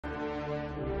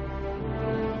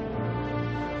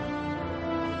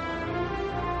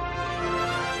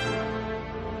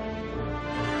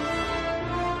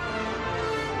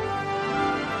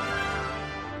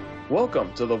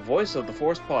Welcome to the Voice of the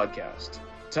Force podcast,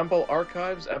 Temple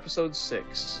Archives Episode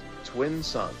 6, Twin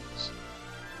Suns.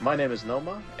 My name is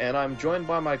Noma, and I'm joined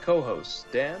by my co-hosts,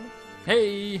 Dan.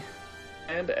 Hey!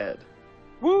 And Ed.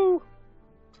 Woo!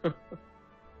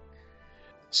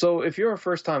 So, if you're a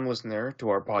first-time listener to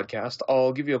our podcast,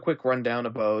 I'll give you a quick rundown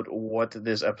about what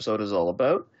this episode is all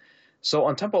about. So,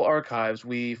 on Temple Archives,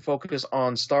 we focus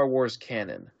on Star Wars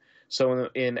canon. So,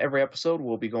 in every episode,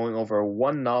 we'll be going over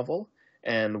one novel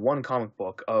and one comic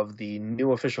book of the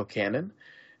new official canon,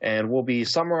 and we'll be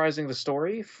summarizing the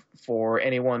story for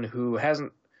anyone who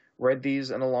hasn't read these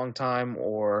in a long time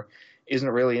or isn't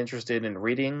really interested in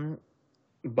reading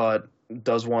but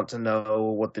does want to know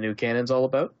what the new canon's all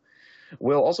about.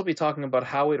 We'll also be talking about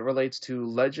how it relates to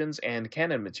Legends and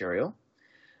canon material.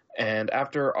 And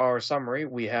after our summary,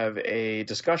 we have a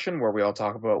discussion where we all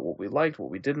talk about what we liked,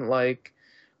 what we didn't like,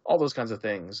 all those kinds of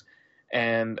things.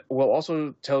 And we'll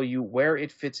also tell you where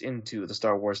it fits into the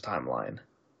Star Wars timeline.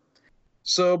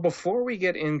 So before we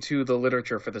get into the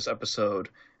literature for this episode,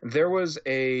 there was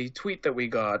a tweet that we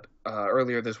got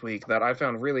earlier this week that I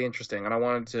found really interesting, and I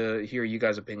wanted to hear you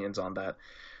guys' opinions on that.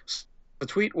 The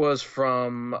tweet was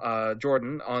from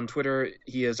Jordan on Twitter.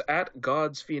 He is at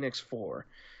GodsPhoenix4.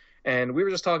 And we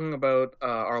were just talking about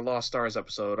our Lost Stars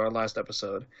episode, our last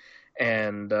episode.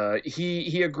 And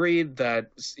he agreed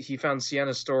that he found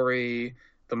Sienna's story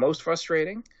the most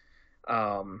frustrating.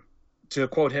 To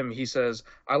quote him, he says,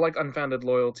 "I like Unfounded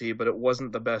Loyalty, but it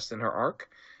wasn't the best in her arc."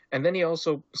 And then he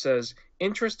also says,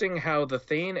 "Interesting how the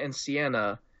Thane and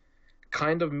Sienna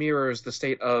kind of mirrors the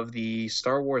state of the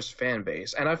Star Wars fan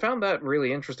base." And I found that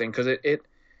really interesting because it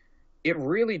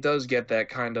really does get that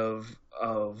kind of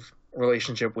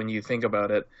relationship when you think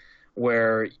about it,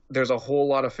 where there's a whole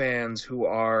lot of fans who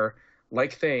are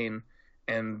like Thane,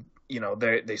 and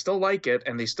they still like it,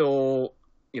 and they still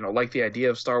like the idea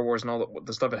of Star Wars and all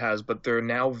the stuff it has, but they're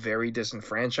now very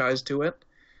disenfranchised to it,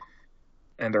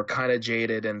 and they're kind of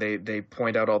jaded, and they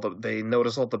point out they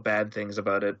notice all the bad things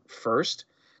about it first.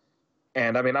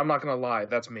 And I mean, I'm not gonna lie,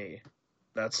 that's me.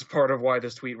 That's part of why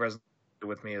this tweet resonated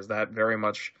with me, is that very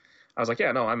much I was like,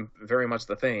 yeah, no, I'm very much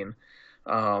the Thane.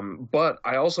 But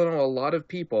I also know a lot of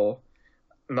people,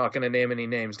 not going to name any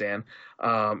names, Dan,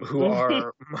 who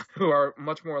are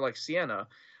much more like Sienna,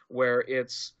 where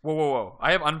it's... Whoa.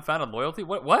 I have Unfounded Loyalty?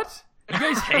 What? You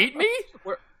guys hate me?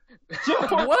 What?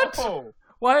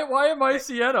 Why am I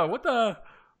Sienna?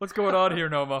 What's going on here,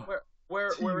 Noma?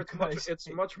 Where it's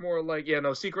much more like,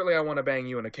 secretly I want to bang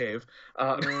you in a cave.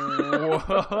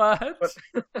 What?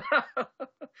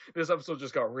 This episode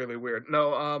just got really weird.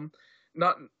 No,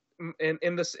 not... in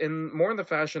more in the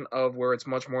fashion of where it's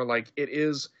much more like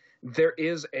there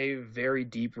is a very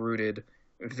deep rooted,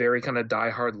 very kind of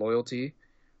diehard loyalty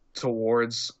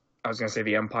towards, I was going to say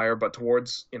the Empire, but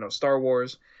towards, Star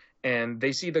Wars, and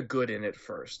they see the good in it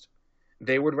first.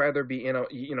 They would rather be,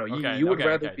 you would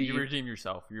rather be... You redeem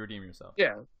yourself.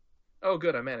 Yeah. Oh,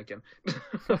 good, I'm Anakin.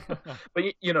 But,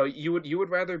 you would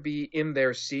rather be in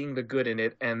there seeing the good in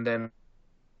it, and then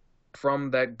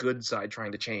from that good side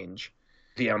trying to change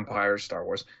the Empire, Star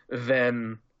Wars,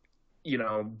 than,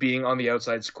 being on the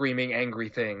outside screaming angry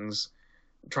things,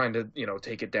 trying to,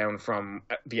 take it down from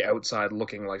the outside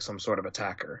looking like some sort of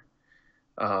attacker.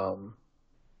 And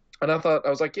I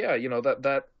was like, yeah,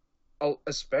 that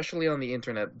especially on the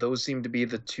internet, those seem to be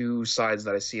the two sides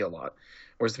that I see a lot.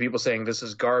 Whereas the people saying this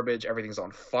is garbage, everything's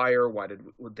on fire,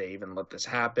 would they even let this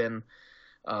happen?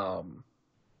 And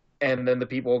then the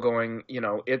people going,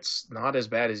 it's not as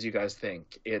bad as you guys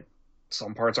think.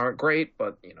 Some parts aren't great,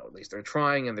 but at least they're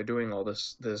trying, and they're doing all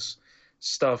this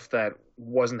stuff that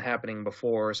wasn't happening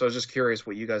before. So I was just curious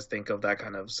what you guys think of that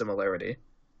kind of similarity.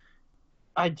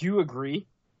 I do agree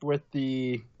with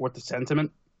the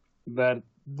sentiment that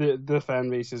the fan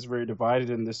base is very divided,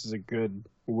 and this is a good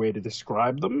way to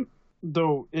describe them.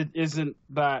 Though it isn't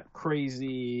that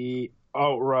crazy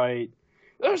outright,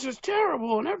 this is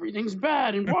terrible and everything's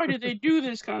bad and why did they do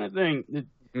this kind of thing.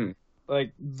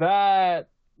 Like that,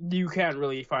 you can't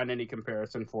really find any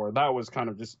comparison for. That was kind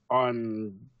of just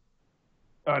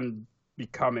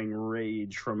unbecoming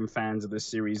rage from fans of this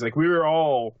series. Like, we were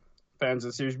all fans of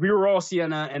the series. We were all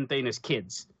Sienna and Thane as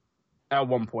kids at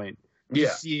one point.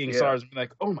 Seeing stars,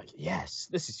 like, oh my, yes,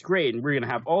 this is great, and we're going to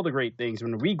have all the great things.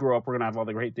 When we grow up, we're going to have all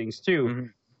the great things too. Mm-hmm.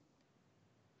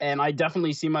 And I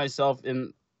definitely see myself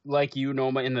in, like you,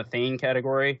 Noma, in the Thane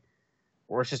category,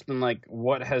 where it's just been like,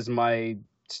 what has my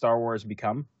Star Wars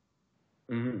become?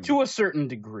 Mm-hmm. To a certain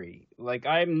degree. Like,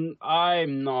 I'm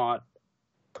not...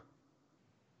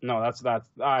 No,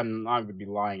 I would be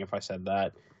lying if I said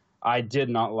that. I did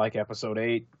not like Episode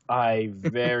 8. I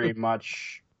very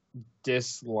much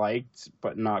disliked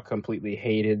but not completely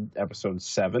hated episode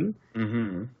 7.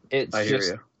 Mm-hmm. It's I just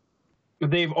hear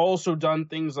they've also done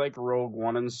things like Rogue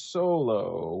One and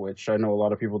Solo, which I know a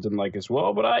lot of people didn't like as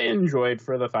well, but I enjoyed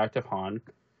for the fact of Han.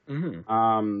 you.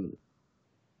 Mm-hmm.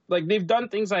 Like they've done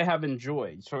things I have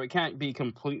enjoyed, so it can't be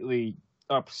completely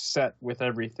upset with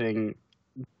everything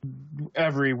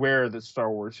everywhere that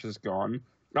Star Wars has gone.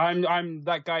 I'm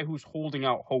that guy who's holding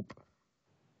out hope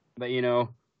that, you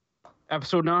know,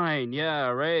 episode 9, yeah,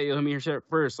 right, let me hear it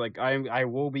first. Like I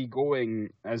will be going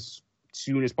as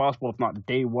soon as possible, if not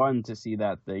day one, to see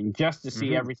that thing, just to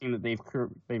see everything that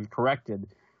they've corrected.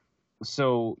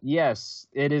 So yes,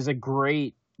 it is a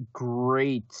great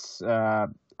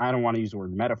I don't want to use the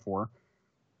word metaphor,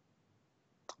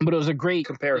 but it was a great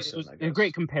comparison. It was a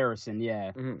great comparison,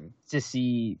 yeah, to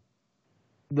see,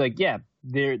 like, yeah,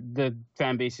 the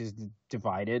fan base is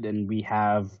divided, and we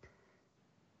have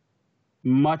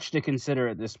much to consider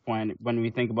at this point when we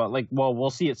think about, like, well,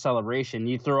 we'll see at Celebration.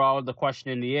 You throw out the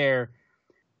question in the air,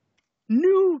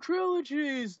 new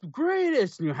trilogy is the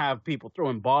greatest, and you have people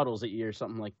throwing bottles at you or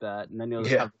something like that, and then you'll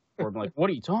just have people like,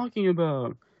 what are you talking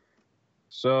about?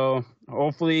 So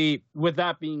hopefully, with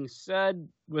that being said,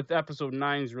 with episode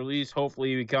 9's release,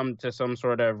 hopefully we come to some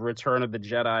sort of Return of the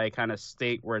Jedi kind of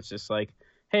state where it's just like,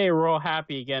 hey, we're all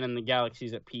happy again and the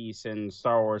galaxy's at peace and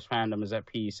Star Wars fandom is at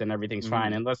peace and everything's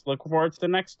fine, and let's look forward to the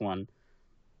next one,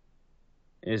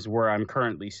 is where I'm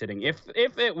currently sitting. If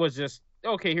it was just,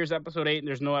 okay, here's episode 8 and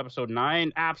there's no episode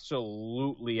 9,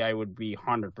 absolutely I would be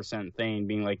 100% Thane,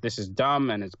 being like, this is dumb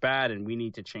and it's bad and we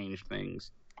need to change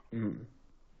things.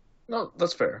 No,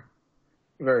 that's fair.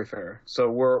 Very fair.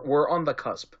 So we're on the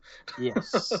cusp.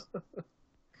 Yes.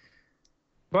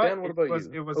 But Dan, what about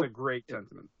you? It was a great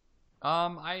sentiment.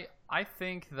 I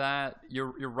think that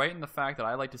you're right in the fact that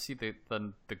I like to see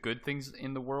the good things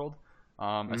in the world,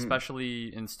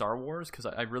 especially in Star Wars, because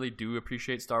I really do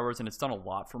appreciate Star Wars, and it's done a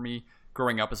lot for me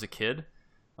growing up as a kid.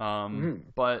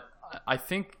 But I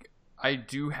think I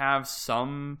do have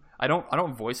some. I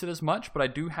don't voice it as much, but I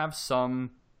do have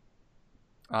some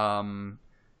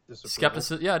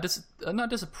skepticism. Yeah, not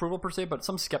disapproval per se, but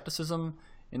some skepticism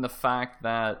in the fact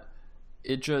that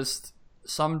it just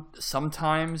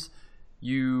sometimes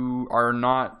you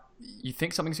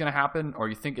think something's going to happen, or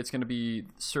you think it's going to be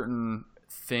a certain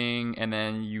thing, and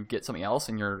then you get something else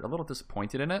and you're a little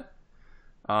disappointed in it.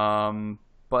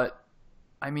 But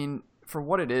I mean, for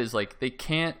what it is, like, they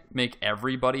can't make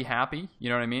everybody happy, you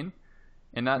know what I mean?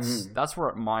 And that's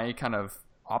where my kind of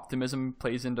optimism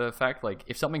plays into effect. Like,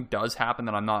 if something does happen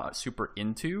that I'm not super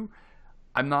into,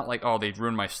 I'm not like, oh, they've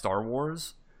ruined my Star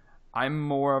Wars. I'm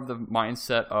more of the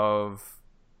mindset of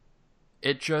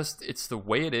it's the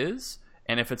way it is,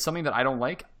 and if it's something that I don't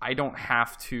like, I don't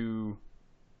have to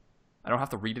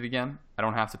read it again. I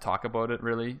don't have to talk about it,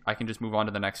 really. I can just move on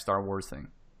to the next Star Wars thing.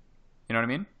 You know what I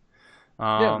mean?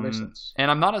 Yeah, makes sense.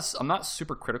 And I'm not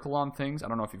super critical on things. I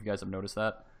don't know if you guys have noticed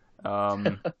that.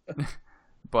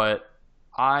 But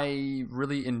I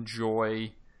really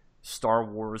enjoy Star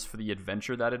Wars for the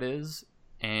adventure that it is,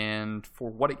 and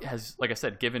for what it has, like I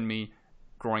said, given me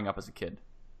growing up as a kid.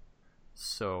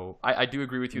 So I do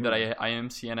agree with you that I am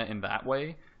Sienna in that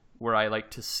way, where I like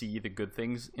to see the good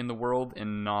things in the world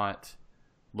and not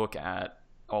look at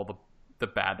all the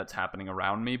bad that's happening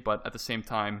around me. But at the same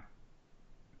time,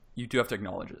 you do have to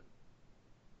acknowledge it.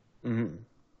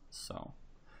 So,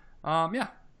 yeah.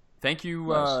 Thank you,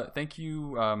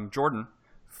 Jordan,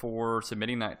 for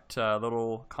submitting that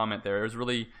little comment there. It was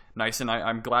really nice, and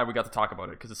I'm glad we got to talk about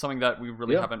it, because it's something that we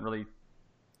really haven't really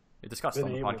discussed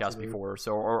on the podcast before.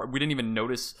 So, or we didn't even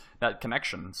notice that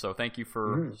connection. So thank you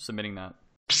for submitting that.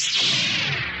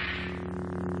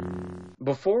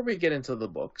 Before we get into the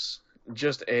books,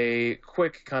 just a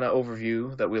quick kind of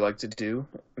overview that we like to do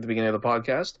at the beginning of the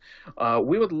podcast.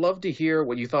 We would love to hear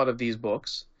what you thought of these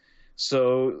books.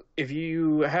 So if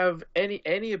you have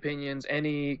any opinions,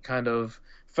 any kind of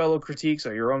fellow critiques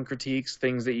or your own critiques,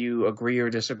 things that you agree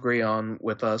or disagree on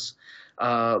with us,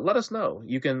 let us know.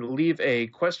 You can leave a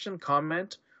question,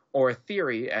 comment, or a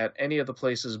theory at any of the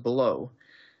places below.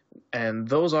 And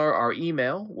those are our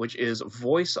email, which is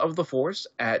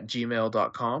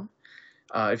voiceoftheforce@gmail.com.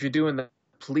 If you're doing that,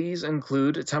 please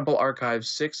include Temple Archives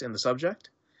 6 in the subject.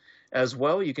 As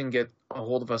well, you can get a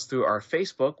hold of us through our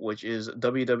Facebook, which is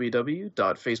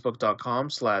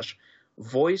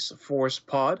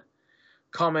www.facebook.com/voiceforcepod.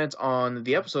 Comment on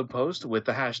the episode post with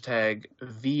the hashtag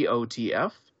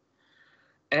VOTF.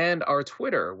 And our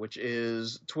Twitter, which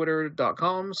is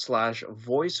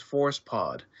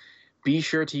twitter.com/voiceforcepod. Be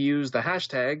sure to use the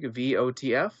hashtag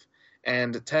VOTF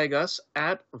and tag us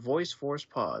at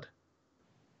VoiceForcePod.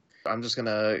 I'm just going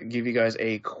to give you guys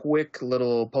a quick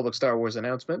little public Star Wars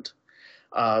announcement.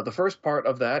 The first part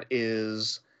of that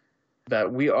is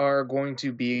that we are going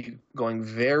to be going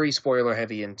very spoiler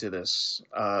heavy into this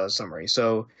summary.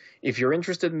 So if you're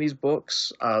interested in these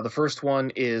books, the first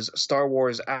one is Star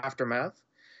Wars Aftermath,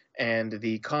 and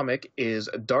the comic is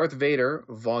Darth Vader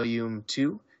Volume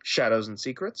 2, Shadows and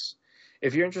Secrets.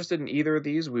 If you're interested in either of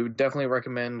these, we would definitely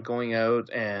recommend going out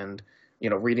and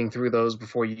reading through those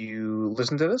before you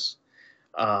listen to this.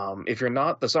 If you're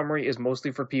not, the summary is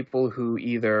mostly for people who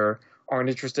either aren't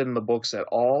interested in the books at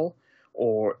all,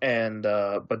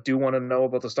 but do want to know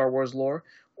about the Star Wars lore,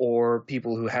 or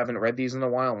people who haven't read these in a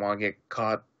while and want to get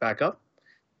caught back up.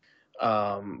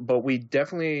 But we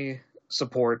definitely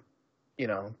support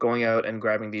going out and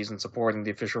grabbing these and supporting the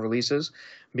official releases,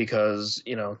 because,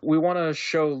 we want to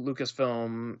show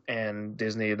Lucasfilm and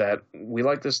Disney that we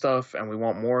like this stuff and we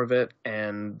want more of it.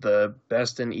 And the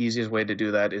best and easiest way to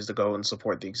do that is to go and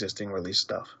support the existing release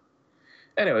stuff.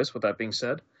 Anyways, with that being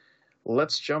said,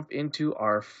 let's jump into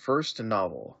our first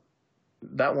novel.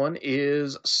 That one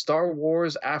is Star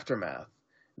Wars Aftermath.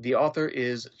 The author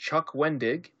is Chuck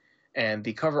Wendig, and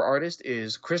the cover artist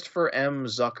is Christopher M.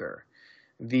 Zucker.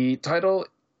 The title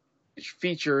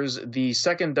features the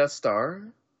second Death Star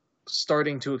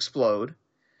starting to explode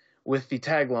with the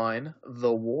tagline,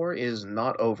 "The war is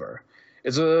not over."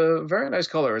 It's a very nice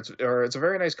color. It's a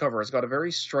very nice cover. It's got a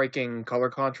very striking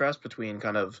color contrast between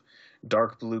kind of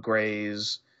dark blue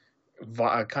grays,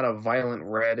 kind of violent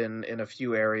red in a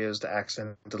few areas to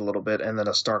accent it a little bit, and then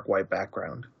a stark white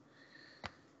background.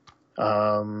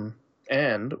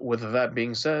 And with that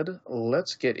being said,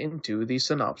 let's get into the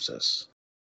synopsis.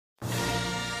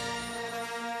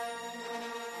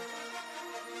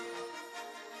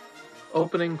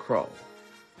 Opening crawl.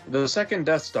 The second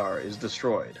Death Star is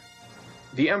destroyed.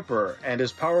 The Emperor and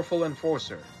his powerful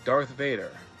enforcer, Darth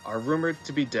Vader, are rumored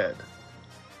to be dead.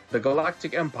 The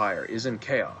Galactic Empire is in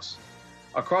chaos.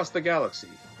 Across the galaxy,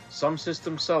 some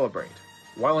systems celebrate,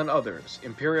 while in others,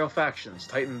 Imperial factions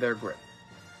tighten their grip.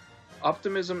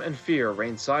 Optimism and fear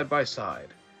reign side by side,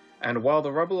 and while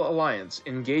the Rebel Alliance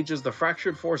engages the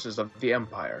fractured forces of the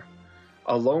Empire,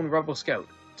 a lone Rebel scout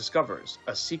discovers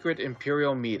a secret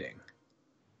Imperial meeting.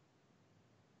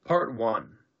 Part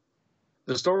 1.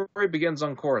 The story begins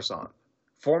on Coruscant,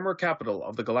 former capital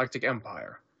of the Galactic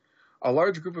Empire. A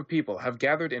large group of people have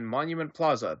gathered in Monument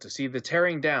Plaza to see the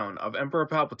tearing down of Emperor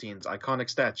Palpatine's iconic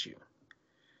statue.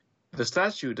 The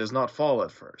statue does not fall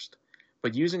at first,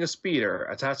 but using a speeder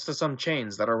attached to some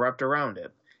chains that are wrapped around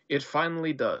it, it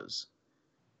finally does.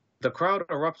 The crowd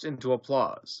erupts into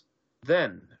applause.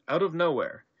 Then, out of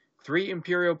nowhere, 3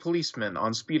 Imperial policemen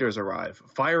on speeders arrive,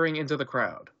 firing into the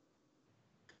crowd.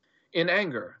 In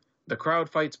anger, the crowd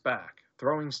fights back,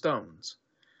 throwing stones.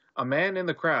 A man in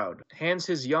the crowd hands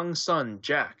his young son,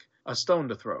 Jack, a stone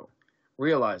to throw,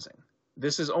 realizing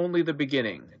this is only the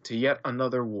beginning to yet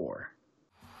another war.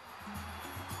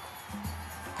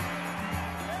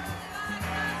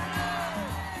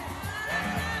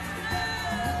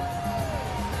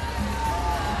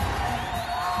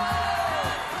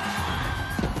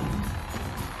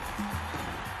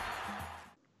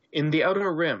 In the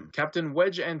Outer Rim, Captain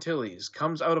Wedge Antilles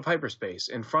comes out of hyperspace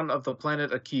in front of the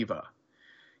planet Akiva.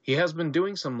 He has been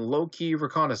doing some low-key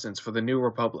reconnaissance for the New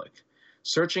Republic,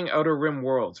 searching Outer Rim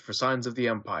worlds for signs of the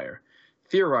Empire,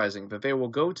 theorizing that they will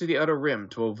go to the Outer Rim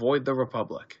to avoid the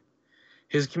Republic.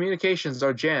 His communications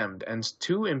are jammed, and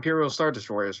 2 Imperial Star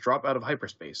Destroyers drop out of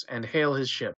hyperspace and hail his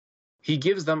ship. He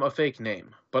gives them a fake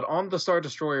name, but on the Star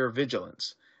Destroyer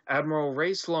Vigilance, Admiral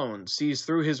Ray Sloan sees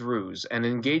through his ruse and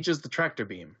engages the tractor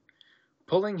beam,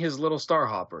 pulling his little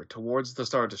Starhopper towards the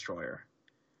Star Destroyer.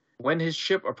 When his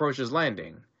ship approaches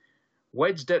landing,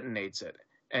 Wedge detonates it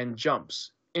and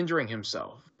jumps, injuring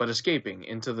himself, but escaping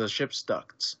into the ship's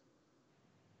ducts.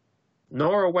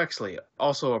 Nora Wexley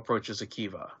also approaches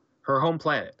Akiva, her home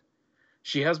planet.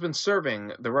 She has been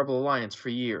serving the Rebel Alliance for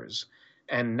years,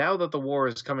 and now that the war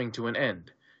is coming to an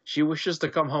end, she wishes to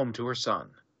come home to her son.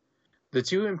 The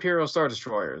 2 Imperial Star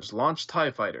Destroyers launch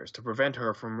TIE fighters to prevent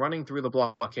her from running through the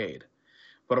blockade,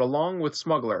 but along with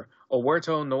smuggler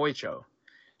Owerto Noecho,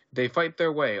 they fight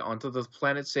their way onto the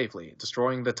planet safely,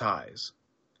 destroying the TIEs.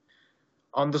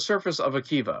 On the surface of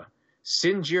Akiva,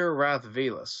 Sinjir Rath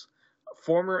Velas,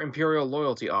 former Imperial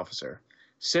loyalty officer,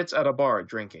 sits at a bar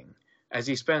drinking, as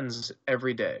he spends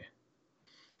every day.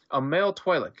 A male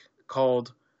Twi'lek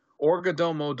called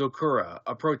Orgadomo Dokura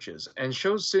approaches and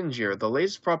shows Sinjir the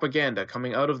latest propaganda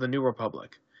coming out of the New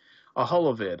Republic, a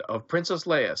holovid of Princess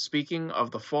Leia speaking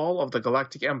of the fall of the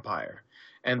Galactic Empire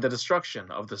and the destruction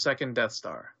of the second Death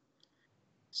Star.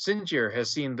 Sinjir has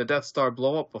seen the Death Star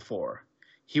blow up before.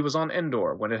 He was on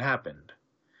Endor when it happened.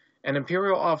 An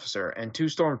Imperial officer and 2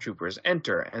 stormtroopers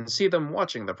enter and see them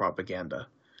watching the propaganda.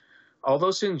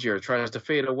 Although Sinjir tries to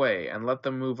fade away and let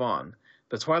them move on,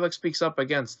 the Twi'lek speaks up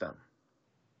against them.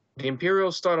 The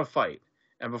Imperials start a fight,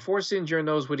 and before Sinjir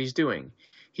knows what he's doing,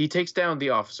 he takes down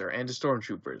the officer and his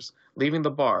stormtroopers, leaving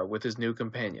the bar with his new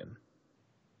companion.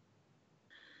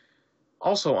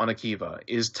 Also on Akiva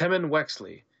is Temmin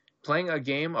Wexley, playing a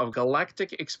game of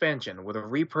galactic expansion with a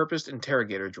repurposed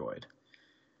interrogator droid.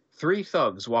 3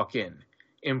 thugs walk in,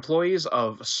 employees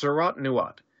of Surat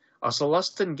Nuat, a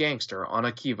Celestin gangster on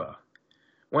Akiva.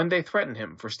 When they threaten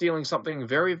him for stealing something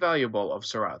very valuable of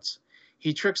Surat's,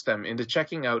 he tricks them into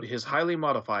checking out his highly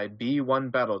modified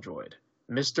B-1 battle droid,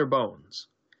 Mr. Bones.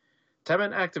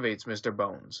 Temmin activates Mr.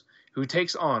 Bones, who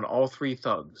takes on all 3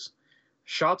 thugs.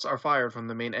 Shots are fired from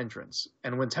the main entrance,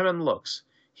 and when Temmin looks,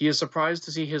 he is surprised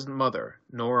to see his mother,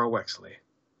 Nora Wexley.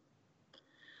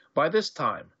 By this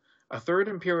time, a 3rd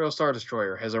Imperial Star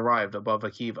Destroyer has arrived above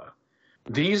Akiva.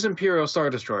 These Imperial Star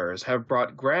Destroyers have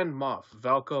brought Grand Moff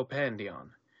Valko Pandion,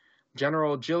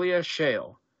 General Gilia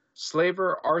Shale,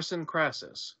 Slaver Arson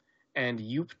Crassus, and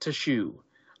Yup Tashu,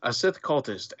 a Sith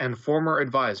cultist and former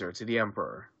advisor to the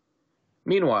Emperor.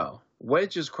 Meanwhile,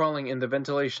 Wedge is crawling in the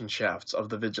ventilation shafts of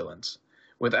the Vigilance,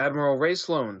 with Admiral Ray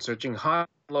Sloane searching high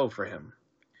and low for him.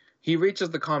 He reaches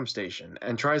the comm station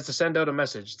and tries to send out a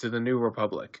message to the New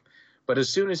Republic, but as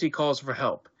soon as he calls for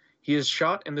help, he is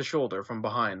shot in the shoulder from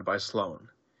behind by Sloane.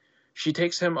 She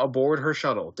takes him aboard her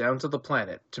shuttle down to the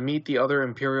planet to meet the other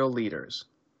Imperial leaders.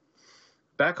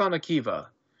 Back on Akiva,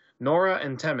 Nora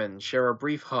and Temmin share a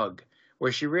brief hug,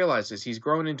 where she realizes he's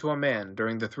grown into a man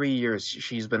during the 3 years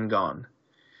she's been gone.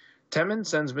 Temmin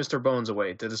sends Mr. Bones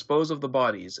away to dispose of the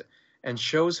bodies and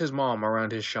shows his mom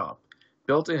around his shop,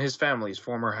 built in his family's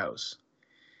former house.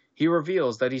 He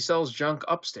reveals that he sells junk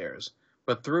upstairs,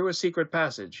 but through a secret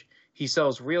passage, he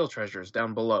sells real treasures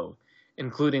down below,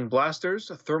 including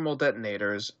blasters, thermal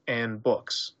detonators, and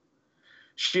books.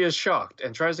 She is shocked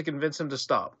and tries to convince him to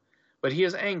stop, but he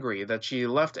is angry that she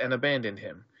left and abandoned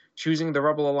him, choosing the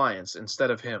Rebel Alliance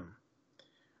instead of him.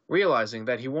 Realizing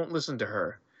that he won't listen to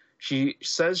her, she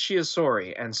says she is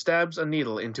sorry and stabs a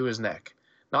needle into his neck,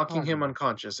 knocking him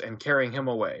unconscious and carrying him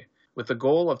away, with the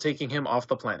goal of taking him off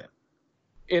the planet.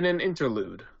 In an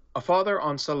interlude, a father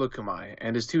on Saleucami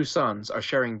and his 2 sons are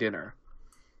sharing dinner.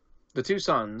 The 2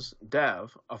 sons,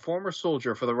 Dav, a former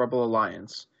soldier for the Rebel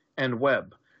Alliance, and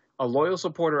Webb, a loyal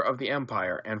supporter of the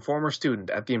Empire and former student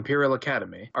at the Imperial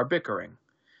Academy, are bickering.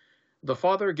 The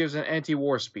father gives an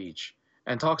anti-war speech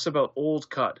and talks about Old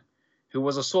Cut, who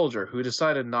was a soldier who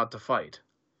decided not to fight.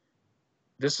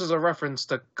 This is a reference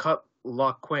to Cut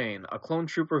Lawquane, a clone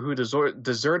trooper who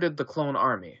deserted the clone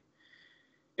army.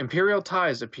 Imperial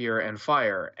ties appear and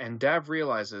fire, and Dav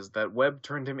realizes that Webb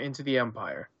turned him into the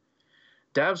Empire.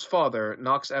 Dav's father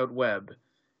knocks out Webb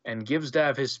and gives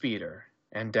Dav his speeder,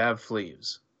 and Dav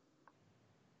flees.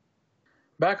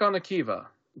 Back on Akiva,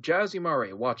 Jaz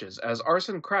Imari watches as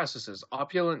Arson Crassus's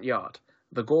opulent yacht,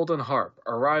 the Golden Harp,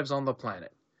 arrives on the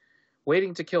planet,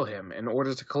 waiting to kill him in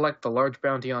order to collect the large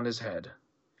bounty on his head.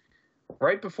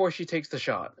 Right before she takes the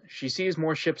shot, she sees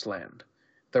more ships land,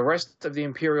 the rest of the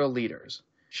Imperial leaders.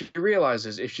 She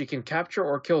realizes if she can capture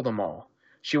or kill them all,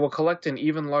 she will collect an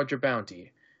even larger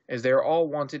bounty, as they are all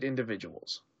wanted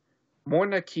individuals.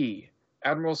 Morna Key,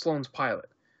 Admiral Sloane's pilot,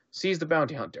 sees the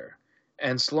bounty hunter,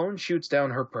 and Sloane shoots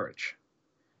down her perch.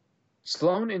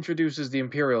 Sloane introduces the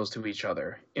Imperials to each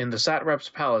other in the Satrap's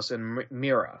palace in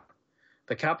Mira,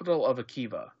 the capital of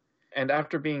Akiva, and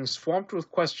after being swamped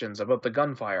with questions about the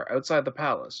gunfire outside the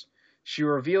palace, she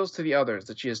reveals to the others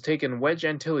that she has taken Wedge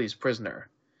Antilles prisoner.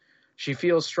 She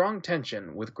feels strong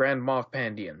tension with Grand Moff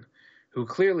Pandion, who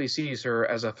clearly sees her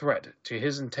as a threat to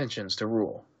his intentions to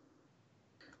rule.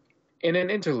 In an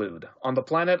interlude, on the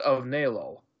planet of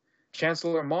Nalol,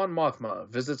 Chancellor Mon Mothma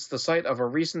visits the site of a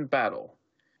recent battle.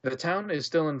 The town is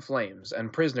still in flames,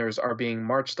 and prisoners are being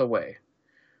marched away.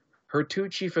 Her 2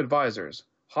 chief advisors,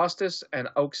 Hostis and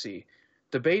Auxi,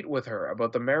 debate with her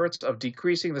about the merits of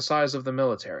decreasing the size of the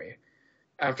military,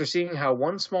 after seeing how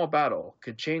one small battle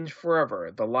could change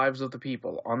forever the lives of the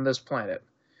people on this planet.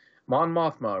 Mon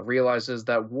Mothma realizes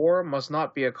that war must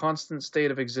not be a constant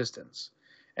state of existence,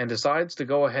 and decides to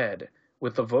go ahead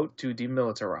with the vote to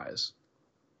demilitarize.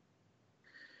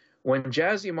 When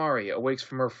Jaz Imari awakes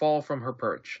from her fall from her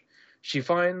perch, she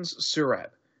finds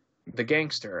Surat, the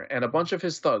gangster, and a bunch of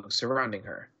his thugs surrounding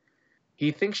her.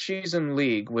 He thinks she's in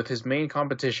league with his main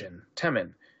competition,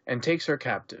 Temmin, and takes her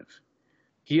captive.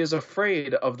 He is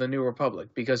afraid of the New Republic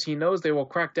because he knows they will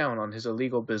crack down on his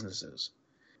illegal businesses.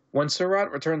 When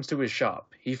Surat returns to his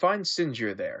shop, he finds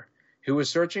Sinjir there, who is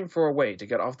searching for a way to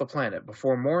get off the planet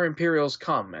before more Imperials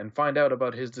come and find out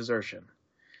about his desertion.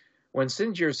 When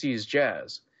Sinjir sees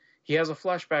Jazz, he has a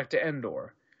flashback to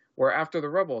Endor, where after the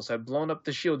rebels had blown up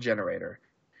the shield generator,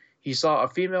 he saw a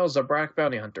female Zabrak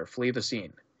bounty hunter flee the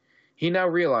scene. He now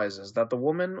realizes that the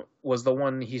woman was the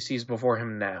one he sees before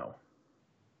him now.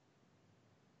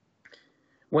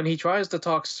 When he tries to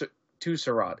talk to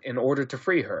Surratt in order to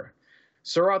free her,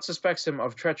 Surratt suspects him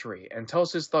of treachery and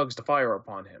tells his thugs to fire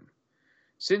upon him.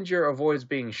 Sinjir avoids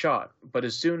being shot, but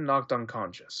is soon knocked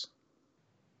unconscious.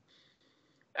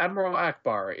 Admiral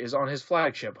Akbar is on his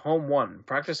flagship Home 1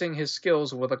 practicing his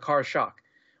skills with a Karshak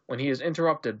when he is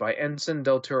interrupted by Ensign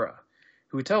Deltura,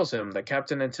 who tells him that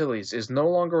Captain Antilles is no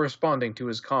longer responding to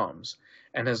his comms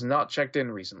and has not checked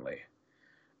in recently.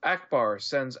 Akbar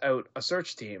sends out a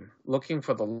search team looking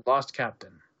for the lost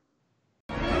captain.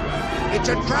 It's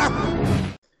a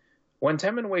trap! When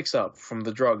Temmin wakes up from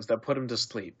the drugs that put him to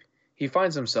sleep, he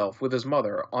finds himself with his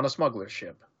mother on a smuggler's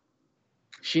ship.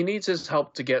 She needs his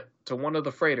help to get to one of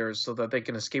the freighters so that they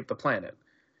can escape the planet,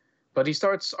 but he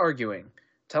starts arguing,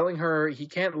 telling her he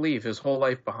can't leave his whole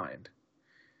life behind.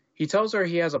 He tells her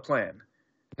he has a plan,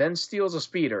 then steals a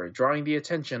speeder, drawing the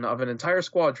attention of an entire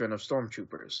squadron of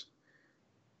stormtroopers.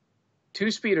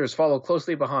 2 speeders follow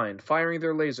closely behind, firing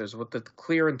their lasers with the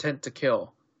clear intent to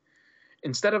kill.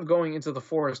 Instead of going into the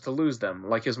forest to lose them,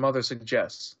 like his mother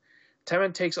suggests,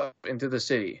 Temmin takes up into the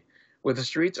city, where the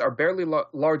streets are barely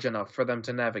large enough for them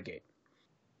to navigate.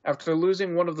 After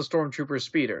losing one of the stormtroopers'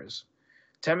 speeders,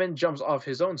 Temmin jumps off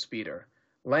his own speeder,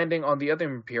 landing on the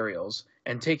other Imperials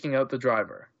and taking out the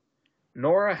driver.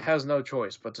 Nora has no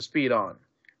choice but to speed on,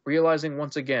 realizing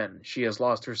once again she has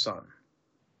lost her son.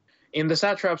 In the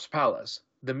Satrap's palace,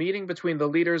 the meeting between the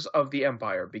leaders of the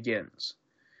Empire begins.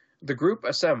 The group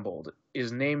assembled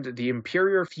is named the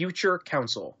Imperial Future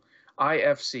Council,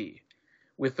 IFC,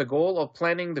 with the goal of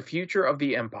planning the future of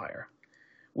the Empire.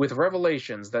 With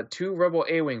revelations that 2 rebel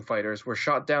A-Wing fighters were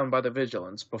shot down by the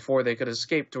Vigilants before they could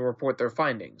escape to report their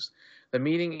findings, the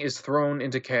meeting is thrown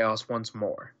into chaos once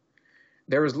more.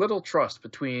 There is little trust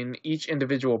between each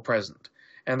individual present,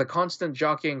 and the constant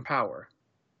jockeying power.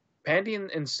 Pandian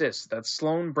insists that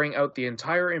Sloane bring out the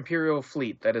entire Imperial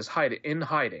fleet that is in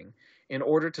hiding in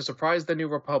order to surprise the New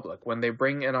Republic when they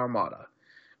bring an armada.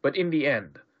 But in the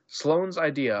end, Sloane's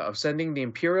idea of sending the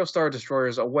Imperial Star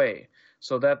Destroyers away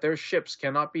so that their ships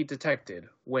cannot be detected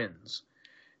wins.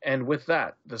 And with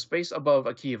that, the space above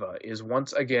Akiva is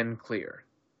once again clear.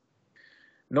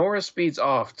 Nora speeds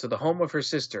off to the home of her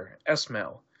sister,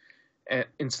 Esmel, and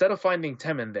instead of finding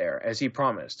Temmin there, as he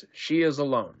promised, she is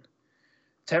alone.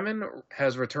 Temmin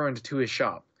has returned to his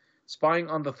shop, spying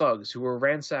on the thugs who were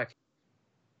ransacking.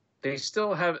 They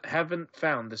still haven't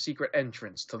found the secret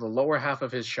entrance to the lower half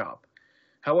of his shop.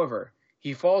 However,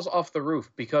 he falls off the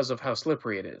roof because of how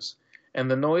slippery it is, and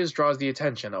the noise draws the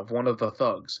attention of one of the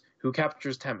thugs, who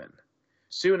captures Temmin.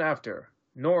 Soon after,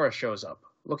 Nora shows up,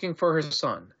 looking for her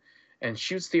son, and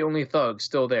shoots the only thug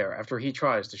still there after he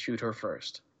tries to shoot her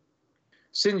first.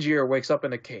 Sinjir wakes up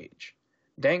in a cage,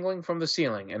 dangling from the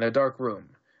ceiling in a dark room,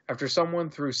 after someone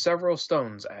threw several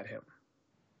stones at him.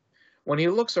 When he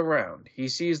looks around, he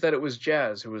sees that it was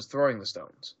Jazz who was throwing the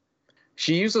stones.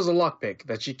 She uses a lockpick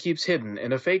that she keeps hidden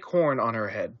in a fake horn on her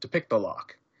head to pick the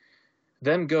lock,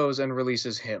 then goes and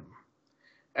releases him.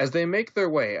 As they make their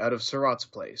way out of Surratt's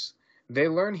place, they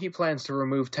learn he plans to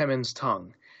remove Temmin's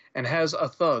tongue, and has a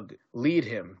thug lead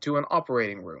him to an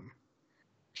operating room.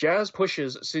 Jazz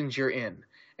pushes Sinjir in,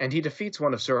 and he defeats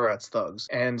one of Surratt's thugs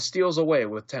and steals away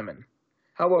with Temmin.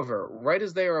 However, right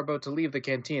as they are about to leave the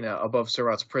cantina above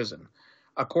Surratt's prison,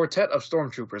 a quartet of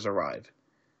stormtroopers arrive.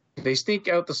 They sneak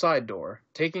out the side door,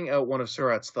 taking out one of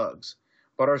Surratt's thugs,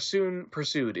 but are soon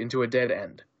pursued into a dead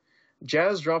end.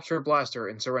 Jazz drops her blaster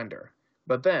in surrender,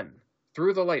 but then,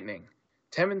 through the lightning,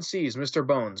 Temmin sees Mr.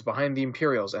 Bones behind the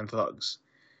Imperials and thugs.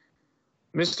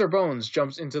 Mr. Bones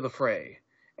jumps into the fray,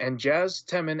 and Jazz,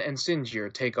 Temmin, and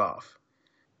Sinjir take off.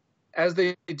 As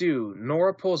they do,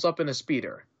 Nora pulls up in a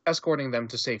speeder, escorting them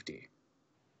to safety.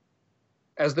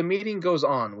 As the meeting goes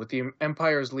on with the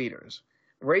Empire's leaders,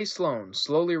 Ray Sloane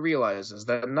slowly realizes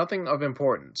that nothing of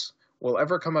importance will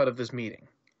ever come out of this meeting.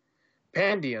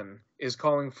 Pandian is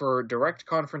calling for direct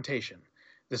confrontation,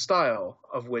 the style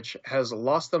of which has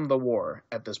lost them the war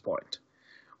at this point,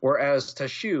 whereas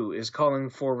Tashu is calling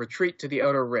for retreat to the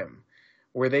Outer Rim,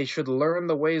 where they should learn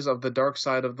the ways of the dark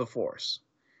side of the Force.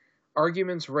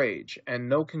 Arguments rage, and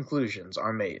no conclusions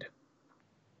are made.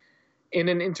 In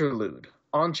an interlude,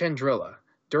 on Chandrila,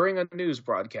 during a news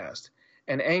broadcast,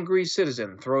 an angry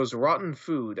citizen throws rotten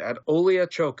food at Olia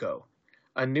Choco,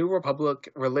 a New Republic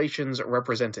relations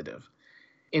representative.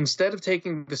 Instead of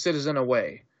taking the citizen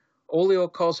away, Olio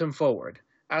calls him forward,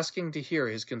 asking to hear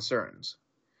his concerns.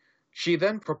 She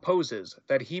then proposes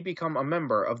that he become a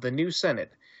member of the new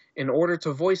Senate in order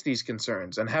to voice these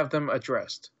concerns and have them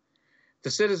addressed.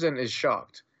 The citizen is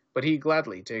shocked, but he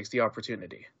gladly takes the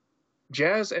opportunity.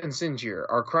 Jazz and Sinjir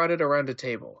are crowded around a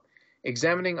table,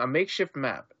 examining a makeshift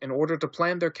map in order to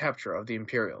plan their capture of the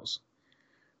Imperials.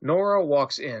 Nora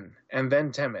walks in, and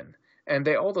then Temmin, and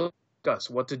they all discuss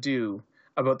what to do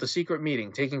about the secret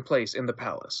meeting taking place in the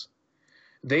palace.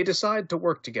 They decide to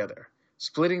work together,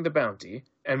 splitting the bounty,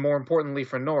 and more importantly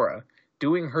for Nora,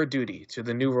 doing her duty to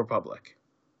the New Republic.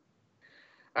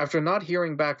 After not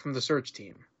hearing back from the search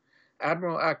team,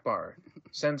 Admiral Ackbar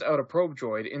sends out a probe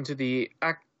droid into the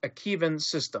Akivan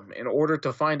system in order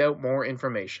to find out more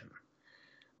information.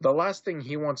 The last thing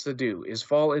he wants to do is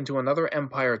fall into another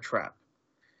Empire trap.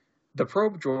 The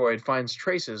probe droid finds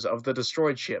traces of the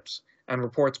destroyed ships and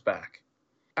reports back.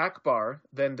 Ackbar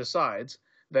then decides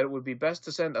that it would be best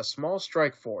to send a small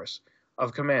strike force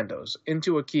of commandos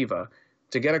into Akiva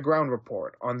to get a ground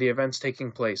report on the events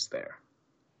taking place there.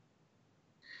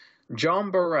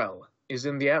 John Burrell is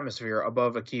in the atmosphere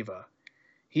above Akiva.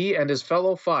 He and his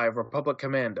fellow 5 Republic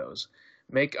commandos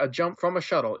make a jump from a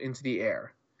shuttle into the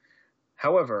air.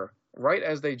 However, right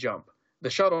as they jump, the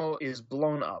shuttle is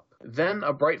blown up. Then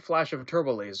a bright flash of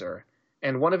turbolaser,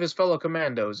 and one of his fellow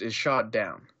commandos is shot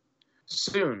down.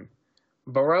 Soon,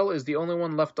 Burrell is the only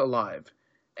one left alive,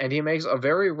 and he makes a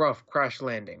very rough crash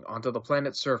landing onto the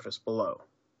planet's surface below.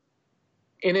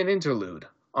 In an interlude,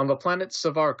 on the planet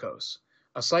Savarkos,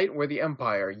 a site where the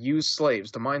Empire used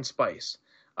slaves to mine spice,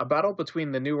 a battle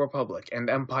between the New Republic and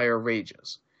Empire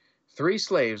rages. 3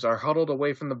 slaves are huddled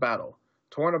away from the battle,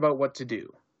 torn about what to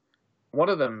do. One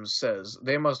of them says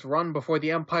they must run before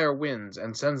the Empire wins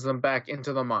and sends them back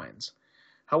into the mines.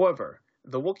 However,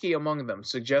 the Wookiee among them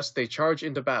suggests they charge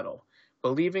into battle,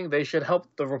 believing they should help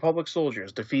the Republic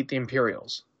soldiers defeat the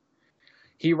Imperials.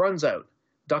 He runs out,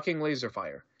 ducking laser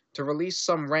fire, to release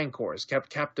some Rancors kept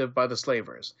captive by the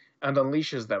slavers, and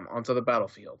unleashes them onto the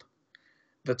battlefield.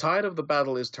 The tide of the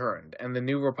battle is turned, and the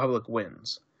New Republic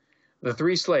wins. The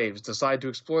 3 slaves decide to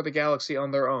explore the galaxy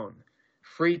on their own,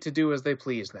 free to do as they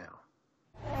please now.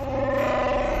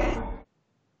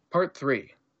 Part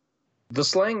 3. The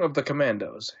slaying of the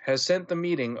Commandos has sent the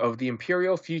meeting of the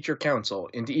Imperial Future Council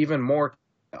into even more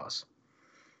chaos.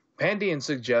 Pandian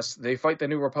suggests they fight the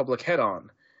New Republic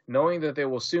head-on, knowing that they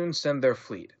will soon send their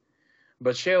fleet.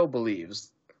 But Shale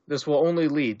believes this will only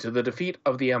lead to the defeat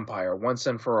of the Empire once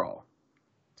and for all.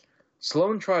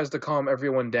 Sloane tries to calm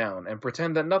everyone down and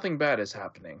pretend that nothing bad is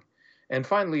happening, and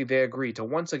finally they agree to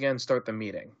once again start the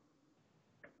meeting.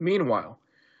 Meanwhile,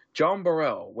 John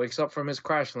Burrell wakes up from his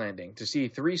crash landing to see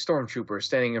 3 stormtroopers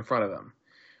standing in front of him.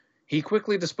 He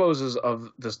quickly disposes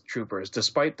of the troopers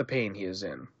despite the pain he is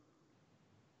in.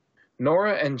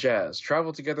 Nora and Jazz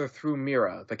travel together through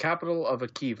Mira, the capital of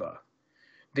Akiva.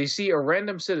 They see a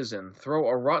random citizen throw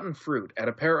a rotten fruit at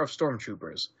a pair of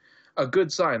stormtroopers, a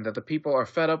good sign that the people are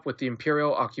fed up with the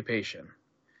Imperial occupation.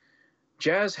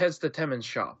 Jazz heads to Temmin's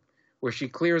shop, where she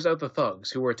clears out the thugs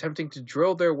who were attempting to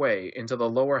drill their way into the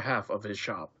lower half of his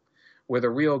shop, where the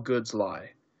real goods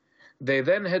lie. They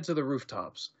then head to the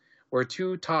rooftops, where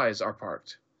 2 TIEs are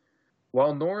parked.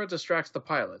 While Nora distracts the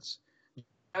pilots,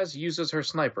 Jazz uses her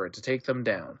sniper to take them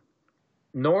down.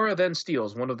 Nora then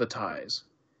steals one of the TIEs.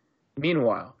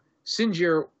 Meanwhile,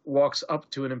 Sinjir walks up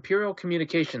to an Imperial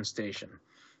communications station,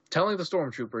 telling the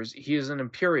stormtroopers he is an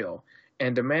Imperial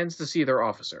and demands to see their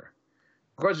officer.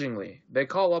 Grudgingly, they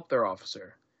call up their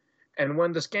officer, and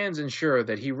when the scans ensure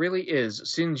that he really is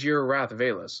Sinjir Rath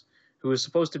Velas, who is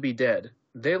supposed to be dead,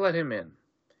 they let him in.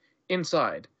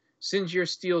 Inside, Sinjir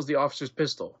steals the officer's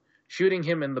pistol, shooting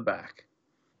him in the back.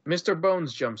 Mr.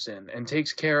 Bones jumps in and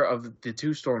takes care of the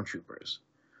 2 stormtroopers.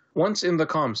 Once in the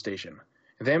comm station,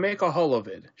 they make a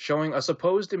holovid showing a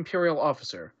supposed Imperial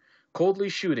officer coldly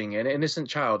shooting an innocent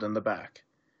child in the back.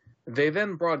 They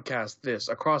then broadcast this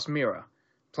across Mira,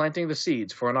 planting the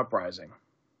seeds for an uprising.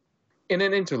 In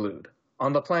an interlude,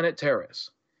 on the planet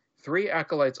Terrace, 3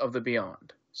 acolytes of the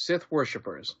Beyond, Sith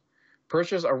worshippers,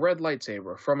 purchase a red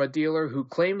lightsaber from a dealer who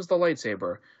claims the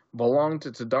lightsaber belonged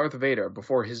to Darth Vader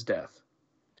before his death.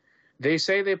 They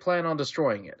say they plan on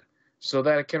destroying it, so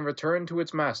that it can return to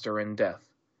its master in death.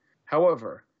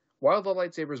 However, while the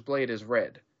lightsaber's blade is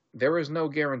red, there is no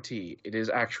guarantee it is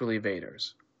actually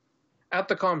Vader's. At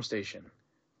the comm station,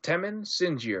 Temmin,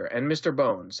 Sinjir, and Mr.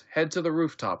 Bones head to the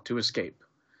rooftop to escape.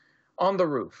 On the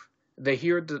roof, they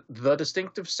hear the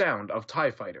distinctive sound of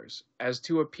TIE fighters as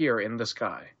 2 appear in the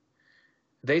sky.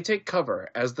 They take cover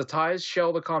as the TIEs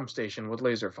shell the comm station with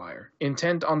laser fire,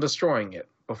 intent on destroying it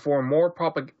before more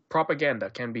propaganda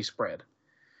can be spread.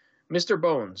 Mr.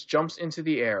 Bones jumps into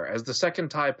the air as the second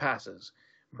TIE passes,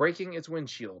 breaking its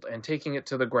windshield and taking it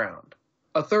to the ground.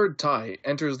 A third TIE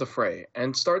enters the fray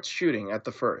and starts shooting at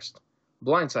the first,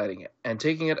 blindsiding it and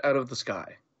taking it out of the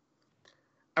sky.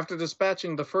 After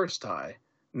dispatching the first TIE,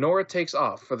 Nora takes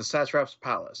off for the Satrap's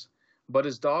palace, but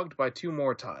is dogged by 2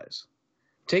 more TIEs.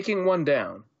 Taking one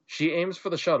down, she aims for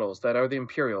the shuttles that are the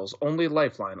Imperial's only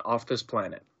lifeline off this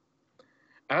planet.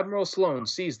 Admiral Sloane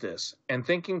sees this, and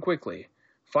thinking quickly,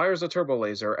 fires a turbo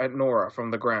laser at Nora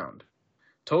from the ground,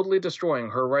 totally destroying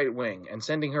her right wing and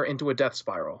sending her into a death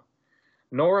spiral.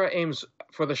 Nora aims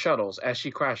for the shuttles as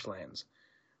she crash lands,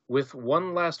 with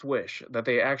one last wish that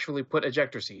they actually put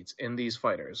ejector seats in these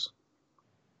fighters.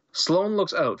 Sloane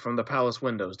looks out from the palace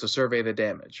windows to survey the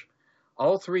damage.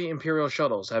 All 3 Imperial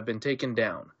shuttles have been taken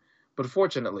down, but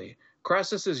fortunately,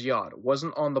 Crassus's yacht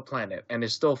wasn't on the planet and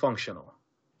is still functional.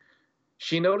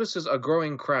 She notices a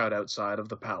growing crowd outside of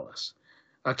the palace,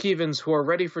 Akivans who are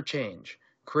ready for change,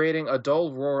 creating a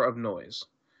dull roar of noise.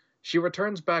 She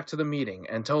returns back to the meeting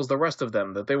and tells the rest of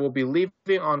them that they will be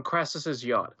leaving on Crassus's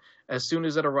yacht as soon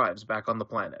as it arrives back on the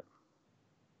planet.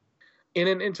 In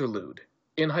an interlude,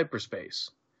 in hyperspace,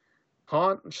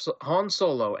 Han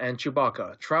Solo and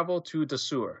Chewbacca travel to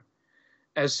Dasur.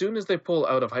 As soon as they pull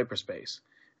out of hyperspace,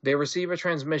 they receive a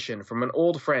transmission from an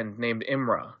old friend named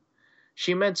Imra.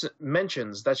 She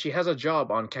mentions that she has a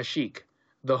job on Kashyyyk,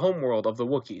 the homeworld of the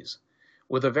Wookiees,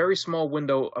 with a very small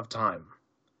window of time.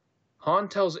 Han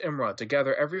tells Imra to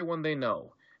gather everyone they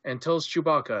know, and tells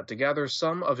Chewbacca to gather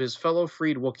some of his fellow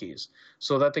freed Wookiees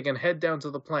so that they can head down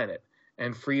to the planet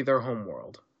and free their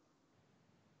homeworld.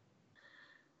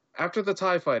 After the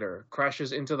TIE fighter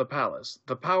crashes into the palace,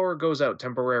 the power goes out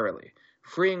temporarily,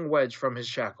 freeing Wedge from his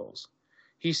shackles.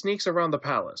 He sneaks around the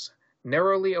palace,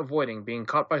 narrowly avoiding being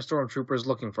caught by stormtroopers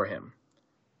looking for him.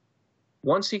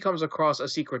 Once he comes across a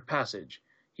secret passage,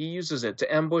 he uses it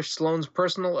to ambush Sloane's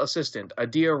personal assistant,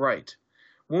 Adia Wright,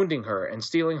 wounding her and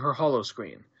stealing her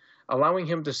holoscreen, allowing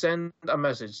him to send a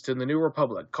message to the New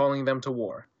Republic calling them to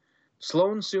war.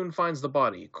 Sloane soon finds the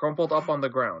body crumpled up on the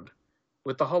ground,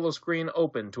 with the holoscreen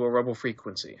open to a rebel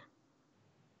frequency.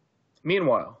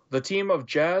 Meanwhile, the team of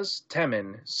Jazz,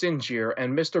 Temmin, Sinjir,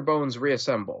 and Mr. Bones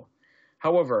reassemble.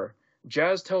 However,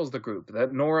 Jazz tells the group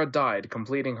that Nora died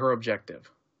completing her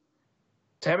objective.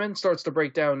 Temmin starts to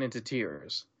break down into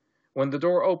tears, when the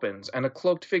door opens and a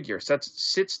cloaked figure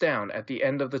sits down at the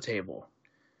end of the table.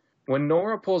 When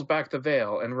Nora pulls back the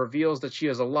veil and reveals that she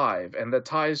is alive and that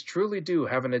TIEs truly do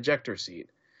have an ejector seat,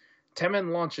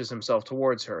 Temmin launches himself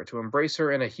towards her to embrace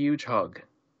her in a huge hug.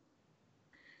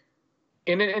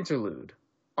 In an interlude,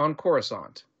 on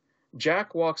Coruscant,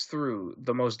 Jack walks through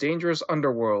the most dangerous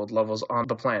underworld levels on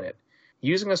the planet.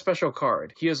 Using a special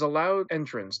card, he is allowed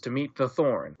entrance to meet the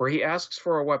Thorn, where he asks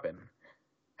for a weapon.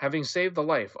 Having saved the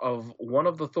life of one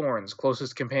of the Thorn's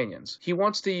closest companions, he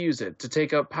wants to use it to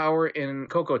take up power in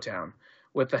Coco Town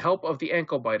with the help of the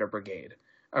Ankle-Biter Brigade,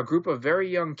 a group of very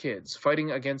young kids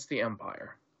fighting against the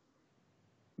Empire.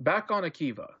 Back on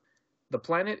Akiva, the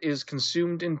planet is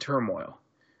consumed in turmoil.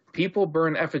 People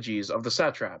burn effigies of the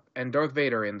Satrap and Darth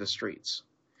Vader in the streets,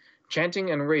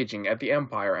 chanting and raging at the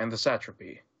Empire and the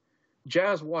Satrapy.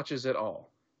 Jazz watches it all,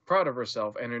 proud of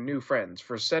herself and her new friends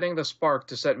for setting the spark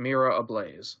to set Mira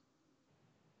ablaze.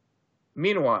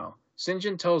 Meanwhile,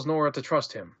 Sinjin tells Nora to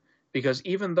trust him, because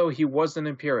even though he was an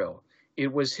Imperial,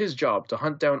 it was his job to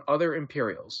hunt down other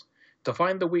Imperials, to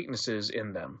find the weaknesses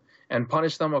in them, and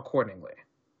punish them accordingly.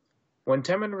 When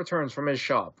Temmin returns from his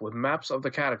shop with maps of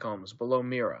the catacombs below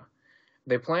Mira,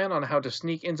 they plan on how to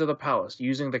sneak into the palace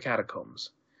using the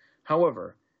catacombs.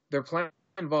 However, their plan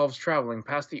involves traveling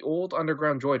past the old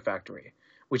underground droid factory,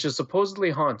 which is supposedly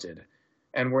haunted,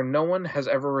 and where no one has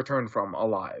ever returned from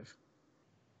alive.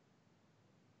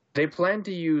 They plan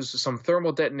to use some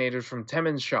thermal detonators from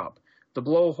Temmin's shop to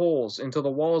blow holes into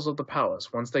the walls of the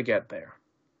palace once they get there.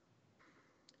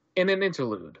 In an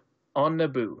interlude, on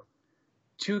Naboo,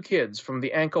 2 kids from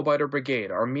the Ankle-Biter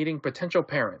Brigade are meeting potential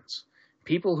parents,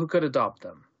 people who could adopt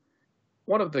them.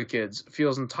 One of the kids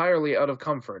feels entirely out of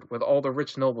comfort with all the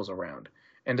rich nobles around,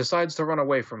 and decides to run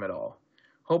away from it all,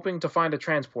 hoping to find a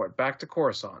transport back to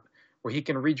Coruscant, where he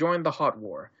can rejoin the hot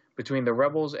war between the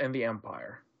rebels and the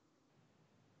Empire.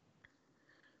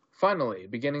 Finally,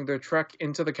 beginning their trek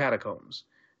into the catacombs,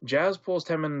 Jazz pulls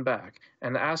Temmin back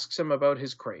and asks him about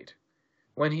his crate.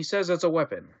 When he says it's a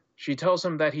weapon, she tells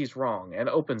him that he's wrong and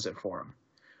opens it for him.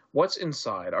 What's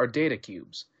inside are data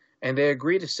cubes, and they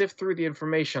agree to sift through the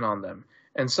information on them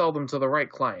and sell them to the right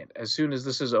client as soon as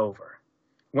this is over.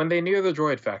 When they near the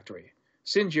droid factory,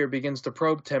 Sinjir begins to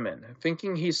probe Temmin,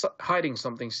 thinking he's hiding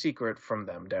something secret from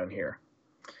them down here.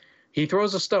 He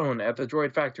throws a stone at the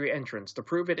droid factory entrance to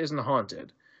prove it isn't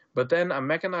haunted, but then a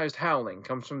mechanized howling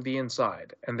comes from the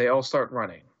inside, and they all start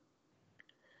running.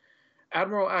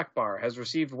 Admiral Akbar has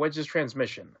received Wedge's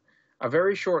transmission, a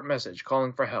very short message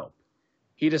calling for help.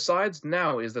 He decides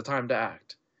now is the time to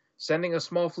act, sending a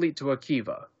small fleet to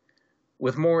Akiva,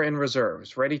 with more in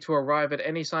reserves, ready to arrive at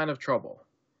any sign of trouble.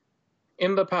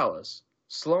 In the palace,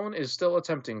 Sloane is still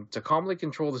attempting to calmly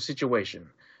control the situation,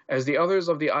 as the others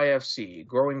of the IFC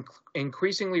grow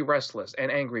increasingly restless and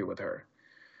angry with her.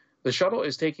 The shuttle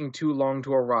is taking too long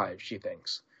to arrive, she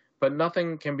thinks, but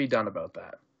nothing can be done about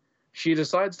that. She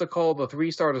decides to call the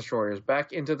 3 Star Destroyers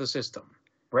back into the system,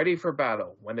 ready for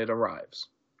battle when it arrives.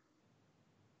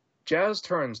 Jazz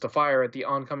turns to fire at the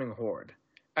oncoming horde.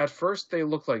 At first they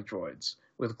look like droids,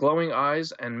 with glowing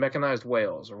eyes and mechanized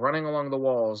whales running along the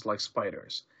walls like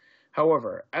spiders.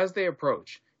 However, as they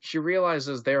approach, she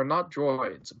realizes they are not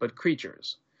droids, but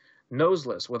creatures,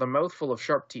 noseless with a mouthful of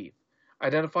sharp teeth,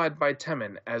 identified by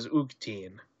Temmin as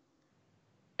Ugteen.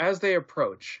 As they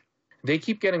approach, they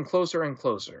keep getting closer and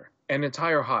closer, an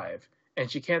entire hive, and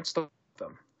she can't stop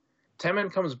them. Temmin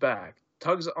comes back,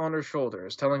 tugs on her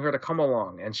shoulders, telling her to come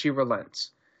along, and she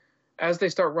relents. As they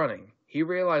start running, he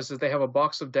realizes they have a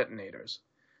box of detonators.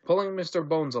 Pulling Mr.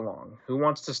 Bones along, who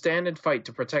wants to stand and fight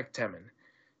to protect Temmin,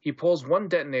 he pulls one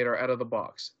detonator out of the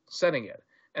box, setting it,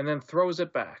 and then throws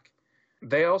it back.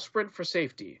 They all sprint for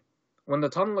safety. When the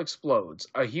tunnel explodes,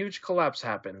 a huge collapse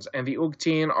happens, and the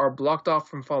Ugteen are blocked off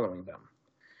from following them.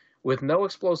 With no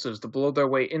explosives to blow their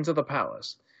way into the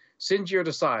palace, Sinjir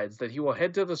decides that he will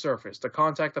head to the surface to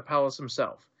contact the palace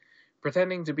himself,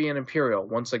 pretending to be an Imperial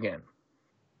once again.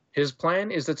 His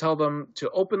plan is to tell them to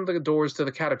open the doors to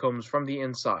the catacombs from the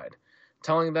inside,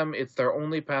 telling them it's their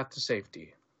only path to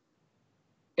safety.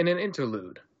 In an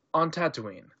interlude, on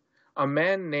Tatooine, a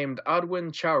man named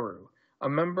Adwin Charu, a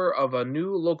member of a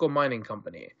new local mining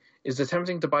company, is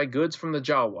attempting to buy goods from the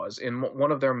Jawas in one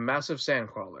of their massive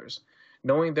sandcrawlers.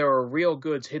 Knowing there are real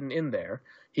goods hidden in there,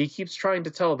 he keeps trying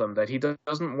to tell them that he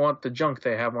doesn't want the junk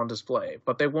they have on display,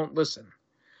 but they won't listen.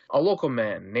 A local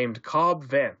man named Cobb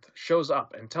Vanth shows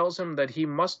up and tells him that he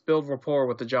must build rapport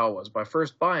with the Jawas by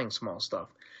first buying small stuff,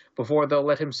 before they'll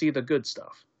let him see the good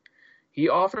stuff. He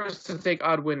offers to take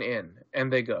Adwin in,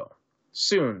 and they go.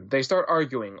 Soon, they start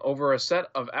arguing over a set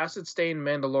of acid-stained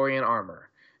Mandalorian armor,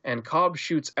 and Cobb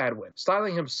shoots Adwin,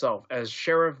 styling himself as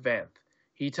Sheriff Vanth.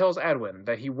 He tells Adwin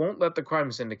that he won't let the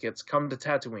crime syndicates come to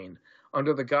Tatooine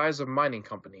under the guise of mining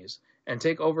companies and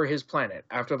take over his planet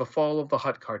after the fall of the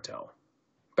Hutt cartel.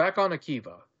 Back on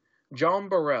Akiva, John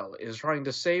Burrell is trying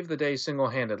to save the day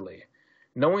single-handedly.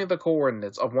 Knowing the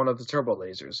coordinates of one of the turbo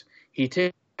lasers, he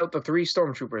takes out the 3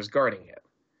 stormtroopers guarding it,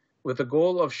 with the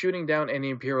goal of shooting down any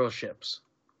Imperial ships.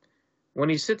 When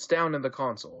he sits down in the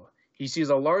console, he sees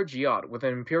a large yacht with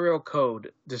an Imperial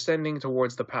code descending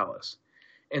towards the palace.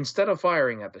 Instead of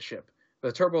firing at the ship,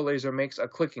 the turbo laser makes a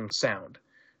clicking sound,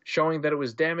 showing that it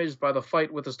was damaged by the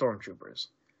fight with the stormtroopers.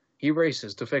 He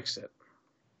races to fix it.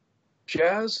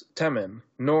 Jazz, Temmin,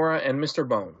 Nora, and Mr.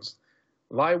 Bones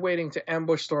lie waiting to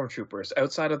ambush stormtroopers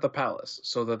outside of the palace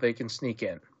so that they can sneak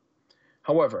in.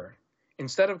 However,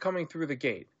 instead of coming through the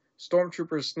gate,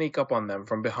 stormtroopers sneak up on them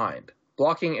from behind,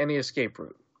 blocking any escape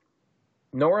route.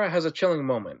 Nora has a chilling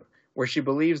moment where she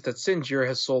believes that Sinjir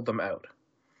has sold them out.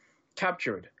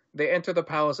 Captured, they enter the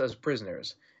palace as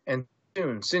prisoners, and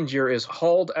soon Sinjir is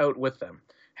hauled out with them,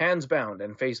 hands bound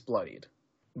and face bloodied.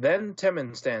 Then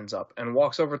Temmin stands up and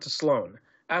walks over to Sloane,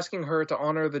 asking her to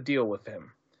honor the deal with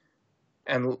him,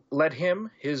 and let him,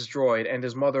 his droid, and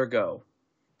his mother go.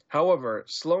 However,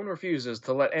 Sloane refuses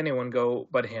to let anyone go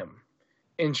but him.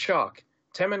 In shock,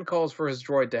 Temmin calls for his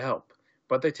droid to help,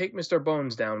 but they take Mr.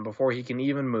 Bones down before he can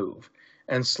even move,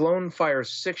 and Sloane fires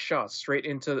 6 shots straight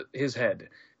into his head,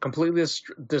 completely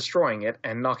destroying it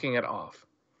and knocking it off.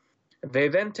 They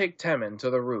then take Temmin to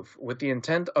the roof with the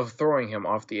intent of throwing him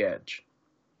off the edge.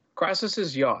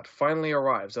 Crassus's yacht finally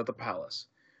arrives at the palace.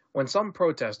 When some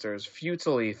protesters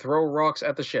futilely throw rocks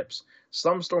at the ships,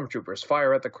 some stormtroopers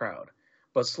fire at the crowd,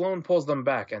 but Sloane pulls them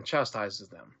back and chastises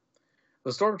them.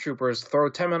 The stormtroopers throw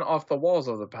Temmin off the walls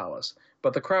of the palace,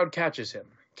 but the crowd catches him,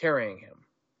 carrying him.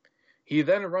 He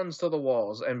then runs to the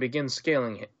walls and begins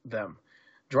scaling them,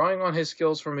 drawing on his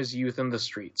skills from his youth in the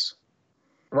streets.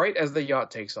 Right as the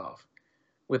yacht takes off,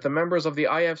 with the members of the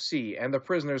IFC and the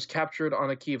prisoners captured on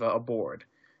Akiva aboard,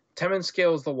 Temmin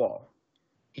scales the wall.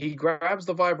 He grabs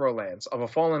the vibrolance of a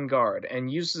fallen guard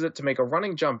and uses it to make a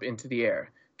running jump into the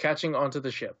air, catching onto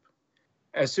the ship.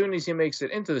 As soon as he makes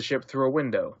it into the ship through a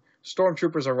window,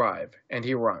 stormtroopers arrive, and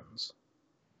he runs.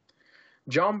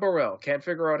 John Burrell can't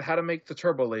figure out how to make the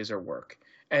turbo laser work,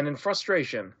 and in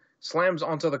frustration, slams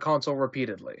onto the console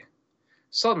repeatedly.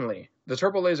 Suddenly, the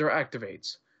turbo laser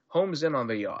activates, homes in on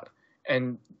the yacht,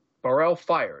 and Burrell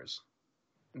fires.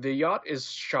 The yacht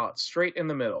is shot straight in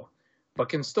the middle, but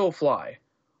can still fly,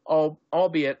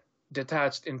 albeit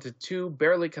detached into two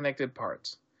barely connected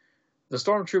parts. The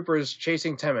stormtroopers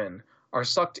chasing Temmin are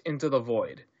sucked into the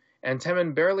void, and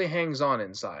Temmin barely hangs on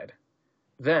inside.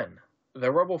 Then,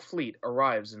 the rebel fleet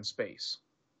arrives in space.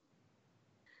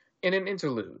 In an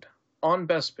interlude, on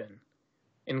Bespin,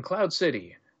 in Cloud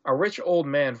City, a rich old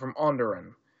man from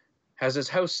Onderon has his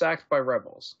house sacked by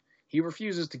rebels. He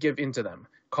refuses to give in to them,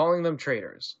 calling them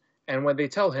traitors, and when they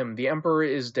tell him the Emperor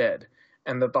is dead,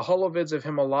 and that the holovids of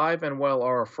him alive and well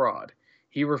are a fraud,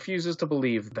 he refuses to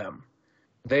believe them.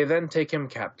 They then take him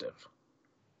captive.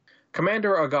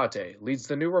 Commander Agate leads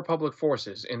the New Republic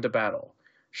forces into battle,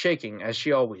 shaking as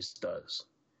she always does.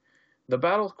 The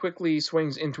battle quickly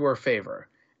swings into her favor,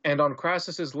 and on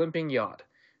Crassus's limping yacht,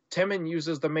 Temmin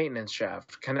uses the maintenance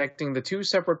shaft connecting the two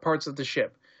separate parts of the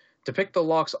ship to pick the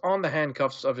locks on the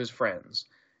handcuffs of his friends,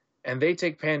 and they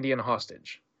take Pandion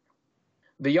hostage.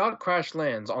 The yacht crash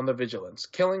lands on the Vigilance,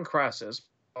 killing Crassus,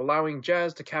 allowing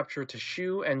Jazz to capture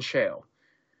Teshu and Shale.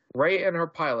 Rey and her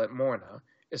pilot, Morna,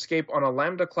 escape on a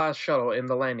Lambda-class shuttle in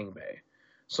the landing bay,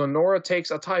 so Nora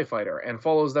takes a TIE fighter and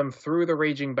follows them through the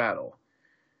raging battle.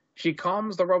 She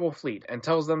calms the rebel fleet and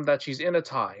tells them that she's in a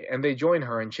TIE, and they join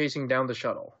her in chasing down the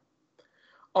shuttle.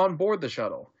 On board the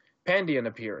shuttle, Pandion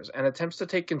appears and attempts to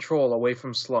take control away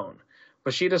from Sloane,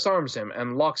 but she disarms him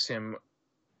and locks him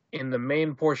in the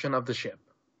main portion of the ship.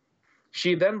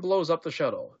 She then blows up the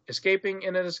shuttle, escaping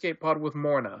in an escape pod with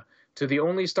Morna to the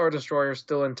only Star Destroyer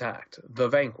still intact, the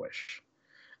Vanquish.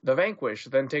 The Vanquish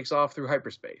then takes off through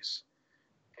hyperspace,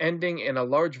 ending in a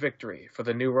large victory for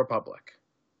the New Republic.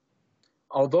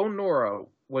 Although Nora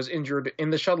was injured in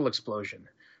the shuttle explosion,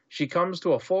 she comes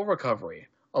to a full recovery,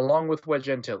 along with Wedge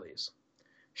Antilles.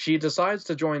 She decides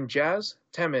to join Jazz,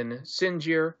 Temmin,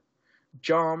 Sinjir,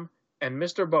 Jom, and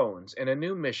Mr. Bones in a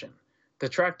new mission to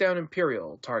track down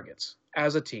Imperial targets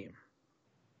as a team.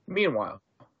 Meanwhile,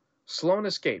 Sloane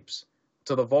escapes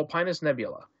to the Vulpinus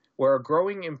Nebula, where a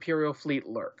growing Imperial fleet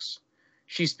lurks.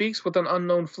 She speaks with an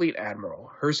unknown fleet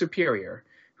admiral, her superior,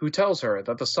 who tells her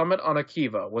that the summit on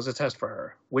Akiva was a test for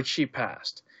her, which she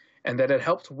passed, and that it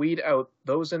helped weed out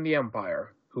those in the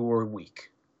Empire who were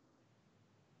weak.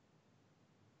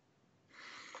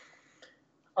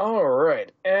 All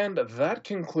right, and that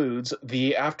concludes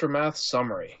the Aftermath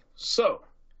summary. So,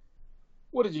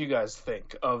 what did you guys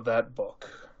think of that book?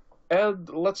 Ed,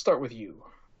 let's start with you.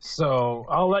 So,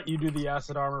 I'll let you do the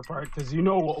acid armor part, because you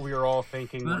know what we were all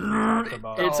thinking when we talked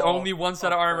about it. It's only one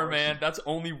set of armor, man. That's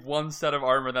only one set of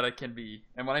armor that it can be.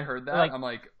 And when I heard that, I'm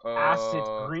like,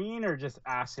 acid green or just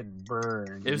acid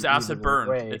burn? It was acid burn.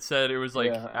 It said it was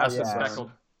like acid speckled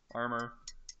armor.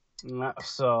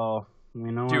 So,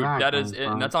 we know dude, that is it,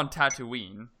 and that's on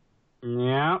Tatooine.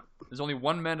 Yeah. There's only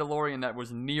one Mandalorian that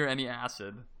was near any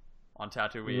acid on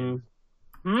Tatooine.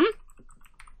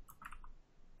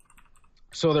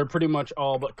 So they're pretty much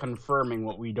all but confirming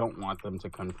what we don't want them to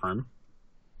confirm.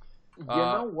 You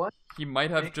know what? He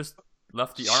might have just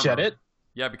left the armor. Shed it?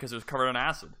 Yeah, because it was covered in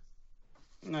acid.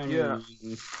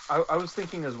 I was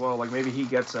thinking as well, like maybe he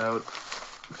gets out,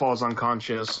 falls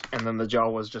unconscious, and then the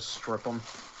Jawas just strip him.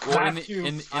 Well,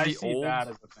 in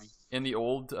the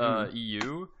old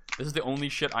EU, this is the only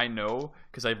shit I know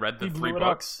because I read the 3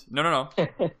 books. No.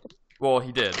 Well,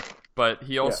 he did, but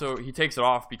he also he takes it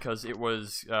off because it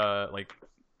was like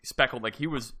speckled. Like he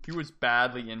was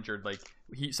badly injured. Like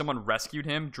someone rescued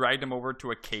him, dragged him over to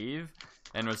a cave,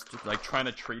 and was like trying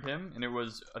to treat him. And I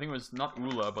think it was not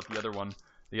Ula, but the other one,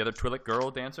 the other Twi'lek girl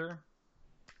dancer.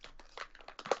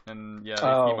 And they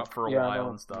came up for a while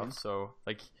and stuff. So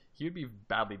like he would be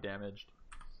badly damaged.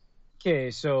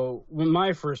 Okay, so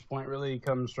my first point really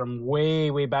comes from way,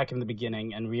 way back in the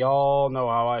beginning, and we all know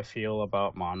how I feel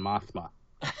about Mon Mothma.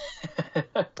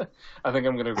 I think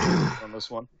I'm going to agree with you on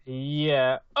this one.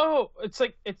 Yeah. Oh,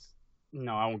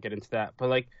 no, I won't get into that, but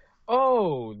like,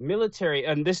 military,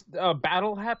 and this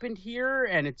battle happened here,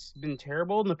 and it's been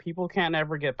terrible, and the people can't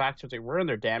ever get back to what they were, and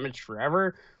they're damaged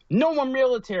forever. No more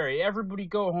military. Everybody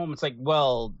go home. It's like,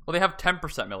 well, they have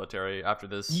 10% military after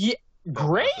this. Yeah.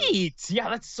 Great! Yeah,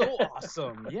 that's so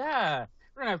awesome. Yeah.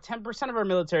 We're going to have 10% of our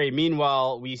military.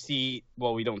 Meanwhile, we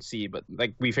don't see, but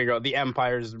like we figure out the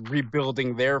Empire's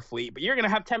rebuilding their fleet. But you're going to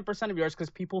have 10% of yours because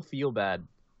people feel bad.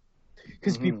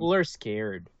 Because people are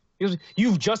scared. Because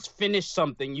you've just finished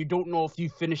something. You don't know if you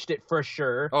finished it for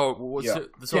sure. Oh, wait.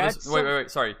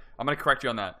 Sorry. I'm going to correct you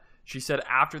on that. She said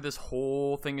after this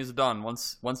whole thing is done,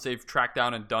 once they've tracked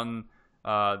down and done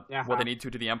what they need to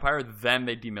the Empire, then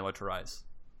they demilitarize.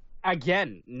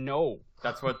 Again, no.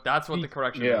 That's what the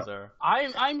correction is there.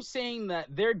 I'm saying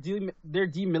that their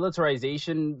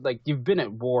demilitarization, like, you've been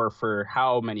at war for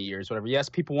how many years, whatever. Yes,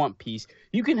 people want peace.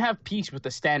 You can have peace with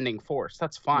a standing force.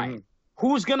 That's fine. Mm-hmm.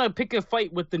 Who's gonna pick a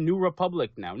fight with the New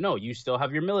Republic now? No, you still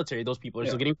have your military. Those people are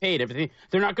still getting paid. Everything.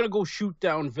 They're not gonna go shoot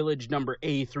down village number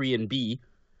A, 3, and B.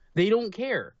 They don't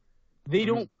care. They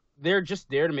don't. They're just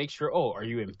there to make sure. Oh, are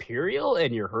you Imperial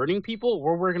and you're hurting people?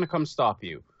 Well, we're gonna come stop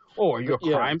you. Oh, are you a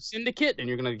crime syndicate and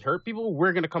you're going to hurt people?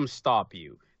 We're going to come stop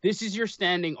you. This is your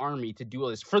standing army to do all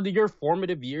this. For your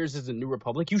formative years as a New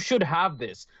Republic, you should have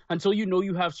this until you know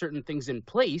you have certain things in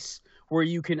place where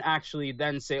you can actually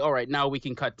then say, all right, now we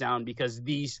can cut down because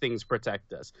these things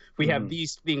protect us. We have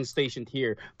these things stationed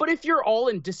here. But if you're all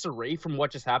in disarray from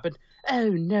what just happened,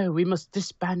 oh, no, we must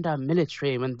disband our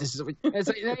military when this is... It's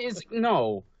like,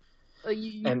 no.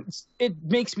 It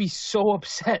makes me so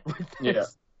upset with this. Yeah.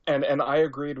 And I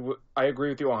agree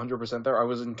with you 100% there. I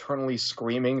was internally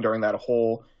screaming during that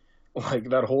whole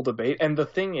debate. And the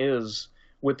thing is,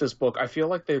 with this book, I feel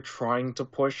like they're trying to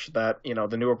push that,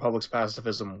 the New Republic's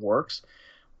pacifism works.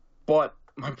 But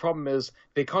my problem is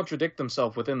they contradict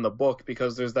themselves within the book,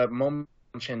 because there's that moment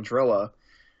in Chandrilla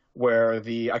where I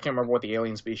can't remember what the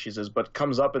alien species is, but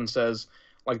comes up and says,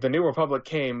 like, the New Republic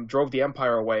came, drove the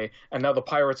Empire away, and now the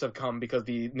pirates have come because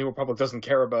the New Republic doesn't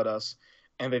care about us.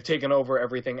 And they've taken over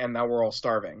everything, and now we're all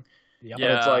starving. Yep.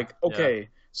 And it's like, okay,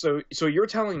 so you're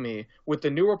telling me with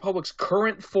the New Republic's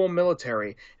current full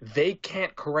military, they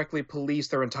can't correctly police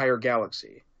their entire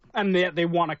galaxy. And they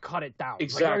want to cut it down.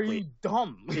 Exactly. Like, are you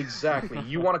dumb? Exactly.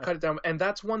 You want to cut it down. And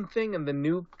that's one thing in the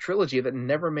new trilogy that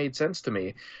never made sense to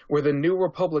me, where the New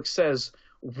Republic says,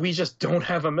 we just don't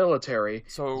have a military,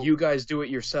 so you guys do it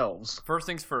yourselves. First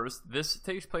things first, this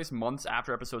takes place months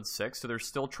after episode 6, so they're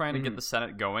still trying to get the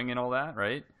Senate going and all that,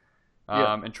 right?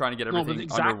 And trying to get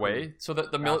everything underway. So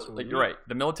you're right.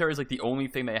 The military is like the only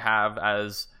thing they have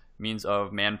as means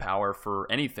of manpower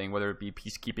for anything, whether it be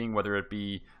peacekeeping, whether it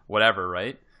be whatever,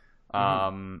 right?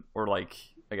 Or like,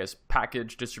 I guess,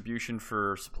 package distribution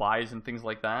for supplies and things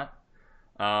like that.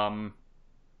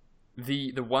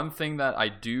 The one thing that I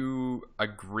do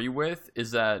agree with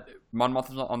is that Mon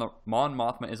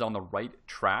Mothma is on the right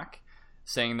track,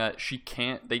 saying that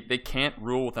they can't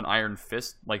rule with an iron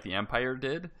fist like the Empire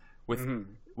did with a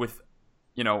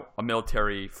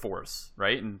military force,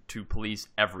 right, and to police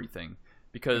everything,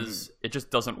 because it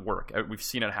just doesn't work. We've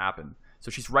seen it happen.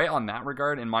 So she's right on that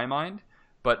regard in my mind,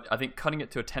 but I think cutting it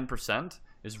to a 10%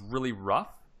 is really rough.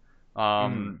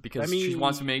 Because she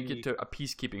wants to make it to a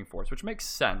peacekeeping force, which makes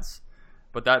sense.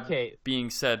 But that being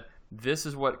said, this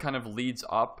is what kind of leads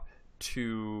up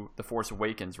to The Force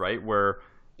Awakens, right? Where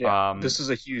this is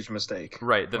a huge mistake,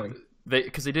 right?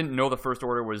 Because they didn't know the First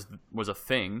Order was a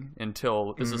thing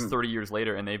until this is 30 years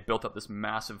later, and they've built up this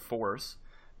massive force.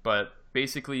 But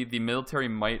basically, the military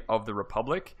might of the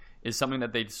Republic is something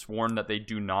that they've sworn that they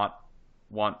do not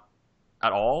want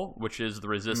at all, which is the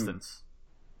Resistance.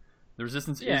 The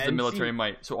Resistance is the military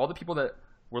might. So all the people that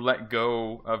were let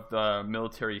go of the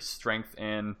military strength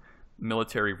and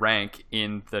military rank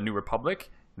in the New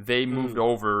Republic, they moved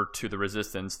over to the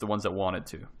Resistance, the ones that wanted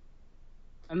to.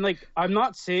 And, like, I'm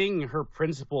not saying her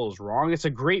principle is wrong. It's a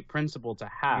great principle to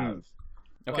have.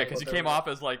 Okay, because you came off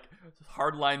as, like,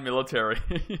 hardline military.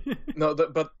 No,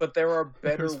 but there are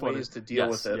better ways to deal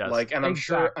with it. Yes. Like, and I'm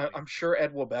sure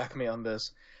Ed will back me on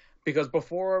this. Because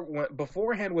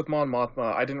beforehand with Mon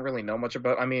Mothma, I didn't really know much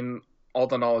about. I mean, all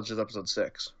the knowledge is episode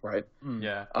 6, right?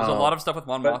 Yeah, there's a lot of stuff with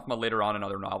Mon Mothma later on in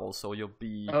other novels, so you'll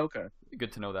be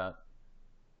good to know that.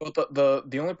 But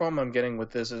the only problem I'm getting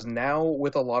with this is now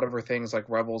with a lot of her things like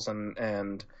Rebels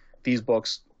and these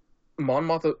books, Mon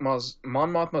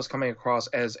Mothma's coming across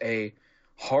as a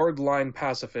hardline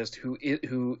pacifist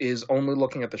who is only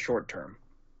looking at the short term.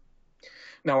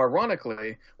 Now,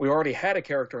 ironically, we already had a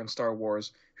character in Star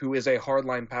Wars who is a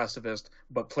hardline pacifist,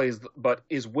 but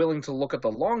is willing to look at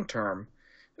the long term,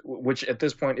 which at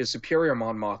this point is Superior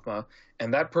Mon Mothma,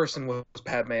 and that person was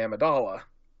Padme Amidala.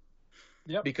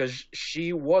 Yep. Because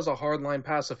she was a hardline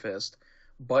pacifist,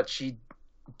 but she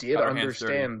did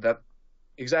understand that.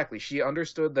 Exactly, she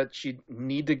understood that she'd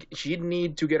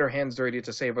need to get her hands dirty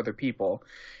to save other people,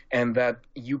 and that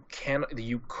you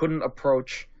couldn't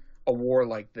approach a war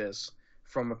like this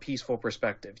from a peaceful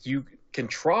perspective. You can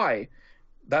try.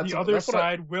 The other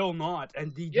side will not,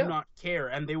 and they do not care,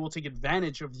 and they will take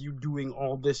advantage of you doing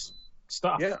all this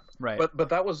stuff. Yeah, right. But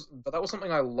that was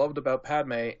something I loved about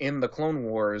Padme in the Clone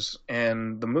Wars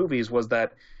and the movies, was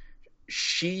that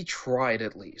she tried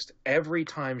at least every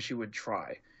time she would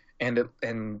try, and you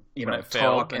know, when it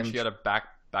failed, talk, and she had a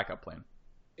backup plan.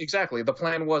 Exactly. The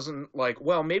plan wasn't like,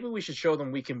 well, maybe we should show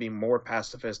them we can be more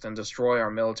pacifist and destroy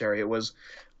our military. It was,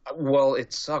 well,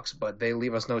 it sucks, but they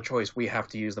leave us no choice. We have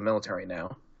to use the military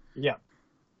now. Yeah.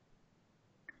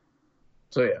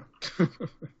 So yeah.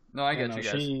 No, I get you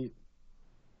guys.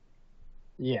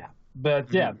 Yeah,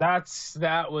 but yeah,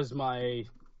 that was my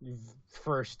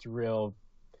first real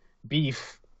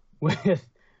beef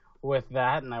with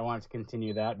that, and I wanted to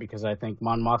continue that because I think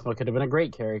Mon Mothma could have been a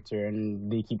great character,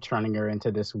 and they keep turning her into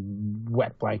this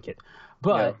wet blanket.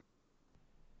 But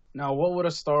now, what would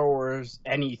a Star Wars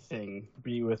anything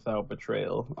be without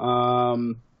betrayal?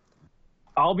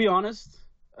 I'll be honest.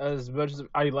 As much as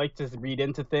I like to read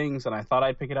into things, and I thought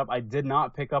I'd pick it up, I did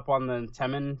not pick up on the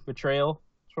Temmin betrayal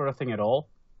sort of thing at all.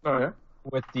 Oh yeah.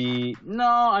 With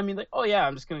oh yeah,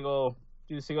 I'm just gonna go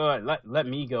do this thing. Oh, let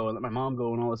me go and let my mom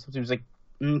go and all this stuff. She was like,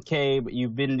 okay, but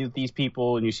you've been with these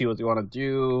people and you see what they want to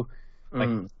do. Like,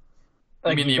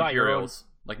 I mean the Imperials,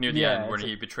 like near the end when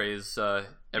he betrays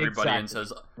everybody exactly. and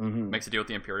says makes a deal with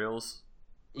the Imperials.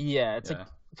 Yeah, it's like,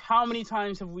 how many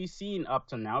times have we seen up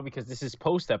to now? Because this is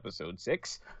post Episode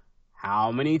 6.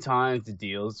 How many times the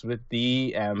deals with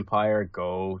the Empire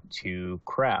go to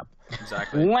crap?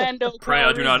 Exactly. Lando Pray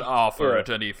I do not offer it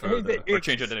any further, or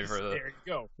change it any further. There you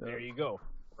go. There you go.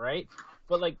 Right?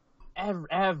 But like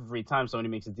every time somebody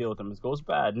makes a deal with them, it goes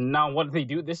bad. Now what do they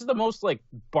do? This is the most like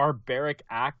barbaric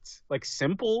act, like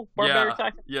simple barbaric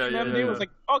act. Yeah. It's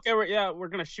like, okay, we're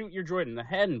gonna shoot your droid in the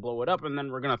head and blow it up, and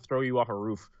then we're gonna throw you off a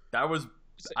roof. That was.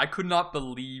 I could not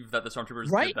believe that the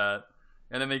stormtroopers did that.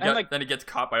 And then then he gets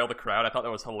caught by all the crowd. I thought that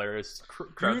was hilarious.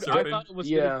 Crowd I thought it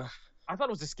was I thought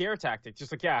it was a scare tactic.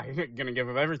 Just like, you're gonna give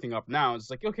everything up now. It's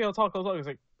like, okay, I'll talk. It's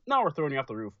like, no, we're throwing you off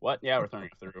the roof. What? Yeah, we're throwing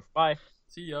you off the roof. Bye.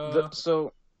 See ya.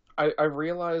 So I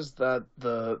realized that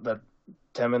the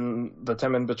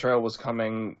Temmin betrayal was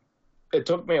coming. It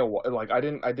took me a while. Like I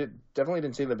definitely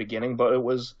didn't see the beginning, but it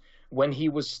was when he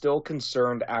was still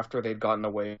concerned after they'd gotten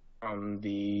away from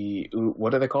the,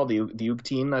 what are they called? The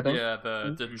Uktine, I think. Yeah,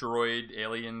 the droid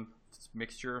alien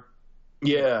mixture.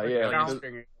 Yeah.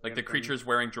 Like the creatures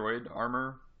wearing droid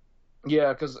armor.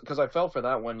 Yeah, because I fell for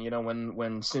that one. You know,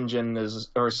 when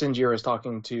Sinjir is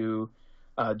talking to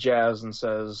Jazz and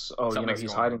says, "Oh, Something's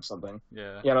he's hiding something."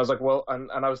 Yeah. Yeah, and I was like, well,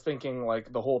 and I was thinking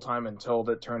like the whole time until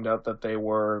it turned out that they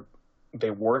weren't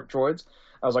droids.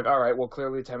 I was like, all right, well,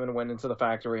 clearly Temmin went into the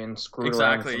factory and screwed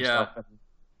around with some stuff. And,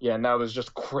 now there's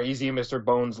just crazy Mr.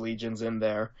 Bones legions in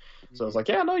there. So I was like,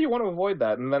 yeah, no, you want to avoid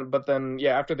that. But then,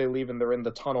 after they leave and they're in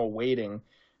the tunnel waiting,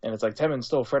 and it's like Temmin's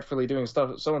still fretfully doing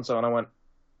stuff, so-and-so, and I went,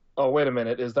 oh, wait a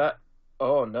minute, is that?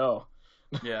 Oh, no.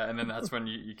 Yeah, and then that's when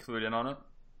you clued in on it?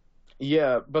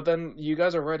 Yeah, but then you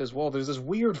guys are right as well. There's this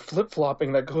weird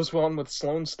flip-flopping that goes on with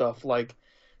Sloane stuff. Like,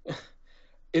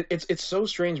 it's so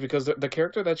strange because the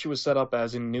character that she was set up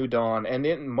as in New Dawn, and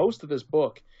in most of this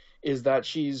book, is that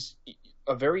she's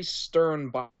a very stern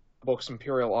by books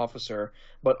Imperial officer,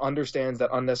 but understands that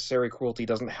unnecessary cruelty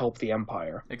doesn't help the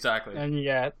Empire. Exactly. And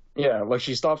yet... Yeah, like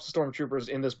she stops the stormtroopers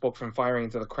in this book from firing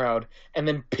into the crowd, and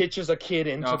then pitches a kid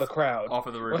into the crowd. Off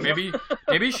of the roof.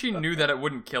 Maybe she knew that it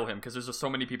wouldn't kill him, because there's just so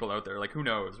many people out there. Like, who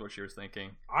knows what she was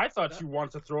thinking. I thought she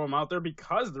wanted to throw him out there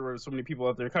because there were so many people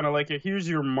out there. Kind of like, here's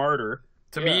your martyr.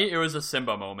 To me, it was a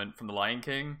Simba moment from The Lion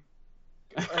King.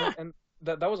 And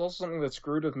that was also something that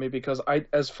screwed with me, because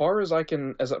as far as I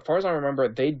remember,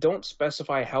 they don't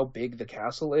specify how big the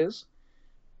castle is.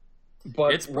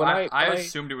 But I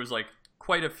assumed it was like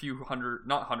quite a few hundred,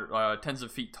 not hundred, tens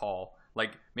of feet tall.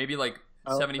 Like maybe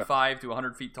 75 to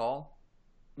 100 feet tall.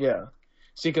 Yeah.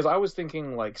 See, because I was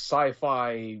thinking like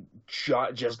sci-fi,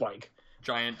 just like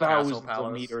giant thousands castle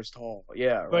of meters tall.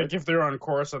 Yeah, right? Like if they're on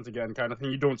Coruscant again, kind of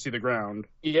thing. You don't see the ground.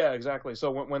 Yeah, exactly.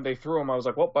 So when they threw him, I was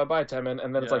like, "Well, bye-bye, Temmin."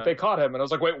 And then it's like they caught him, and I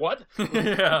was like, "Wait, what?"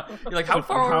 Yeah. You're like, how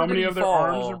far? How many of their fall?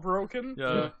 arms are broken?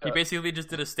 Yeah. He basically just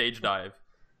did a stage dive.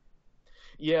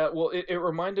 Yeah, well, it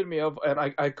reminded me of, and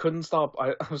I couldn't stop.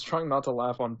 I was trying not to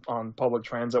laugh on public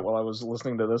transit while I was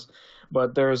listening to this,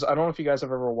 but I don't know if you guys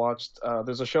have ever watched.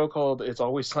 There's a show called "It's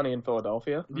Always Sunny in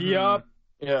Philadelphia." Yep.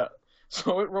 Yeah.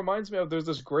 So it reminds me of, there's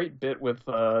this great bit with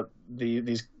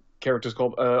these characters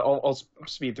called, I'll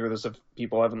speed through this if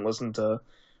people haven't listened to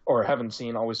or haven't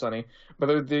seen Always Sunny, but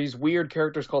there are these weird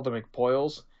characters called the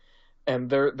McPoyles, and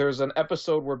there's an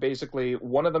episode where basically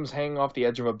one of them's hanging off the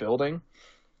edge of a building,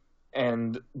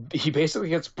 and he basically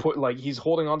gets he's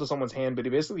holding onto someone's hand, but he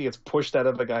basically gets pushed out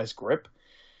of the guy's grip.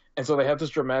 And so they have this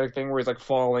dramatic thing where he's like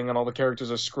falling and all the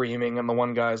characters are screaming, and the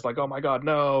one guy's like, oh my god,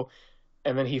 no.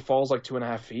 And then he falls like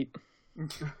 2.5 feet.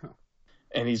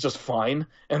 and he's just fine,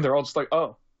 and they're all just like,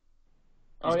 oh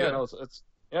He's yeah, good.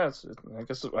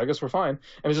 no, I guess we're fine.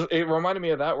 And it reminded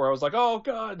me of that where I was like, oh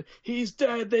god, he's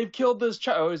dead. They've killed this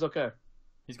child. Oh, he's okay.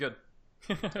 He's good.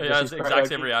 Yeah, it's the exact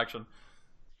same reaction.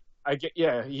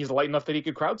 He's light enough that he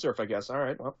could crowd surf, I guess. All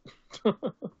right, well.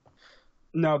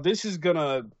 Now, this is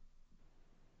gonna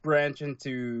branch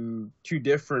into two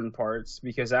different parts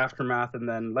because Aftermath, and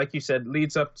then, like you said,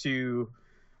 leads up to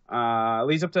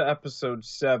episode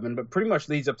 7, but pretty much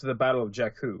leads up to the Battle of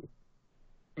Jakku.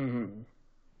 Mm-hmm.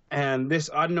 And this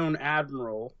unknown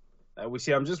admiral that we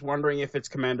see, I'm just wondering if it's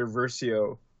Commander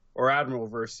Versio or Admiral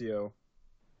Versio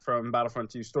from Battlefront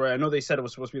 2 story. I know they said it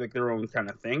was supposed to be like their own kind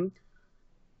of thing.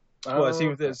 Well, it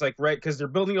seems it's like, right, because they're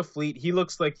building a fleet. He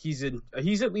looks like he's at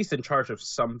least in charge of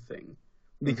something.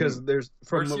 Because there's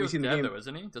from what we see in the game, though,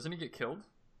 isn't he? Doesn't he get killed?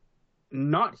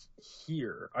 Not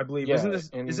here, I believe. Yeah,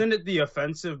 isn't it the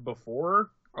offensive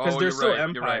before? Because there's still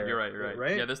Empire. You're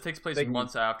right. Yeah, this takes place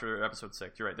months after episode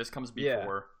 6. You're right. This comes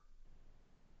before.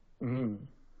 Yeah. Mm-hmm.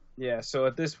 Yeah. So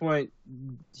at this point,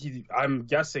 I'm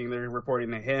guessing they're reporting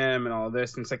to him and all of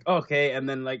this, and it's like, okay, and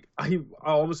then like I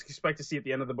almost expect to see at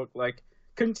the end of the book like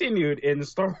continued in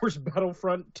Star Wars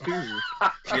Battlefront 2.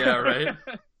 Yeah. Right.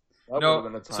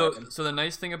 No, so the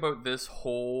nice thing about this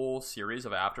whole series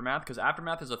of Aftermath, because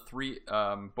Aftermath is a 3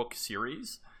 book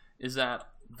series, is that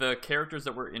the characters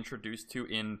that we're introduced to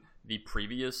in the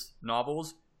previous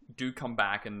novels do come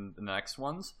back in the next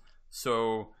ones.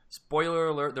 So, spoiler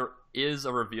alert, there is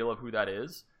a reveal of who that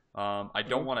is. I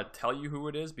don't want to tell you who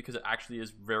it is because it actually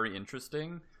is very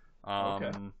interesting.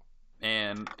 Okay.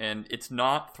 And it's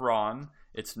not Thrawn,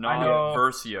 it's not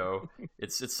Versio,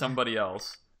 it's somebody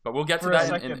else. But we'll get to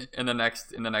that in the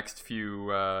next few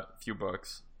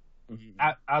books.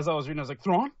 As I was reading, I was like,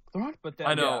 Thrawn? But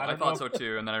then, I thought so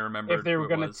too, and then I remembered if they were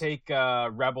going to take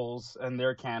Rebels and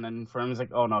their canon for him. It's like,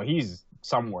 oh no, he's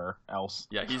somewhere else.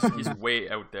 Yeah, he's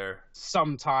way out there.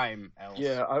 Sometime else.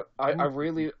 Yeah,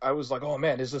 I was like, oh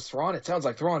man, is this Thrawn? It sounds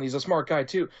like Thrawn. He's a smart guy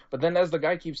too. But then as the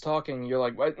guy keeps talking, you're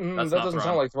like, that doesn't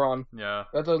sound like Thrawn. Yeah,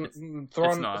 that doesn't.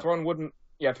 Thrawn wouldn't.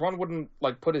 Yeah, Thrawn wouldn't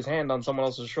like put his hand on someone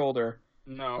else's shoulder.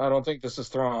 No, I don't think this is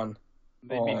Thrawn.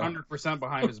 They'd be 100%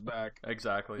 behind his back.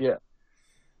 Exactly. Yeah.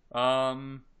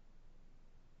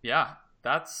 Yeah,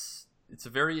 it's a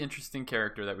very interesting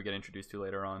character that we get introduced to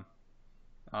later on.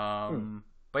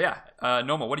 But yeah,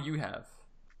 Noma, what do you have?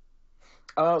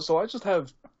 So I just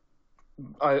have.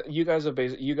 You guys are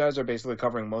basically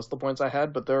covering most of the points I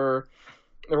had, but there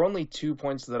are only 2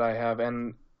 points that I have,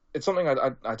 and it's something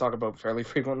I talk about fairly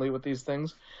frequently with these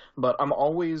things. But I'm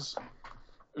always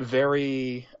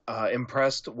very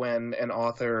impressed when an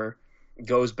author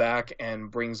goes back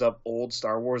and brings up old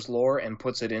Star Wars lore and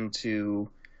puts it into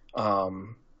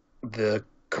the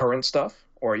current stuff,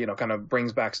 or kind of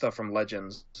brings back stuff from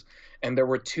Legends. And there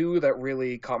were 2 that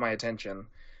really caught my attention.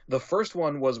 The first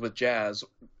one was with Jazz,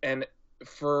 and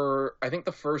for I think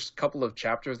the first couple of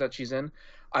chapters that she's in,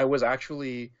 I was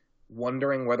actually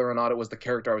wondering whether or not it was the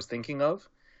character I was thinking of.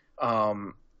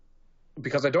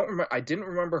 Because I didn't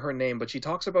remember her name, but she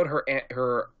talks about her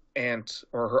aunt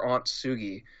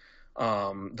Sugi,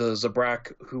 the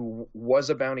Zabrak, who was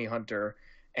a bounty hunter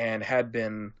and had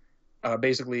been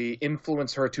basically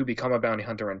influenced her to become a bounty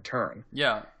hunter in turn.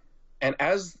 Yeah. And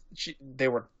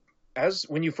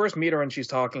when you first meet her and she's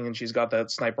talking and she's got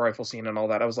that sniper rifle scene and all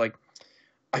that, I was like,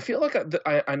 I feel like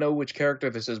I know which character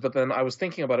this is, but then I was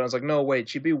thinking about it. I was like, no, wait,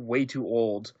 she'd be way too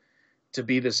old to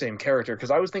be the same character,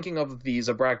 because I was thinking of the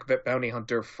Zabrak bounty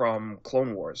hunter from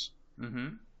Clone Wars,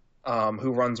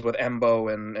 who runs with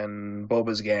Embo and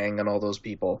Boba's gang and all those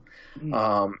people.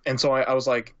 And so I was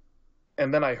like,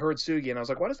 and then I heard Sugi and I was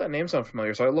like, why does that name sound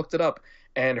familiar? So I looked it up,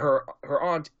 and her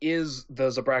aunt is the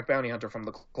Zabrak bounty hunter from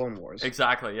the Clone Wars.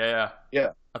 Exactly. Yeah.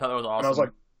 I thought that was awesome. And I was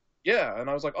like, yeah, and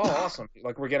I was like, oh, awesome!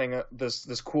 Like we're getting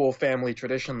this cool family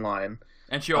tradition line.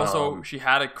 And she also she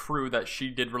had a crew that she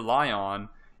did rely on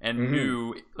and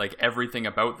knew like everything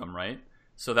about them, right?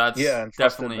 So that's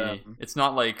definitely them. It's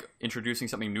not like introducing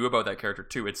something new about that character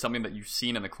too. It's something that you've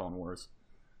seen in the Clone Wars,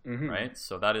 right?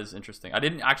 So that is interesting. I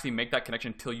didn't actually make that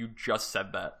connection until you just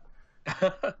said that.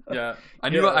 Yeah, I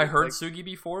knew I heard Sugi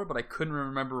before, but I couldn't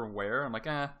remember where. I'm like,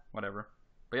 whatever.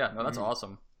 But yeah, no, that's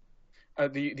awesome.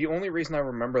 The only reason I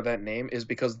remember that name is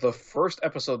because the first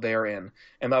episode they are in,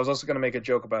 and I was also going to make a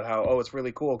joke about how it's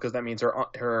really cool because that means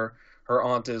her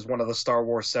aunt is one of the Star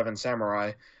Wars 7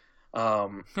 samurai,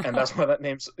 and that's why that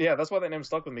name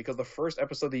stuck with me, because the first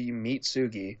episode that you meet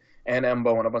Sugi and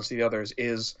Embo and a bunch of the others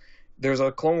is there's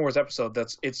a Clone Wars episode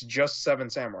it's just 7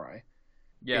 samurai.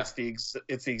 Yeah, it's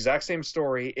the exact same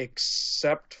story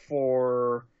except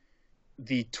for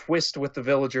the twist with the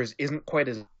villagers isn't quite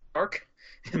as dark.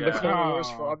 in the Clone Wars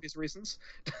for obvious reasons.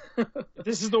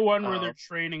 This is the one where they're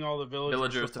training all the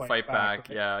villagers to fight back,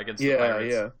 right? yeah, against the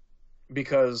pirates. Yeah,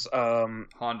 because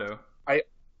Hondo.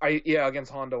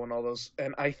 Against Hondo and all those,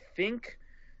 and I think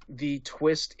the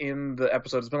twist in the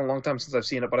episode, it's been a long time since I've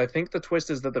seen it, but I think the twist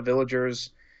is that the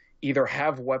villagers either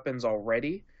have weapons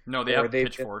already. No, they have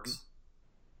pitchforks.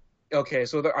 Okay,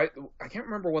 so I can't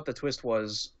remember what the twist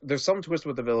was. There's some twist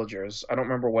with the villagers. I don't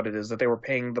remember what it is, that they were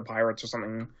paying the pirates or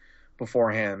something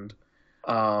beforehand.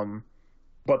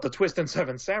 But the twist in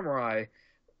Seven Samurai,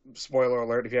 spoiler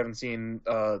alert if you haven't seen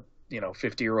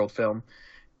 50-year-old film,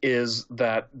 is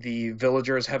that the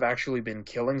villagers have actually been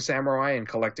killing samurai and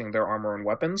collecting their armor and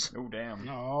weapons. Oh, damn.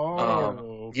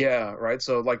 Yeah, right.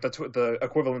 So like the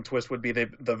equivalent twist would be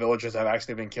the villagers have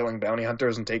actually been killing bounty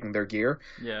hunters and taking their gear.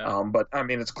 Yeah. But I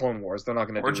mean, it's Clone Wars. They're not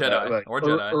going to do Jedi. that. Or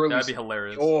Jedi. That'd be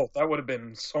hilarious. Oh, that would have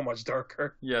been so much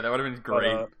darker. Yeah, that would have been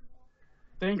great.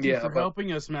 Thank you for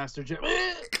helping us, Master Jedi.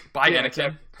 Bye,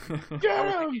 Anakin.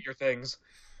 I was your things.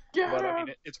 But I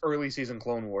mean, it's early season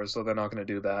Clone Wars, so they're not going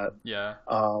to do that. Yeah.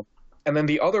 And then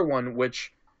the other one,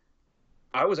 which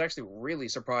I was actually really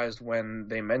surprised when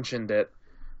they mentioned it,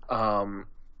 and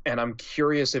I'm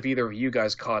curious if either of you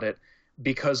guys caught it,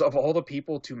 because of all the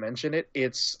people to mention it,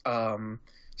 it's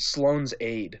Sloane's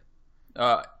aide.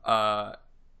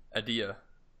 Adia.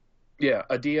 Yeah,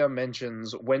 Adia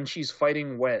mentions when she's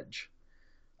fighting Wedge,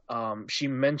 she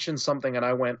mentioned something, and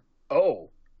I went, oh,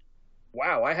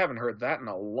 wow, I haven't heard that in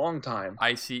a long time.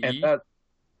 ICE? And that,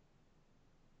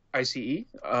 ICE?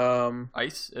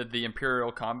 ICE? The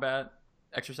Imperial Combat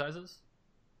Exercises?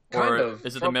 Kind or of.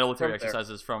 Is it the military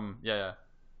exercises from... Yeah.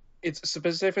 It's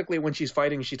specifically when she's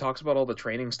fighting, she talks about all the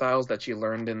training styles that she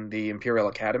learned in the Imperial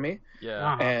Academy.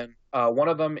 Yeah. And one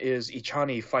of them is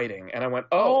Ichani fighting. And I went,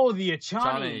 oh the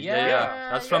Ichani. Yeah.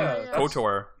 That's from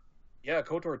KOTOR. Yeah,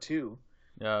 KOTOR 2.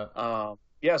 Yeah.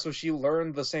 Yeah, so she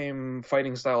learned the same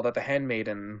fighting style that the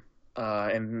Handmaiden,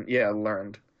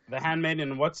 learned. The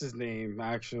Handmaiden, what's his name,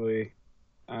 actually?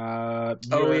 Your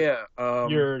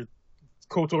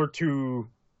KOTOR 2,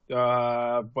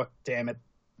 but damn it.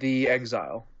 The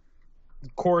Exile.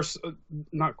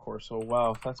 Not Corso,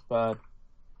 wow, that's bad.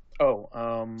 Do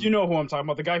you know who I'm talking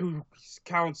about? The guy who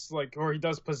counts, or he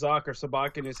does Pazak or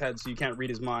Sabak in his head so you can't read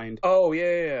his mind. Oh,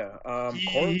 yeah.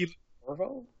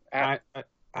 Corvo? I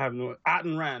have no...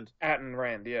 Atten Rand,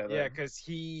 yeah. Yeah, because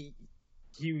he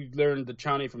learned the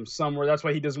Chani from somewhere. That's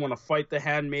why he doesn't want to fight the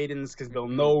Handmaidens, because they'll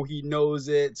know he knows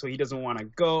it, so he doesn't want to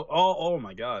go. Oh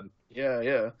my god.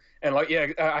 Yeah. And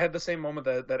I had the same moment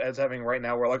that Ed's having right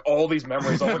now, where all these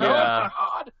memories. Oh my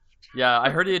god. Yeah, I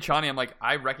heard the Ichani. I'm like,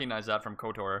 I recognize that from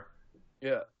KOTOR.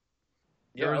 Yeah.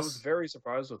 Yeah, I was very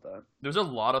surprised with that. There's a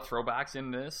lot of throwbacks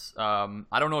in this.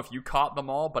 I don't know if you caught them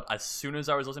all, but as soon as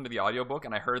I was listening to the audiobook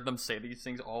and I heard them say these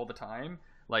things all the time,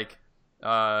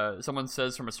 someone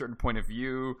says from a certain point of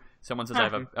view, someone says,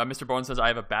 Mr. Bones says, I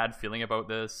have a bad feeling about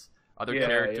this. Other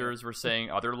characters were saying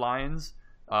other lines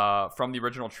from the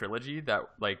original trilogy that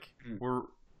were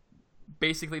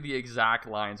basically the exact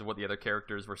lines of what the other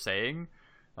characters were saying.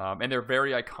 And they're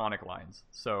very iconic lines.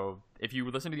 So if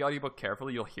you listen to the audiobook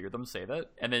carefully, you'll hear them say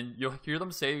that. And then you'll hear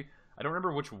them say, I don't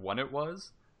remember which one it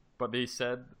was, but they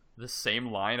said the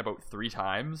same line about 3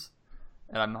 times.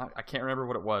 And I can't remember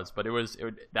what it was, but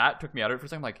that took me out of it for a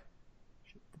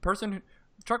second.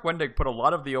 Chuck Wendig put a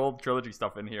lot of the old trilogy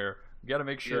stuff in here. You got to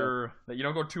make sure that you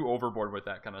don't go too overboard with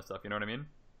that kind of stuff. You know what I mean?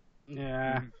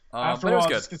 Yeah. After all,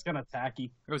 it gets kind of tacky.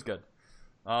 It was good.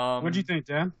 What do you think,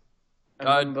 Dan?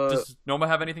 Does Noma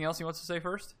have anything else he wants to say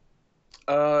first?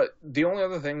 The only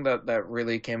other thing that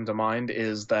really came to mind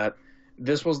is that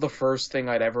this was the first thing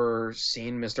I'd ever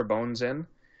seen Mr. Bones in.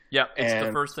 Yeah, it's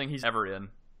the first thing he's ever in.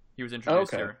 He was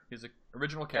introduced here. He's an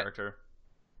original character.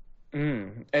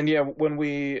 And yeah, when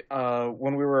we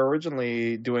were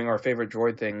originally doing our favorite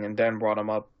droid thing, and Dan brought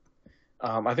him up,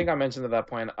 I think I mentioned at that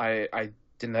point I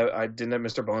didn't have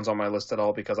Mr. Bones on my list at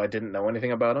all because I didn't know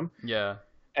anything about him. Yeah.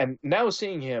 And now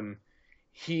seeing him,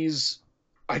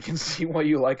 I can see why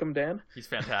you like him, Dan. He's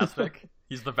fantastic.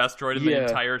 He's the best droid in the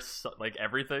entire,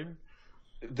 everything.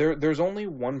 There's only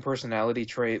one personality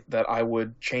trait that I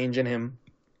would change in him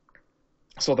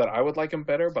so that I would like him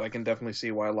better, but I can definitely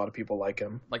see why a lot of people like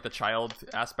him. Like the child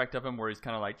aspect of him, where he's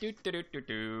kind of like,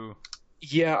 do.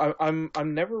 Yeah,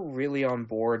 I'm never really on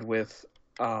board with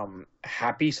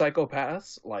happy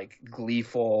psychopaths, like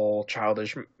gleeful,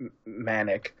 childish,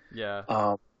 manic.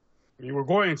 Yeah. You were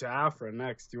going to Afra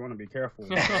next. You want to be careful.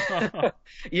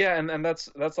 Yeah, and that's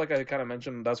like I kind of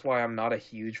mentioned. That's why I'm not a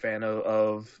huge fan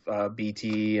of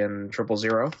BT and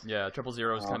 000. Yeah,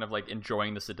 000 is kind of like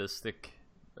enjoying the sadistic.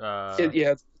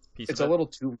 It's a little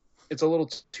too it's a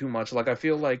little too much. Like I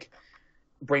feel like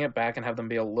bring it back and have them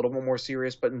be a little bit more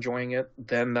serious but enjoying it,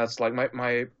 then that's like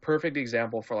my perfect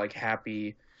example for like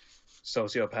happy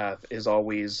sociopath is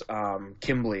always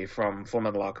Kimberly from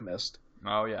Fullmetal Alchemist.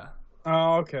 Oh yeah.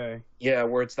 Oh, okay. Yeah,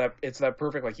 where it's that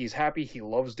perfect, like he's happy, he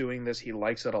loves doing this, he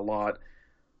likes it a lot,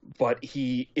 but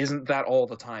he isn't that all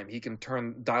the time. He can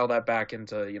dial that back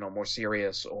into, more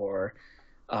serious or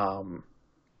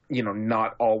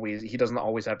not always, he doesn't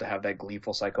always have to have that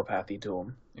gleeful psychopathy to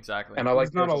him. Exactly. And I like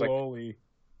he's not a like, lowly.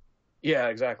 Yeah,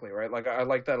 exactly, right? Like, I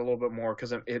like that a little bit more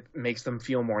because it makes them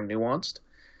feel more nuanced.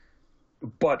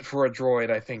 But for a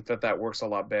droid, I think that works a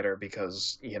lot better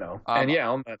because, and yeah,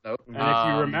 on that note. And if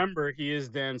you remember, he is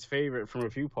Dan's favorite from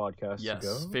a few podcasts ago.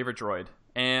 Yes, favorite droid.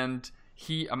 And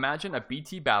imagine a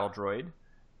BT battle droid,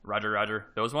 Roger,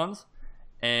 those ones,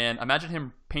 and imagine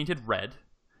him painted red.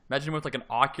 Imagine him with like an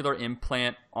ocular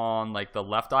implant on like the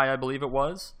left eye, I believe it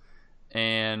was.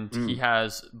 And he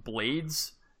has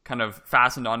blades kind of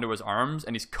fastened onto his arms,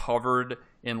 and he's covered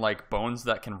in like bones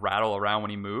that can rattle around when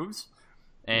he moves.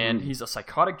 And he's a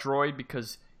psychotic droid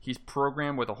because he's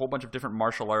programmed with a whole bunch of different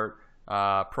martial art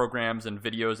programs and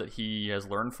videos that he has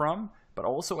learned from, but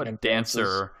also a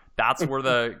dancer. That's where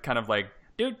the kind of like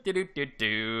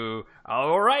do.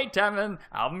 All right, Tammin,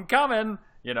 I'm coming.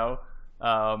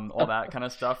 All that kind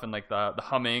of stuff, and like the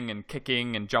humming and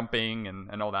kicking and jumping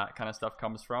and all that kind of stuff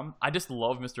comes from. I just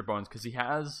love Mr. Bones because he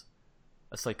has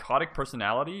a psychotic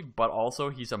personality, but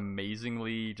also he's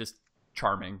amazingly just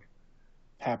charming.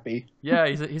 Happy. Yeah,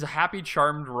 he's a happy,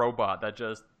 charmed robot that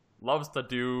just loves to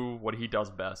do what he does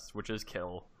best, which is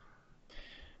kill.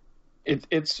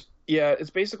 It's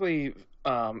basically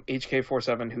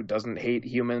HK-47 who doesn't hate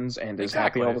humans and is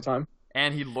happy all the time.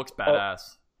 And he looks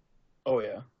badass. Oh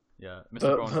yeah. Yeah,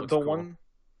 Mr. Bones looks cool.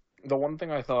 The one thing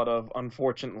I thought of,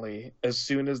 unfortunately, as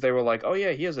soon as they were like, "Oh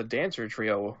yeah, he has a dancer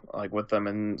trio like with them,"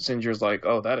 and Singer's like,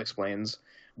 "Oh, that explains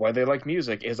why they like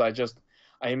music," is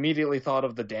I immediately thought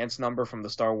of the dance number from the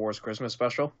Star Wars Christmas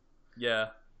special. Yeah.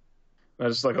 I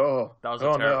was just like, no. That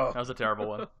was a terrible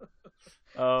one.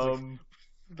 Like,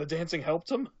 the dancing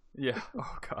helped him? Yeah.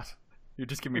 Oh, God. You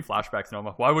just give me flashbacks,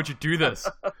 Noma. Why would you do this?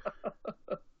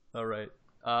 All right.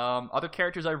 Other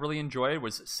characters I really enjoyed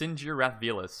was Sinjir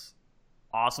Rathvelis.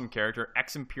 Awesome character.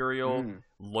 Ex-Imperial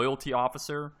loyalty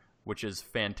officer, which is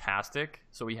fantastic.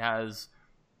 So he has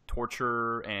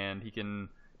torture, and he can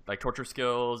torture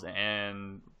skills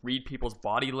and read people's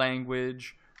body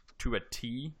language to a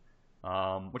T,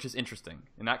 which is interesting.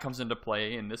 And that comes into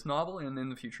play in this novel and in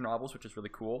the future novels, which is really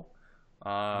cool.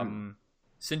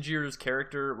 Sinjir's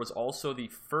character was also the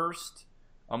first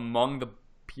among the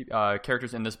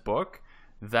characters in this book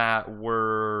that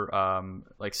were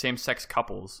same-sex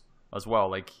couples as well.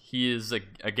 Like, he is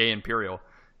a gay Imperial.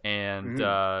 And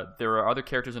there are other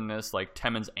characters in this, like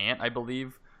Temmin's aunt, I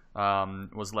believe,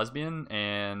 was lesbian,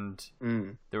 and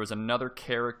there was another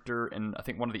character in I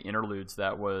think one of the interludes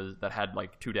that had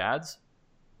like two dads.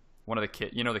 One of the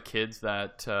kids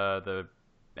that the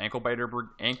ankle biter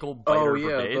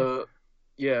brigade.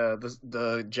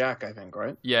 The Jack, I think,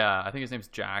 right? Yeah, I think his name's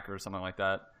Jack or something like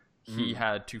that. He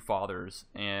had two fathers,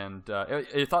 and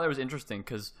I thought it was interesting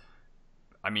because,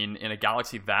 I mean, in a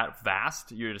galaxy that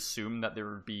vast, you'd assume that there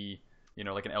would be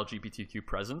like an LGBTQ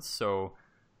presence. So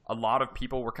a lot of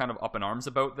people were kind of up in arms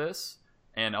about this,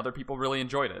 and other people really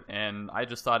enjoyed it. And I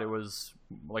just thought it was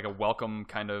like a welcome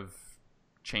kind of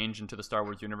change into the Star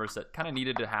Wars universe that kind of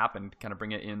needed to happen to kind of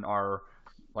bring it in our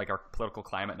political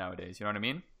climate nowadays. You know what I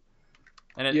mean?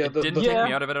 And it didn't take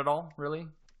me out of it at all, really.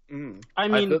 I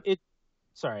mean,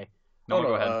 Sorry. No,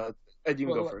 go ahead. Ed, you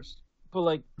can go first.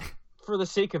 But for the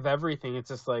sake of everything, it's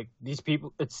just like these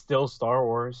people. It's still Star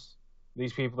Wars.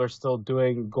 These people are still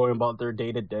going about their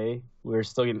day to day. We're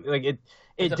still getting it.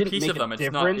 It didn't piece make of them. a It's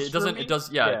difference. not. It doesn't. For me. It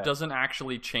does. Yeah, it doesn't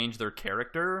actually change their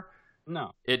character.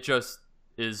 No. It just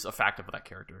is a fact of that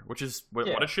character, which is what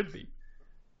it should be.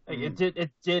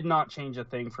 It did not change a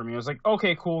thing for me. It was like,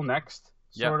 okay, cool, next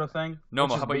sort of thing.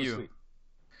 Noma, how about you?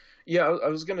 Yeah, I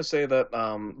was gonna say that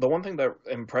the one thing that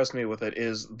impressed me with it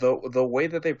is the way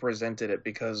that they presented it,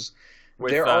 because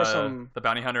there are some the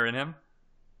bounty hunter in him.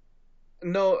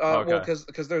 No, well, because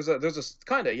there's a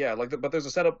kind of but there's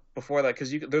a setup before that,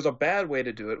 because there's a bad way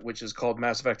to do it, which is called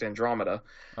Mass Effect Andromeda.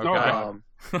 Okay.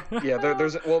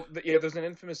 There's an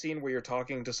infamous scene where you're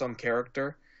talking to some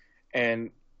character, and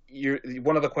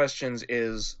one of the questions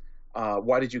is,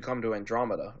 why did you come to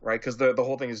Andromeda, right? Because the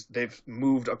whole thing is they've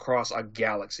moved across a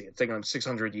galaxy. It's taken them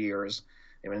 600 years.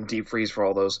 They've been in deep freeze for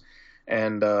all those,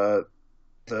 and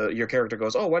your character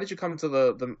goes, "Oh, why did you come to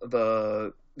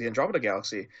the Andromeda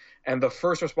galaxy?" And the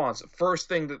first response,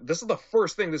 this is the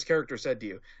first thing this character said to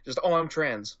you, just, "Oh, I'm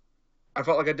trans." I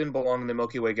felt like I didn't belong in the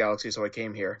Milky Way galaxy, so I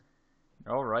came here.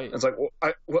 Oh, right. It's like,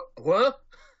 what?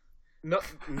 No,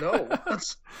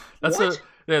 that's what?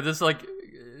 This like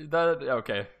that.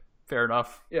 Okay, fair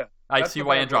enough. Yeah, I see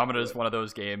why Andromeda is one of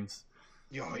those games.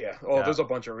 Oh yeah. There's a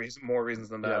bunch of more reasons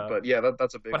than that. Yeah. But yeah,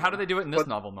 that's a big. But how do they do it in this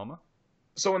novel, Noma?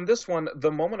 So in this one,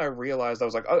 the moment I realized, I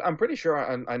was like, I'm pretty sure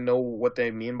I know what they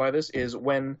mean by this is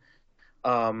when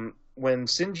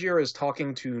Sinjir is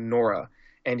talking to Nora,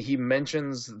 and he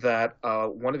mentions that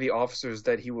one of the officers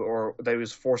that he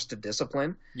was forced to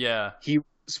discipline. Yeah. He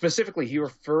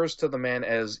refers to the man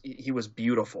as he was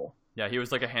beautiful. Yeah, he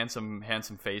was like a handsome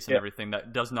face and everything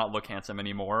that does not look handsome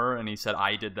anymore, and he said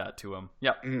I did that to him.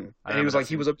 Yep. Mm-hmm. And he was like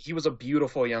he was a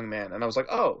beautiful young man, and I was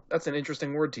like, oh, that's an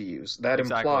interesting word to use. That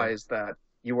implies that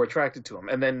you were attracted to him.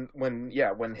 And then when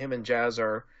him and Jazz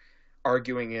are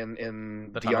arguing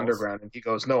in the underground, and he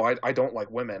goes, no, I don't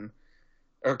like women.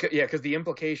 Okay, yeah, because the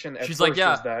implication at she's first like,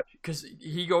 yeah, is that because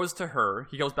he goes to her,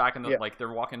 he goes back in the like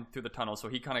they're walking through the tunnel, so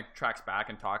he kind of tracks back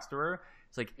and talks to her.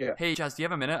 It's like, hey, Jazz, do you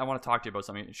have a minute? I want to talk to you about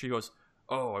something. She goes,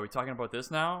 oh, are we talking about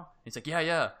this now? He's like,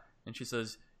 yeah. And she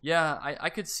says, yeah, I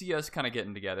could see us kind of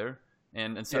getting together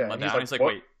and settling down. He's like, he's like,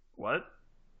 wait, what?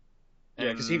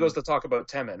 Yeah, because he goes to talk about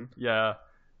Temin. Yeah,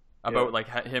 about like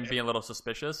him being a little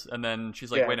suspicious, and then she's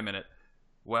like, wait a minute,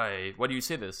 why do you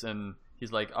say this? And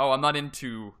he's like, oh, I'm not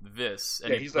into this.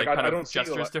 And he's like I don't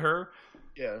gestures to her.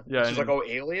 Yeah. Yeah. She's like, oh,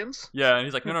 aliens? Yeah, and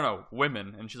he's like, no,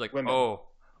 women. And she's like, women.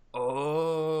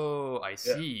 Oh, I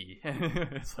see.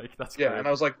 It's like, that's great. And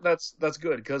I was like, that's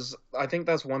good, because I think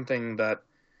that's one thing that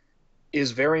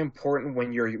is very important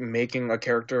when you're making a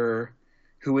character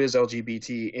who is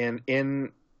LGBT in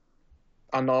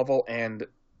a novel and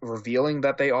revealing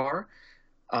that they are,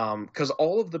 because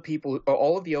all of the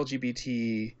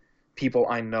LGBT people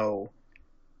I know,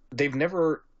 they've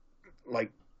never,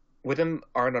 like, within,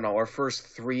 I don't know, our first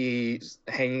 3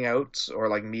 hanging outs or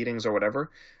like meetings or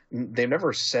whatever, they've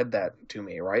never said that to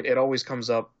me, right? It always comes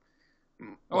up.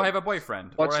 I have a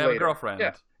boyfriend, or I have a girlfriend.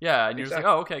 Yeah, and you're just like,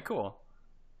 oh, okay, cool.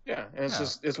 Yeah, and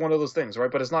it's one of those things,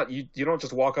 right? But it's not, you don't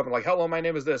just walk up and like, hello, my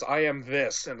name is this, I am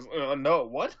this, and no,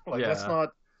 what? Like, that's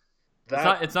not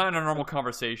that. It's not in a normal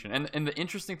conversation. And the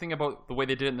interesting thing about the way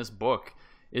they did it in this book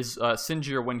is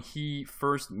Sinjir, when he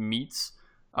first meets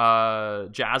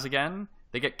Jazz again,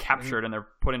 they get captured and they're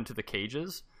put into the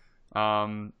cages.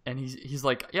 And he's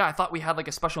like, yeah, I thought we had like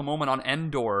a special moment on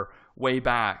Endor way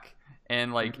back,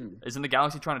 and like is in the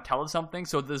galaxy trying to tell us something.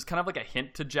 So there's kind of like a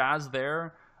hint to Jazz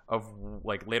there of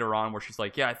like later on where she's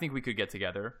like, yeah, I think we could get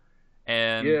together.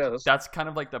 And that's kind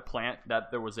of like the plant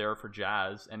that there was there for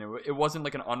Jazz, and it wasn't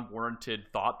like an unwarranted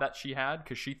thought that she had,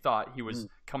 because she thought he was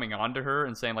coming on to her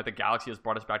and saying like the galaxy has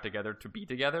brought us back together to be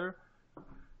together.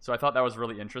 So I thought that was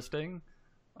really interesting.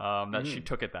 That she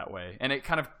took it that way, and it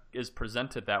kind of is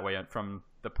presented that way from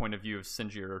the point of view of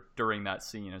Sinjir during that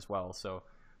scene as well. So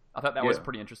I thought that was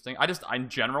pretty interesting. In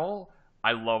general,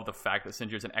 I love the fact that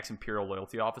Sinjir is an ex-Imperial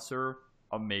loyalty officer,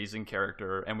 amazing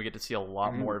character, and we get to see a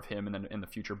lot more of him in the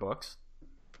future books.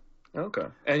 Okay,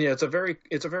 and it's a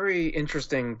very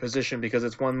interesting position, because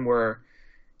it's one where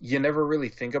you never really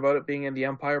think about it being in the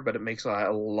Empire, but it makes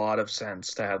a lot of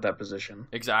sense to have that position.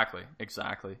 Exactly.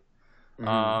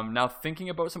 Now thinking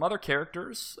about some other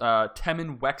characters,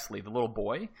 Temin Wexley, the little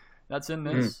boy that's in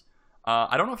this.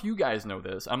 I don't know if you guys know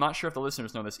this. I'm not sure if the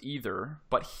listeners know this either,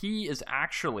 but he is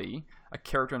actually a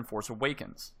character in Force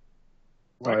Awakens.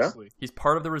 Wexley. He's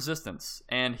part of the Resistance,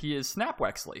 and he is Snap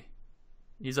Wexley.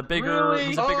 He's a bigger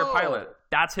pilot.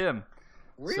 That's him.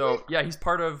 Really? So yeah, he's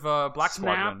part of Black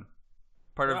Squadron.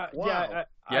 Part of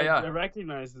I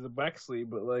recognize the Wexley,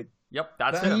 but like, yep,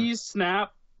 that's him. He's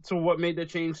Snap. So what made the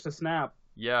change to Snap?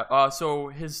 Yeah, so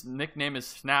his nickname is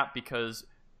Snap because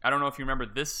I don't know if you remember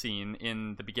this scene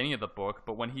in the beginning of the book,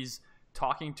 but when he's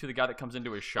talking to the guy that comes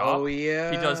into his shop, he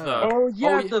does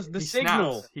the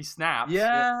signal. He snaps.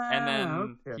 Yeah, and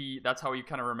then that's how you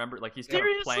kind of remember, like he's kind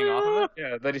of playing off of it.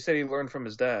 Yeah, that he said he learned from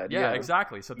his dad. Yeah,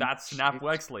 exactly. So that's Snap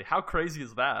Wexley. How crazy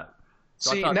is that?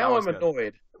 So see, now I'm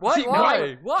annoyed. What? See,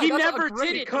 Why? He never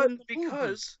did it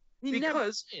because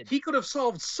he could have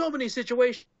solved so many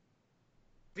situations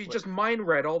if he just mind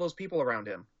read all those people around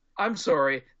him. I'm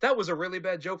sorry, that was a really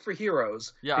bad joke for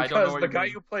Heroes. Yeah, because I don't know what the guy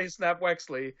who plays Snap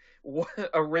Wexley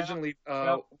originally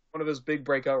one of his big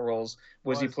breakout roles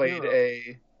was he played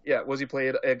a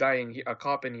guy a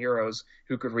cop in Heroes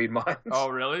who could read minds. Oh,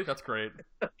 really? That's great.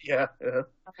 yeah.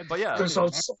 But yeah, could have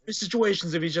solved so many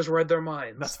situations if he just read their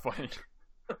minds. That's funny.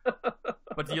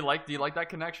 But do you like that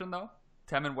connection though?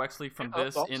 Temin Wexley from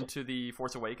this into the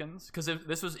Force Awakens, because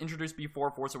this was introduced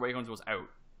before Force Awakens was out,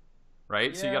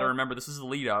 right? Yeah. So you got to remember this is the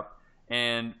lead up,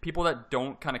 and people that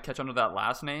don't kind of catch on to that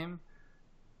last name,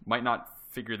 might not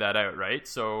figure that out, right?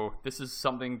 So this is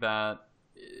something that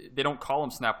they don't call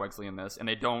him Snap Wexley in this, and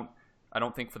I don't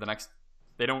think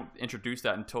they don't introduce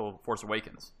that until Force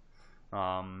Awakens.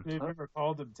 They've never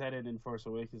called him Tennant in Force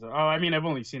Awakens. Oh, I mean, I've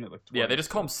only seen it like twice. Yeah, they just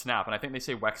call him Snap, and I think they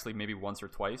say Wexley maybe once or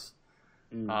twice.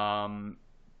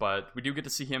 But we do get to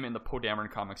see him in the Poe Dameron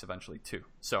comics eventually too.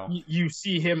 So you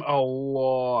see him a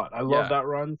lot. I love that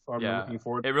run. So I'm looking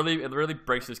forward. It really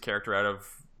breaks his character out of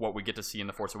what we get to see in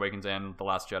the Force Awakens and the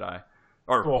Last Jedi.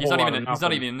 Or he's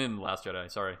not even in the Last Jedi.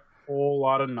 Sorry. Whole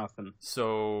lot of nothing.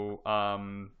 So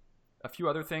a few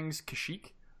other things.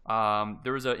 Kashyyyk.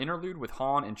 There was an interlude with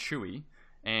Han and Chewie,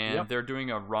 and they're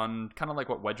doing a run, kind of like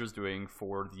what Wedge was doing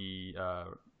for the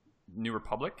New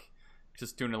Republic,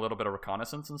 just doing a little bit of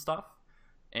reconnaissance and stuff.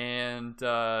 And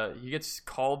he gets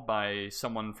called by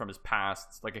someone from his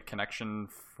past, like a connection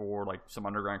for like some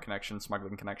underground connection,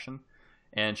 smuggling connection.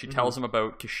 And she tells him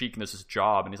about Kashyyyk and this is his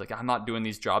job, and he's like, I'm not doing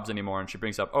these jobs anymore. And she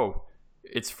brings up, oh,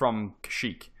 it's from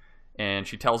Kashyyyk. And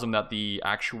she tells him that the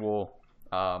actual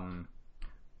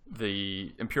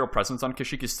the Imperial presence on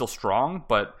Kashyyyk is still strong,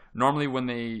 but normally when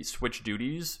they switch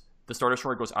duties, the Star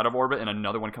Destroyer goes out of orbit and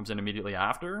another one comes in immediately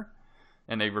after,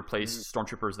 and they replace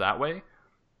stormtroopers that way.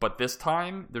 But this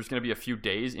time, there's going to be a few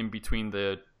days in between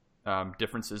the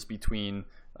differences between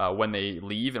when they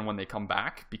leave and when they come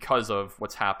back because of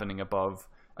what's happening above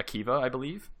Akiva, I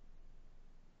believe.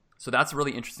 So that's a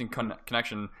really interesting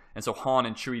connection. And so Han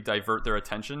and Chewie divert their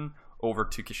attention over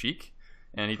to Kashyyyk,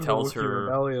 and he tells her,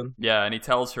 and he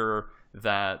tells her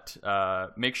that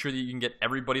make sure that you can get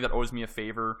everybody that owes me a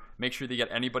favor. Make sure that you get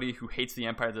anybody who hates the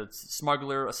Empire, that's a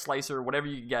smuggler, a slicer, whatever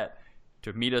you can get,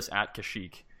 to meet us at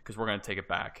Kashyyyk, because we're going to take it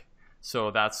back.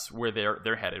 So that's where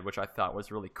they're headed, which I thought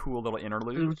was a really cool little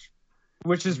interlude.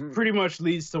 Which is pretty much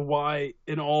leads to why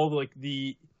in all like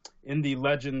in the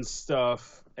Legends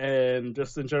stuff and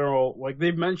just in general, like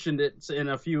they've mentioned it in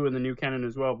a few in the new canon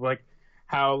as well, like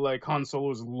how like Han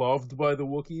Solo is loved by the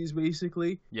Wookiees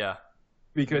basically. Yeah.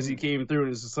 Because he came through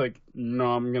and it's just like,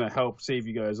 no, I'm gonna help save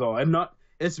you guys all. And not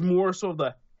it's more so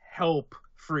the help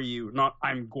free you, not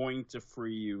I'm going to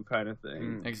free you kind of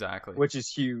thing. Exactly. Which is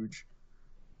huge.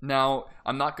 Now,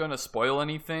 I'm not going to spoil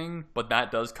anything, but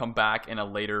that does come back in a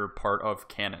later part of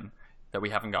canon that we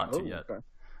haven't gotten to yet. Okay.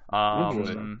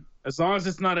 As long as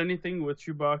it's not anything with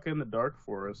Chewbacca in the Dark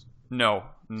Forest. No.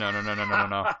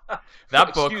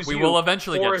 That book we will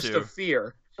eventually get to. Forest of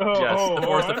Fear. The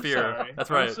Forest of Fear. Sorry. That's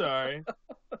right. I'm sorry.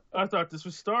 I thought this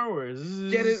was Star Wars.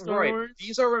 Get it Star right. Wars?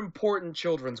 These are important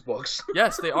children's books.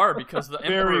 Yes, they are, because the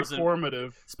Emperor Very is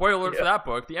formative. Spoiler alert for that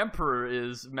book, the Emperor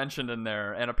is mentioned in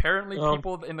there, and apparently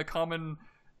people in the common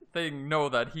thing know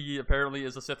that he apparently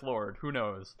is a Sith Lord. Who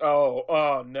knows?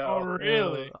 Oh no. Oh,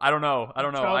 really? I don't know.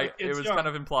 It was young. kind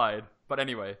of implied. But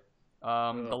anyway, the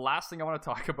last thing I want to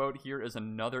talk about here is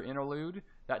another interlude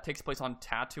that takes place on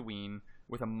Tatooine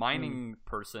with a mining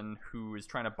person who is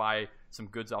trying to buy some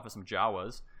goods off of some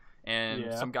Jawas.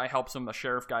 And some guy helps him, a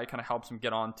sheriff guy kind of helps him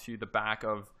get onto the back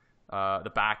of the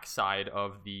back side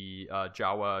of the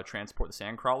Jawa transport, the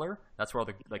Sandcrawler. That's where all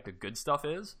the good stuff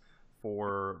is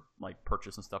for like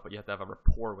purchase and stuff, but you have to have a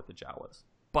rapport with the Jawas.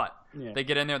 But they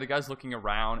get in there, the guy's looking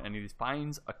around, and he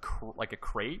finds a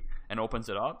crate and opens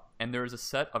it up, and there's a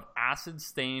set of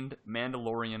acid-stained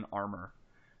Mandalorian armor.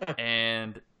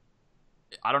 And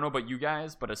I don't know about you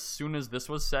guys, but as soon as this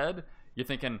was said, you're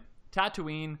thinking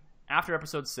Tatooine, after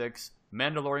Episode 6,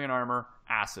 Mandalorian armor,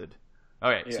 acid.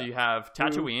 Okay, so you have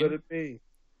Tatooine. Who could it be?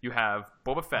 You have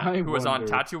Boba Fett, who was on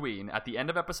Tatooine at the end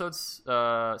of Episode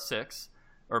 6,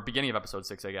 or beginning of Episode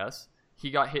 6, I guess. He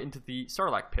got hit into the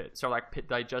Sarlacc pit. Sarlacc pit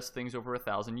digests things over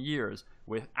 1,000 years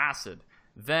with acid.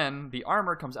 Then the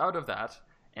armor comes out of that,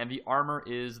 and the armor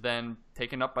is then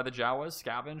taken up by the Jawas,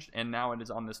 scavenged, and now it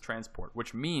is on this transport,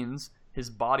 which means his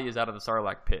body is out of the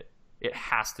Sarlacc pit. It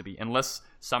has to be, unless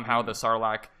somehow the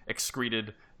Sarlacc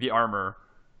excreted the armor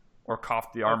or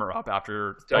coughed the armor up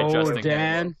after digesting it.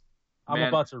 Dan, I'm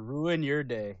about to ruin your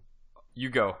day.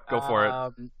 You go for it.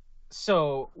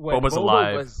 So when Boba's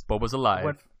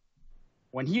alive.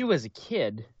 When he was a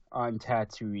kid on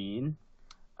Tatooine,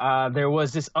 there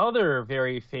was this other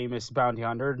very famous bounty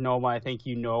hunter. Noma, I think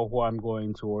you know who I'm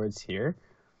going towards here.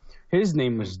 His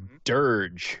name was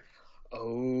Dirge.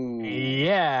 Oh.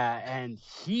 Yeah, and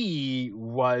he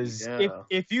was... Yeah.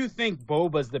 If you think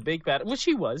Boba's the big bad... Which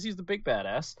he was. He's the big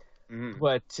badass.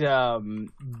 But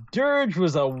Dirge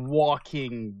was a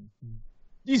walking...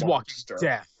 He's Monster. walking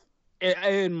death.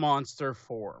 In monster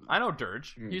form. I know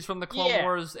Dirge. He's from the Clone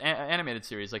Wars animated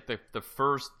series, like the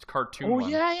first cartoon one. Oh,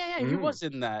 yeah. He was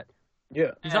in that.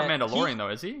 Yeah. He's not Mandalorian, though,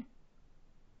 is he?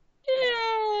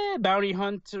 bounty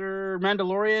hunter,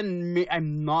 Mandalorian. I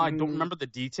don't remember the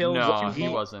details. No, he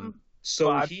wasn't.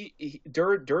 So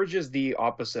Dirge is the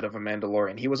opposite of a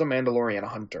Mandalorian. He was a Mandalorian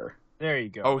hunter. There you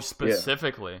go. Oh,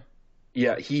 specifically.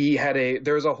 Yeah, he had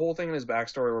there's a whole thing in his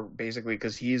backstory where basically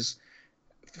because he's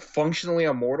functionally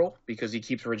immortal because he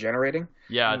keeps regenerating.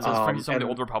 Yeah, it's from the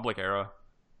Old Republic era.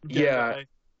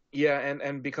 Yeah,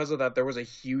 and because of that, there was a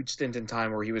huge stint in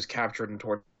time where he was captured and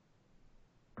tortured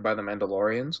by the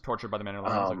Mandalorians.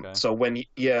 Okay. So when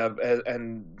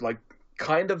and like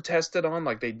kind of tested on,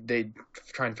 like they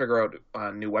try and figure out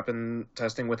new weapon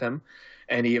testing with him,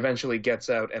 and he eventually gets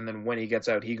out, and then when he gets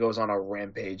out, he goes on a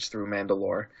rampage through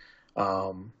Mandalore.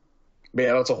 But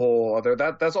yeah, that's a whole other.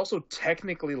 That's also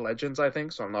technically Legends, I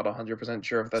think. So I'm not 100%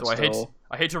 sure if that's. So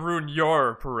I hate to ruin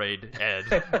your parade,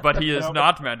 Ed, but he is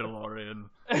not Mandalorian.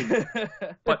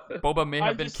 But Boba may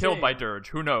have been killed by Dirge.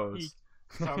 Who knows?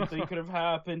 Something could have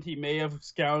happened. He may have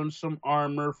scrounged some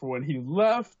armor for when he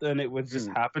left, and it would just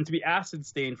happen to be acid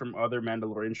stained from other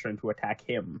Mandalorians trying to attack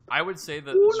him. I would say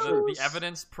that the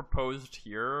evidence proposed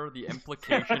here, the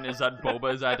implication is that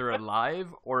Boba is either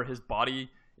alive or his body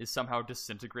is somehow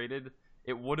disintegrated.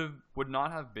 It would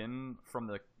not have been from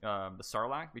the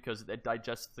Sarlacc because it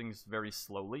digests things very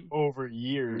slowly over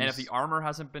years. And if the armor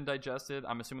hasn't been digested,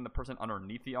 I'm assuming the person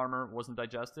underneath the armor wasn't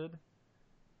digested.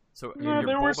 So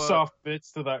there were soft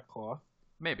bits to that cloth.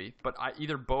 Maybe, but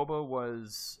either Boba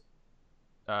was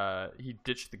he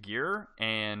ditched the gear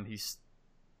and he's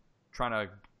trying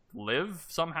to live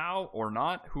somehow or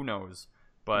not. Who knows?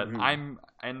 But I'm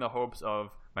in the hopes of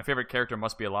my favorite character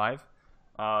must be alive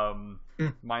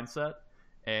mindset.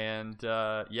 And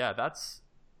that's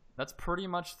pretty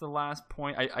much the last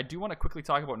point. I do want to quickly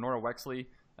talk about Nora Wexley,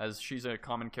 as she's a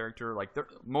common character. Like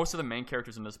most of the main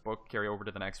characters in this book carry over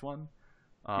to the next one.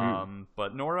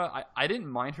 But Nora, I didn't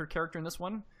mind her character in this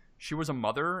one. She was a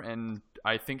mother, and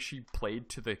I think she played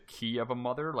to the key of a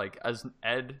mother. Like as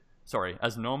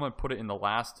Noma put it in the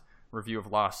last review of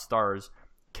Lost Stars,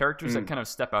 characters that kind of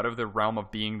step out of the realm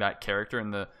of being that character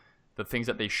and the things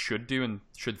that they should do and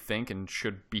should think and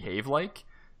should behave like.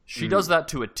 She does that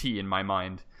to a T in my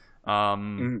mind.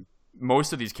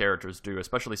 Most of these characters do,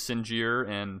 especially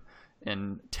Sinjir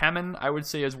and Temmin, I would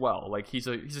say as well. Like he's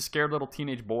a scared little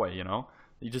teenage boy, you know.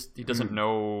 He doesn't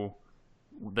know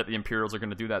that the Imperials are going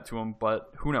to do that to him,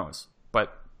 but who knows?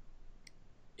 But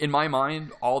in my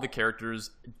mind, all the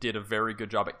characters did a very good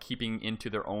job at keeping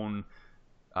into their own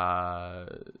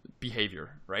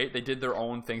behavior, right? They did their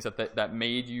own things that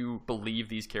made you believe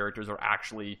these characters are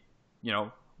actually, you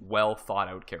know, well thought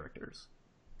out characters.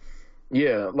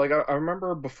 Yeah, like I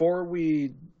remember before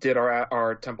we did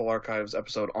our Temple Archives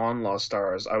episode on Lost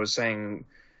Stars, I was saying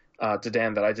to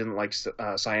Dan that I didn't like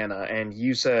Ciena, and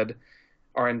you said,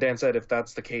 and Dan said, if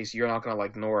that's the case, you're not going to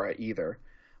like Nora either.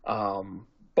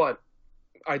 But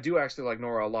I do actually like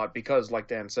Nora a lot because, like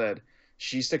Dan said,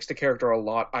 she sticks to character a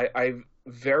lot. I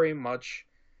very much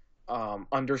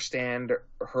understand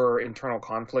her internal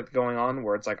conflict going on,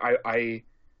 where it's like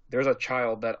there's a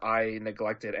child that I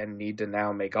neglected and need to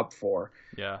now make up for.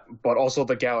 Yeah. But also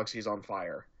the galaxy's on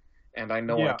fire, and I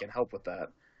know I can help with that.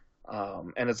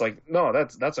 And it's like, no,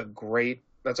 that's a great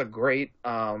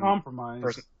compromise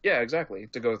person. Yeah, exactly.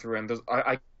 To go through, and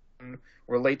I can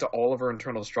relate to all of her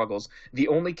internal struggles. The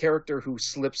only character who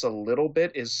slips a little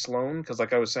bit is Sloane, because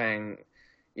like I was saying,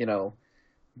 you know,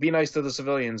 be nice to the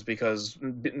civilians because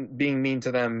being mean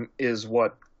to them is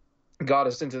what got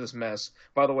us into this mess.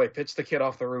 By the way, pitch the kid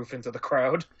off the roof into the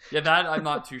crowd. Yeah, that I'm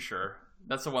not too sure.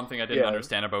 That's the one thing I didn't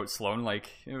understand about Sloane. Like,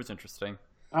 it was interesting.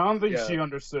 I don't think she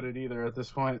understood it either at this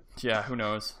point. Yeah, who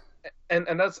knows? And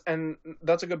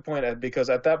that's a good point, Ed, because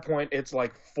at that point it's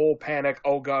like full panic.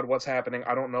 Oh God, what's happening?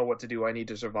 I don't know what to do. I need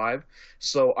to survive.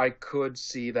 So I could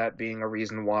see that being a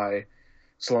reason why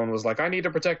Sloane was like, I need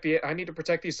to protect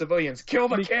these civilians. Kill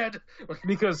the kid.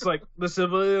 Because like the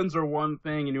civilians are one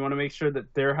thing, and you want to make sure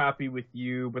that they're happy with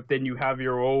you, but then you have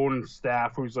your own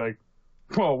staff who's like,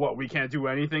 well, what? We can't do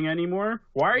anything anymore.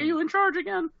 Why are you in charge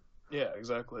again? Yeah,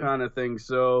 exactly. Kind of thing.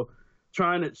 So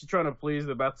trying to please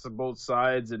the best of both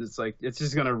sides, and it's like it's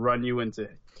just gonna run you into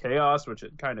chaos, which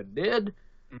it kind of did.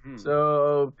 Mm-hmm.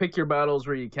 So pick your battles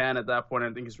where you can. At that point,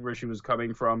 I think is where she was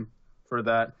coming from for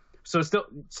that. So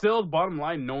still, bottom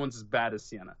line, no one's as bad as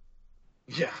Ciena.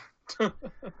 Yeah.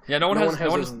 Yeah, no one's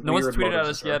tweeted at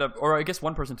us yet, or I guess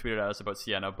one person tweeted at us about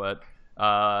Ciena, but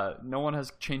no one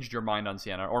has changed your mind on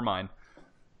Ciena or mine.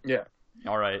 Yeah.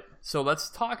 All right, so let's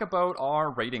talk about our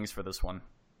ratings for this one.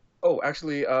 Oh,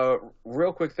 actually,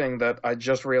 real quick thing that I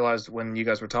just realized when you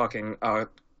guys were talking about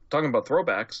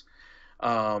throwbacks,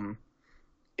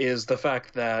 is the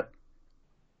fact that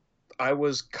I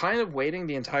was kind of waiting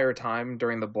the entire time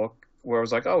during the book where I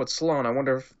was like, oh, it's Sloane. I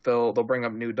wonder if they'll bring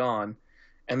up New Dawn.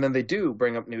 And then they do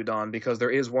bring up New Dawn because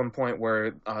there is one point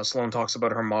where Sloane talks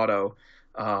about her motto,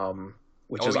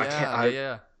 which is I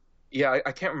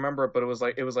can't remember it, but it was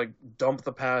like dump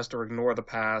the past or ignore the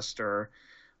past or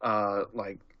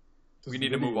like we need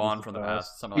to move on from the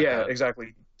past. Something like that. Yeah,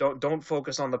 exactly. Don't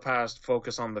focus on the past.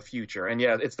 Focus on the future. And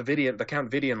yeah, it's the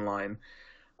Count Vidian line.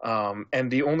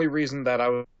 And the only reason that I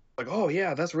was like, oh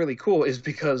yeah, that's really cool, is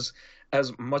because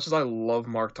as much as I love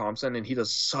Mark Thompson and he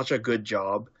does such a good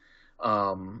job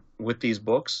with these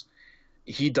books,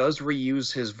 he does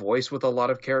reuse his voice with a lot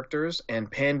of characters,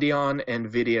 and Pandion and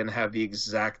Vidian have the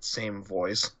exact same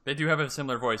voice. They do have a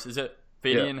similar voice. Is it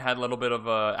Vidian had a little bit of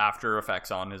After Effects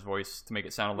on his voice to make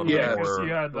it sound a little bit more... Yeah, he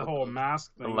had the whole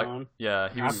mask thing on. Yeah,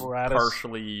 he was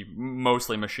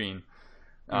mostly machine.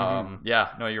 Yeah,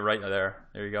 no, you're right there.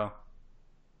 There you go.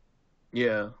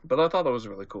 Yeah, but I thought that was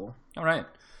really cool. All right.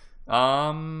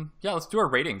 Yeah, let's do our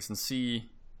ratings and see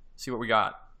what we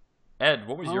got. Ed,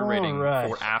 what was your rating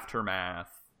for Aftermath?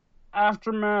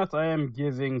 Aftermath, I am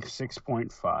giving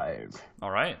 6.5.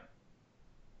 All right.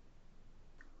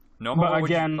 No, but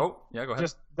again, go ahead.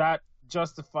 Just that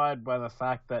justified by the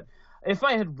fact that if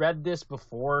I had read this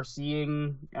before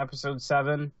seeing episode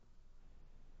 7,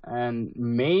 and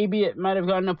maybe it might have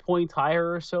gotten a point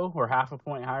higher or so, or half a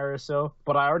point higher or so,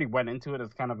 but I already went into it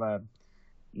as kind of a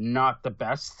not the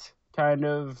best kind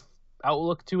of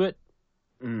outlook to it.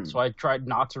 So I tried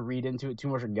not to read into it too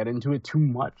much or get into it too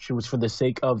much. It was for the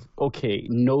sake of, okay,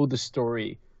 know the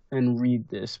story and read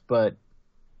this, but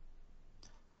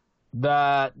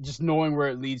that just knowing where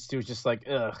it leads to is just like,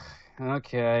 ugh,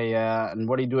 okay, yeah, and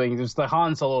what are you doing? There's the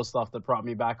Han Solo stuff that brought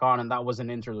me back on, and that was an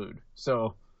interlude.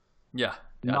 So yeah,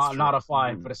 not a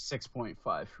 5, but a 6.5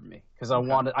 for me, because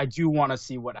I do want to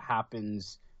see what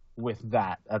happens with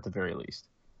that at the very least.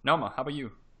 Noma, how about you?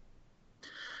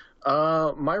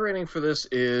 My rating for this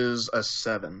is a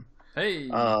 7.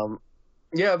 Hey.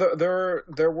 Yeah, there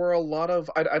were a lot of...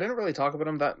 I didn't really talk about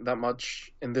them that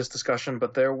much in this discussion,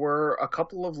 but there were a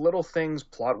couple of little things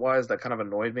plot-wise that kind of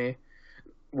annoyed me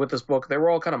with this book. They were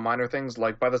all kind of minor things.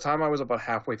 Like, by the time I was about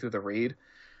halfway through the read,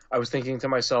 I was thinking to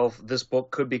myself, this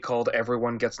book could be called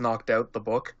Everyone Gets Knocked Out, the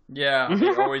book. Yeah, they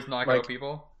always knock out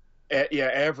people. Yeah,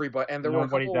 everybody. And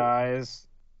nobody dies.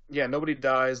 Yeah, nobody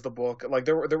dies, the book. Like,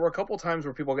 there were a couple times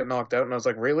where people get knocked out, and I was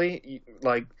like, really?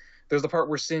 Like, there's the part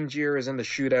where Sinjir is in the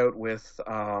shootout with,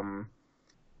 I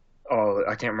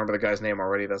can't remember the guy's name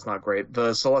already, that's not great. The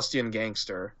Celestian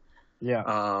gangster. Yeah.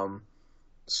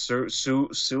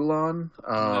 Sulan?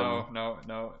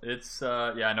 No. It's,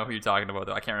 I know who you're talking about,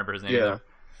 though. I can't remember his name either.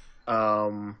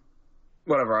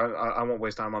 Whatever, I won't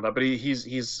waste time on that. But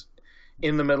he's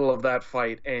in the middle of that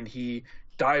fight, and he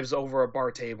dives over a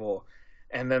bar table,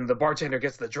 and then the bartender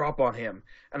gets the drop on him.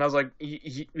 And I was like,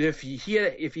 if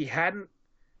he hadn't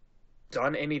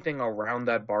done anything around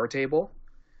that bar table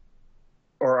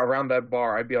or around that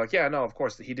bar, I'd be like, yeah, no, of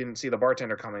course he didn't see the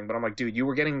bartender coming. But I'm like, dude, you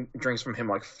were getting drinks from him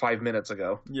like 5 minutes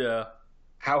ago. Yeah.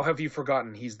 How have you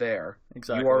forgotten he's there?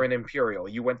 Exactly. You are an Imperial.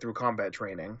 You went through combat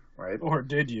training, right? Or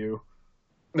did you?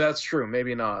 That's true.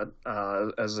 Maybe not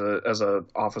as a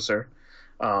officer.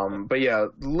 But yeah,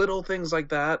 little things like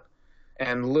that.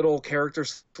 And little character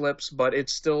slips, but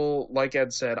it's still, like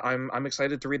Ed said, I'm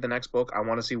excited to read the next book. I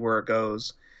want to see where it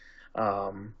goes.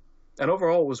 And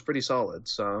overall, it was pretty solid,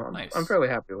 so nice. I'm fairly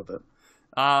happy with it.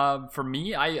 For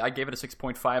me, I gave it a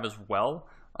 6.5 as well,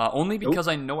 only because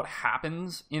I know what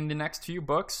happens in the next few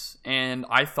books, and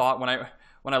I thought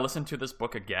when I listened to this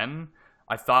book again,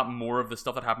 I thought more of the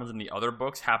stuff that happens in the other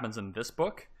books happens in this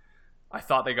book. I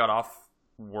thought they got off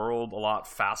world a lot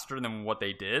faster than what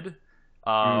they did.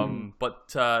 But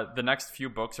the next few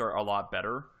books are a lot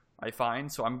better, I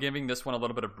find. So I'm giving this one a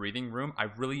little bit of breathing room. I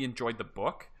really enjoyed the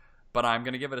book, but I'm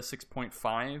going to give it a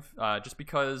 6.5 just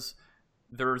because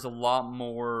there's a lot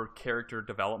more character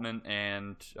development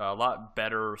and a lot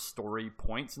better story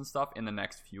points and stuff in the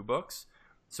next few books.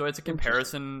 So it's a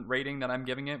comparison rating that I'm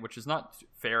giving it, which is not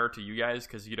fair to you guys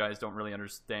because you guys don't really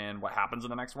understand what happens in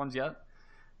the next ones yet.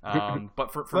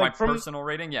 But for my personal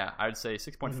rating, yeah, I'd say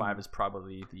 6.5 is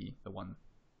probably the one.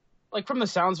 Like, from the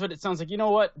sounds of it, it sounds like, you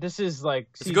know what? This is like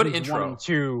it's a good intro. 1 and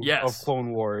 2 of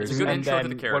Clone Wars. It's a good intro to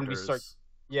the characters.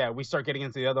 When we start getting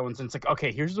into the other ones, and it's like,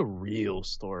 okay, here's the real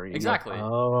story. Exactly. Like,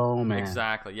 oh man.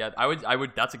 Exactly. Yeah, I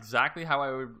would. That's exactly how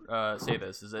I would say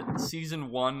this. Is that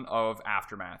season 1 of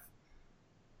Aftermath,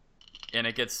 and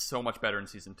it gets so much better in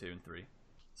season 2 and 3.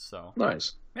 So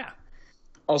nice. Yeah.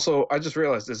 Also, I just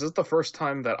realized, is this the first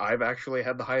time that I've actually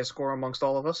had the highest score amongst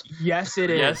all of us? Yes, it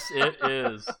is. Yes, it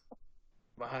is.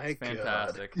 My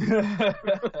Fantastic.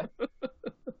 God.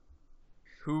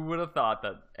 Who would have thought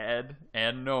that Ed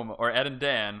and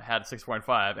Dan had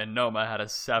 6.5 and Noma had a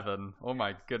 7? Oh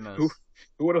my goodness.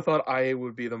 Who would have thought I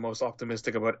would be the most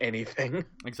optimistic about anything?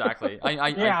 Exactly.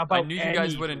 I knew you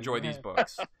guys would enjoy these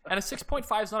books. And a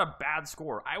 6.5 is not a bad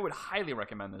score. I would highly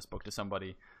recommend this book to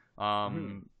somebody,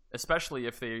 especially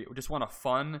if they just want a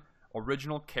fun,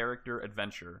 original character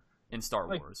adventure in Star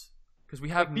Wars. Because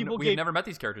we've never met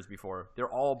these characters before. They're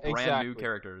all brand new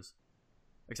characters,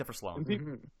 except for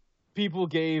Sloane. People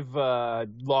gave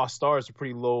Lost Stars a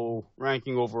pretty low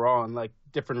ranking overall in like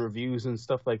different reviews and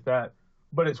stuff like that.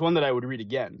 But it's one that I would read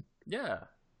again. Yeah,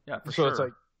 for so sure. It's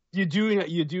like you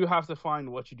do have to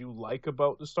find what you do like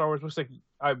about the Star Wars books. Like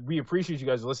we appreciate you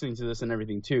guys listening to this and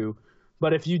everything too.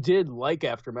 But if you did like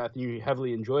Aftermath and you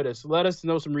heavily enjoyed us, let us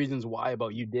know some reasons why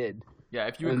about you did. Yeah,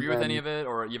 if you agree with any of it,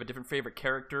 or you have a different favorite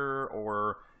character,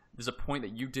 or there's a point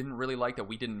that you didn't really like that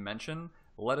we didn't mention,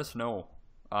 let us know.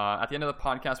 At the end of the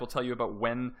podcast, we'll tell you about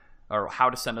when or how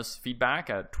to send us feedback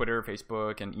at Twitter,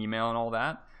 Facebook, and email and all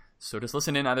that. So just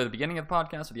listen in either at the beginning of the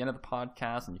podcast or the end of the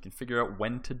podcast, and you can figure out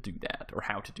when to do that or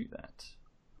how to do that.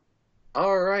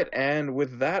 All right, and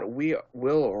with that, we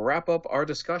will wrap up our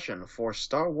discussion for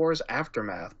Star Wars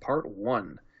Aftermath Part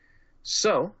 1.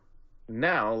 So,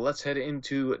 now let's head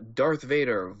into Darth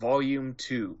Vader Volume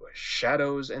 2,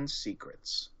 Shadows and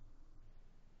Secrets.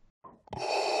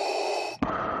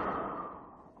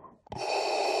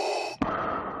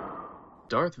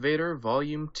 Darth Vader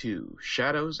Volume 2,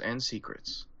 Shadows and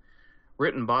Secrets.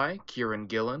 Written by Kieran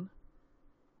Gillen.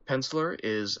 Penciler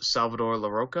is Salvador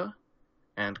Larroca.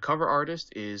 And cover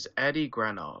artist is Adi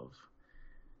Granov.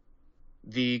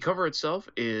 The cover itself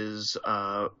is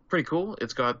pretty cool.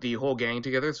 It's got the whole gang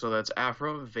together, so that's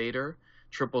Aphra, Vader,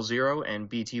 000, and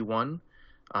BT-1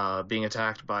 being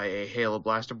attacked by a hail of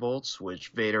blaster bolts, which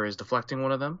Vader is deflecting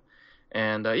one of them.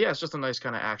 And it's just a nice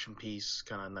kind of action piece,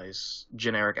 kind of nice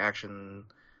generic action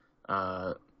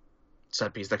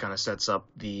set piece that kind of sets up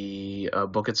the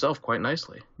book itself quite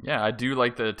nicely. Yeah, I do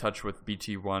like the touch with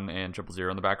BT-1 and 000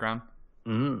 in the background.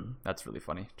 Mm. That's really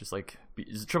funny. Just like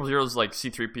 000's like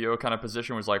C-3PO kind of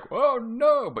position was like, oh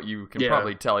no, but you can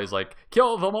probably tell he's like,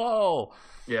 kill them all.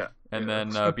 Yeah. And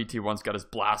then BT-1's got his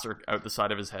blaster out the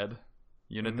side of his head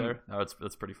unit there. No,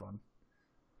 that's pretty fun.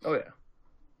 Oh yeah.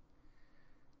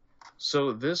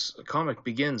 So this comic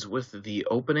begins with the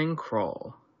opening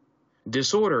crawl.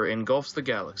 Disorder engulfs the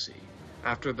galaxy.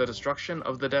 After the destruction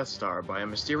of the Death Star by a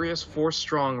mysterious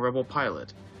Force-strong rebel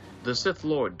pilot, the Sith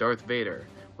Lord Darth Vader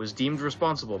was deemed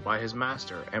responsible by his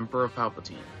master, Emperor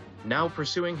Palpatine. Now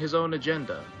pursuing his own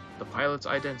agenda, the pilot's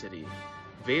identity,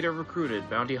 Vader recruited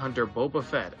bounty hunter Boba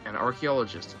Fett and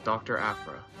archaeologist Dr.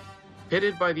 Aphra.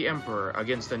 Pitted by the Emperor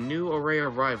against a new array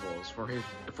of rivals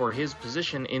for his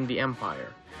position in the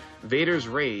Empire, Vader's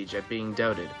rage at being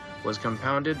doubted was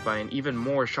compounded by an even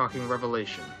more shocking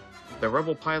revelation. The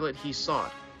rebel pilot he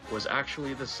sought was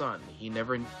actually the son he'd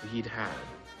had.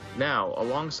 Now,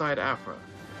 alongside Aphra,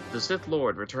 the Sith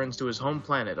Lord returns to his home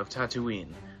planet of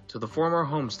Tatooine, to the former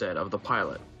homestead of the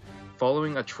pilot,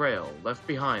 following a trail left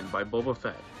behind by Boba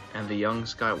Fett and the young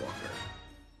Skywalker.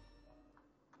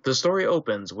 The story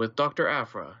opens with Dr.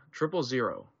 Aphra,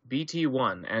 000,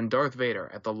 BT-1, and Darth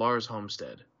Vader at the Lars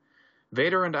homestead.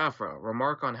 Vader and Aphra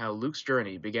remark on how Luke's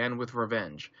journey began with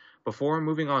revenge, before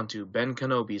moving on to Ben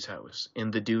Kenobi's house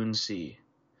in the Dune Sea.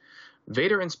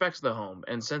 Vader inspects the home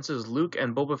and senses Luke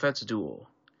and Boba Fett's duel.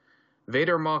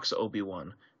 Vader mocks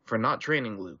Obi-Wan for not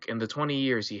training Luke in the 20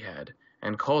 years he had,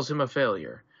 and calls him a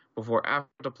failure, before Aphra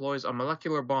deploys a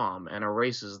molecular bomb and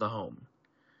erases the home.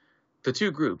 The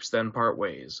two groups then part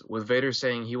ways, with Vader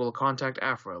saying he will contact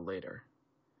Aphra later.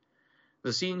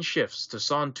 The scene shifts to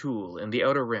Son Tool in the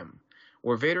Outer Rim,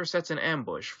 where Vader sets an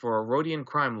ambush for a Rodian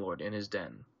crime lord in his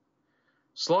den.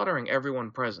 Slaughtering everyone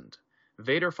present,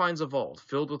 Vader finds a vault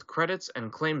filled with credits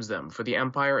and claims them for the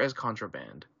Empire as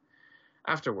contraband.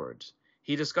 Afterwards,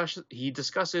 he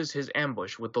discusses his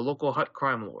ambush with the local Hutt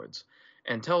crime lords,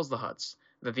 and tells the Hutts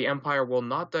that the Empire will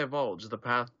not divulge the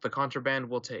path the contraband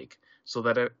will take, so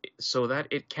that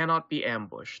it cannot be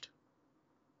ambushed.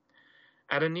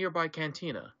 At a nearby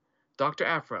cantina, Dr.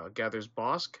 Aphra gathers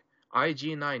Bosk,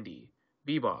 IG-90,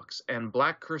 Bebox, and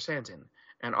Black Kursantin,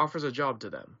 and offers a job to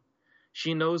them.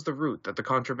 She knows the route that the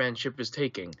contraband ship is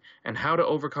taking and how to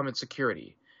overcome its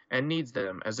security, and needs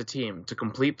them as a team to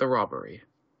complete the robbery.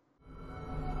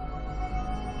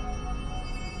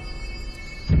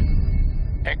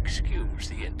 Excuse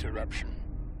the interruption.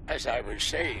 As I was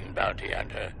saying, Bounty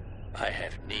Hunter, I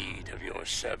have need of your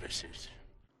services.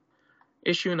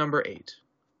 Issue number 8.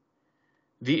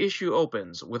 The issue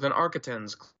opens with an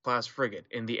Architens-class frigate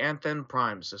in the Anthen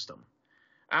Prime system.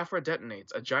 Aphra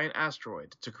detonates a giant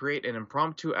asteroid to create an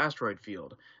impromptu asteroid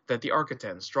field that the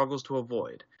Architens struggles to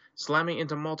avoid, slamming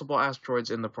into multiple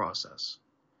asteroids in the process.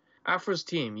 Aphra's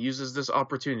team uses this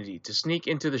opportunity to sneak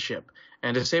into the ship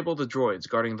and disable the droids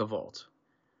guarding the vault.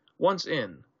 Once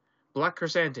in, Black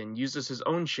Chrysanthemum uses his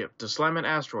own ship to slam an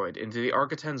asteroid into the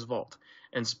Architens' vault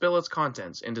and spill its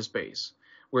contents into space,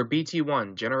 where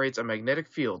BT-1 generates a magnetic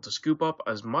field to scoop up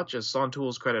as much as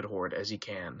Sontool's credit hoard as he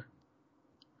can.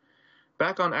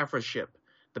 Back on Aphra's ship,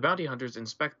 the bounty hunters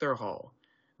inspect their haul.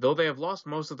 Though they have lost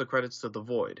most of the credits to the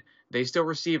Void, they still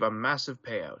receive a massive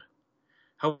payout.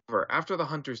 However, after the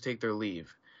hunters take their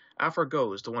leave, Aphra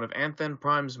goes to one of Anthen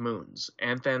Prime's moons,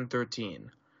 Anthen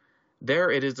 13.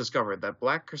 There it is discovered that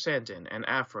Black Chrysanthemum and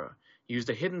Aphra used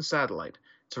a hidden satellite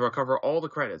to recover all the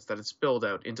credits that had spilled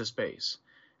out into space,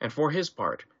 and for his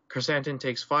part, Chrysanthemum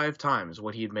takes 5 times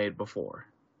what he'd made before.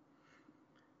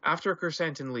 After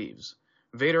Chrysanthemum leaves,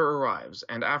 Vader arrives,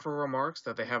 and Aphra remarks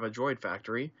that they have a droid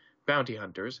factory, bounty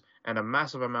hunters, and a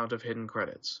massive amount of hidden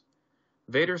credits.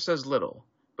 Vader says little,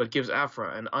 but gives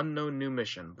Aphra an unknown new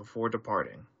mission before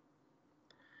departing.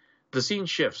 The scene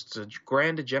shifts to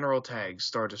Grand General Tag's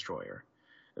Star Destroyer.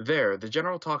 There, the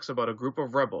General talks about a group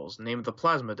of rebels named the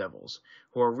Plasma Devils,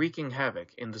 who are wreaking havoc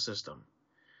in the system.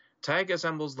 Tag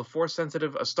assembles the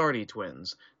Force-sensitive Astartes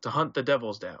twins to hunt the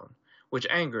Devils down, which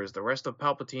angers the rest of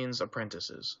Palpatine's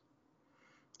apprentices.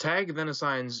 Tag then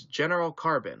assigns General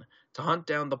Carbon to hunt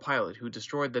down the pilot who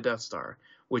destroyed the Death Star,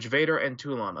 which Vader and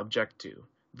Toulon object to,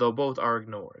 though both are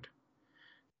ignored.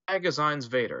 Tag assigns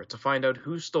Vader to find out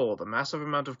who stole the massive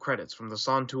amount of credits from the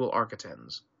Sontool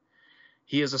Architens.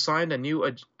 He is assigned a new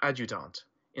adjutant,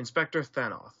 Inspector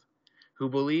Thanoth, who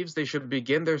believes they should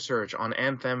begin their search on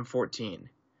Anthem 14.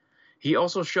 He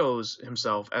also shows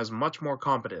himself as much more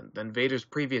competent than Vader's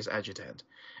previous adjutant,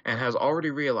 and has already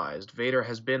realized Vader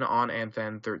has been on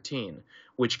Anthem 13,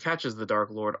 which catches the Dark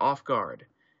Lord off guard,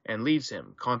 and leaves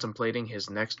him contemplating his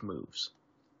next moves.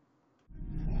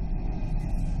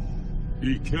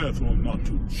 Be careful not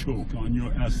to choke on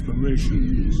your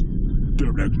aspirations,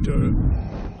 Director.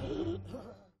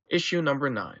 Issue number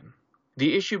 9.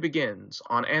 The issue begins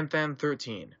on Anthem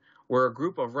 13, where a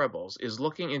group of rebels is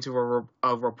looking into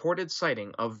a reported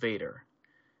sighting of Vader.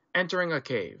 Entering a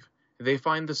cave, they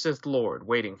find the Sith Lord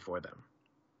waiting for them.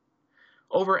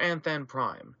 Over Anthen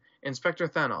Prime, Inspector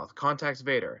Thanoth contacts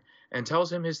Vader and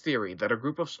tells him his theory that a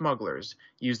group of smugglers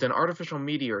used an artificial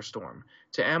meteor storm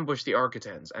to ambush the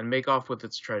Architens and make off with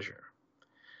its treasure.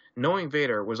 Knowing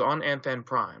Vader was on Anthen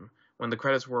Prime when the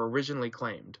credits were originally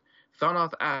claimed,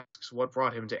 Thanoth asks what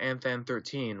brought him to Anthen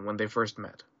 13 when they first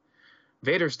met.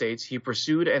 Vader states he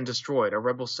pursued and destroyed a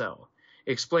rebel cell,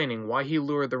 explaining why he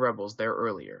lured the rebels there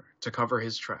earlier, to cover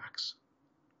his tracks.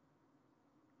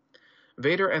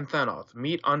 Vader and Thanoth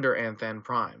meet under Anthen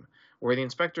Prime, where the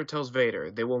inspector tells Vader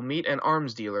they will meet an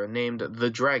arms dealer named the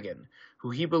Dragon,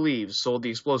 who he believes sold the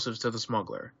explosives to the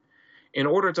smuggler. In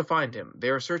order to find him, they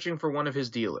are searching for one of his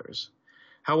dealers.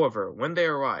 However, when they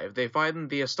arrive, they find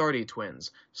the Astartes twins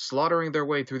slaughtering their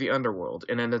way through the underworld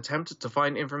in an attempt to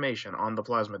find information on the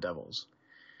Plasma Devils.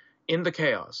 In the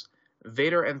chaos,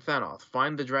 Vader and Thanoth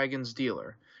find the Dragon's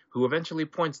dealer, who eventually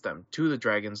points them to the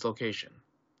Dragon's location.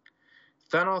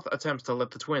 Thanoth attempts to let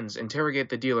the twins interrogate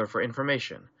the dealer for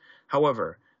information.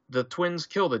 However, the twins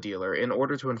kill the dealer in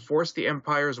order to enforce the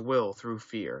Empire's will through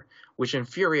fear, which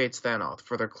infuriates Thanoth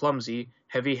for their clumsy,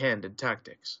 heavy-handed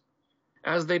tactics.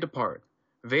 As they depart,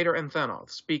 Vader and Thanoth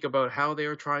speak about how they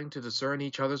are trying to discern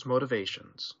each other's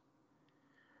motivations.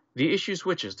 The issue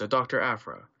switches to Dr.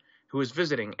 Aphra, who is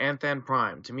visiting Anthen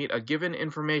Prime to meet a given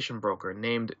information broker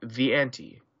named The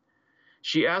Anti.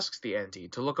 She asks the Anti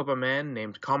to look up a man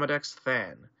named Comodex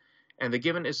Than, and the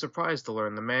Given is surprised to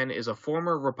learn the man is a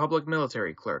former Republic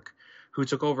military clerk who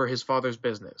took over his father's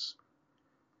business.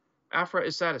 Aphra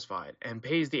is satisfied and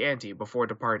pays the Anti before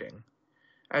departing.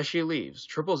 As she leaves,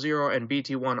 000 and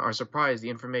BT-1 are surprised the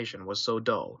information was so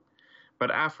dull,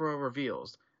 but Aphra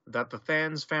reveals that the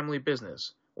Than's family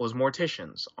business was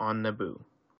morticians on Naboo.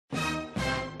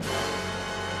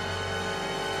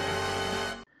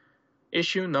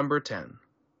 Issue number 10.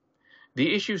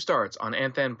 The issue starts on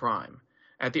Anthen Prime,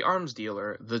 at the arms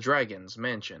dealer, the Dragon's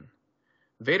mansion.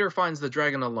 Vader finds the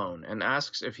Dragon alone and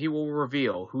asks if he will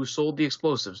reveal who sold the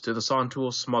explosives to the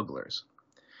Sontool smugglers.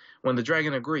 When the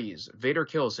Dragon agrees, Vader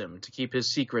kills him to keep his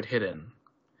secret hidden.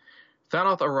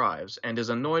 Thanoth arrives and is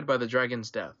annoyed by the Dragon's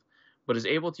death, but is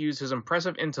able to use his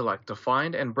impressive intellect to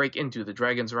find and break into the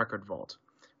Dragon's record vault,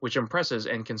 which impresses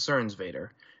and concerns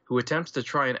Vader, who attempts to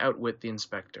try and outwit the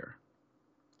Inspector.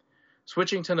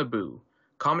 Switching to Naboo,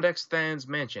 Commodus Than's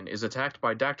mansion is attacked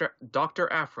by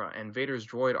Dr. Aphra and Vader's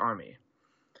droid army.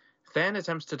 Than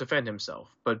attempts to defend himself,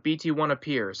 but BT-1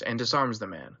 appears and disarms the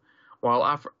man,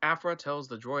 while Aphra tells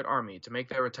the droid army to make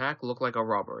their attack look like a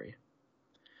robbery.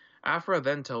 Aphra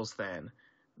then tells Than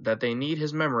that they need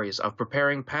his memories of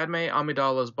preparing Padme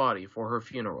Amidala's body for her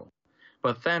funeral,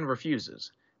 but Than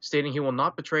refuses, stating he will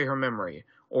not betray her memory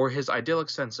or his idyllic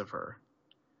sense of her.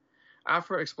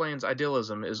 Aphra explains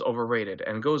idealism is overrated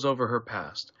and goes over her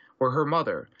past, where her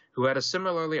mother, who had a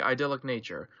similarly idyllic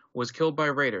nature, was killed by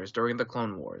raiders during the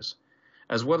Clone Wars,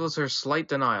 as well as her slight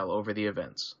denial over the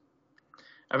events.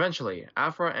 Eventually,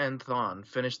 Aphra and Thrawn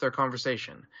finish their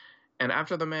conversation, and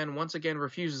after the man once again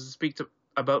refuses to speak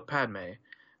about Padme,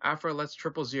 Aphra lets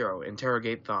 000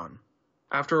 interrogate Thrawn.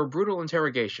 After a brutal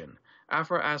interrogation,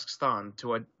 Aphra asks Thrawn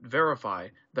to verify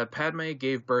that Padme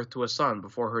gave birth to a son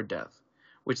before her death,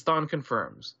 which Thrawn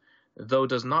confirms, though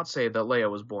does not say that Leia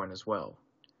was born as well.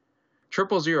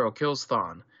 000 kills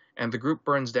Thrawn, and the group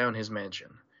burns down his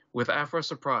mansion, with Aphra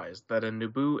surprised that a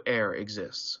Naboo heir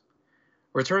exists.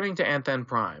 Returning to Anthan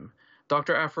Prime,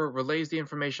 Dr. Aphra relays the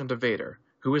information to Vader,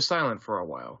 who is silent for a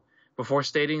while, before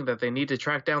stating that they need to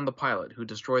track down the pilot who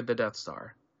destroyed the Death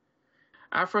Star.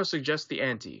 Aphra suggests the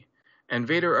ante, and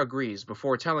Vader agrees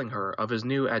before telling her of his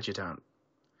new adjutant.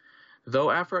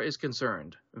 Though Aphra is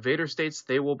concerned, Vader states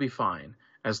they will be fine,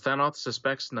 as Thanoth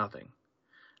suspects nothing.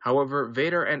 However,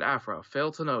 Vader and Aphra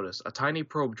fail to notice a tiny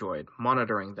probe droid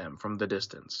monitoring them from the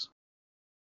distance.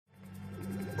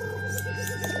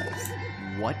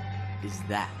 What is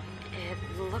that?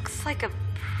 It looks like a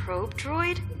probe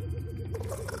droid?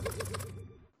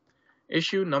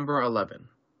 Issue number 11.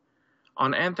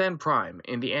 On Anthan Prime,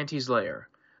 in the Ante's lair,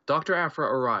 Dr. Aphra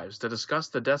arrives to discuss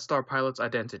the Death Star pilot's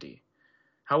identity.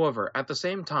 However, at the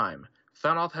same time,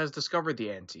 Thanoth has discovered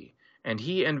the Ante, and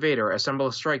he and Vader assemble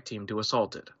a strike team to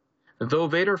assault it. Though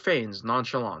Vader feigns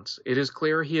nonchalance, it is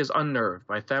clear he is unnerved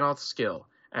by Thanoth's skill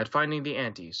at finding the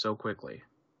Ante so quickly.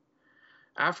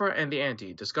 Aphra and the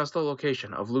Ante discuss the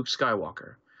location of Luke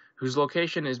Skywalker, whose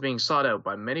location is being sought out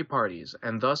by many parties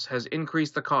and thus has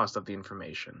increased the cost of the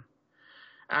information.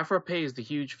 Aphra pays the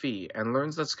huge fee and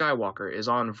learns that Skywalker is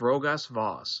on Vrogas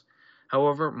Voss.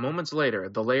 However, moments later,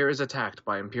 the lair is attacked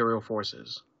by Imperial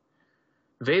forces.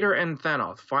 Vader and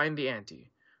Thanoth find the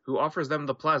Ante, who offers them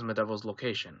the Plasma Devil's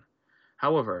location.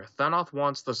 However, Thanoth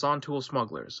wants the Sontul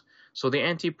smugglers, so the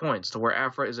Ante points to where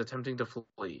Aphra is attempting to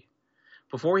flee.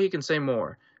 Before he can say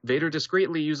more, Vader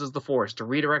discreetly uses the Force to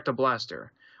redirect a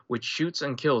blaster, which shoots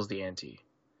and kills the Ante.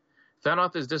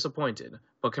 Thanoth is disappointed,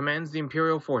 but commands the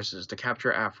Imperial forces to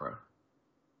capture Aphra.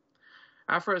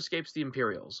 Aphra escapes the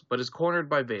Imperials, but is cornered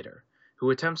by Vader, who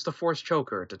attempts to force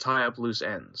choke her to tie up loose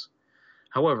ends.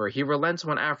 However, he relents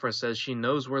when Aphra says she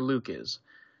knows where Luke is,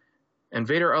 and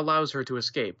Vader allows her to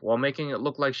escape while making it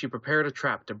look like she prepared a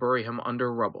trap to bury him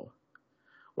under rubble.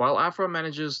 While Aphra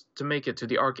manages to make it to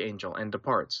the Archangel and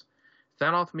departs,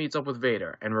 Thanoth meets up with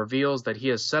Vader and reveals that he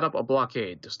has set up a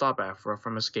blockade to stop Aphra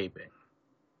from escaping.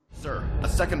 Sir, a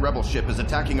second rebel ship is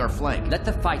attacking our flank. Let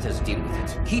the fighters deal with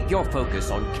it. Keep your focus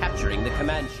on capturing the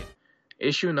command ship.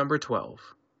 Issue number 12.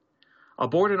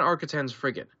 Aboard an Arcatan's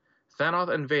frigate, Thanoth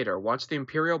and Vader watch the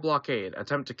Imperial blockade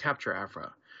attempt to capture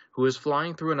Aphra, who is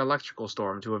flying through an electrical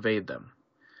storm to evade them.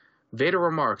 Vader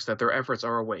remarks that their efforts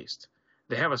are a waste.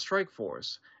 They have a strike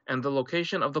force, and the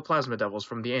location of the Plasma Devils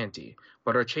from the Ante,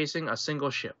 but are chasing a single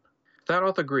ship.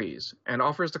 Thanoth agrees, and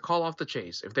offers to call off the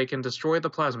chase if they can destroy the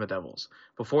Plasma Devils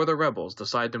before the rebels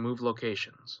decide to move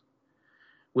locations.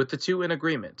 With the two in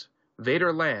agreement,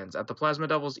 Vader lands at the Plasma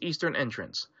Devils' eastern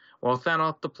entrance, while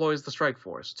Thanoth deploys the strike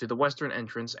force to the western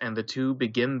entrance and the two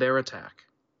begin their attack.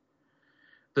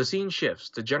 The scene shifts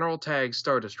to General Tag's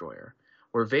Star Destroyer,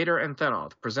 where Vader and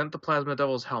Thanoth present the Plasma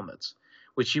Devils' helmets,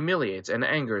 which humiliates and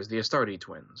angers the Astartes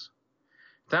twins.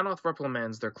 Thanoth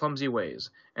reprimands their clumsy ways,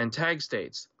 and Tag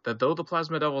states that though the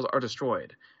Plasma Devils are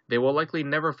destroyed, they will likely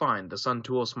never find the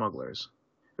Sontul smugglers.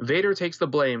 Vader takes the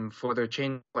blame for their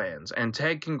changed plans, and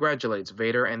Tag congratulates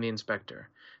Vader and the Inspector,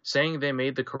 saying they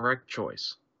made the correct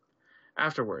choice.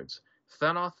 Afterwards,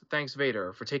 Thanoth thanks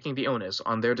Vader for taking the onus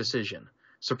on their decision,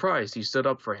 surprised he stood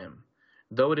up for him,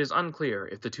 though it is unclear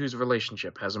if the two's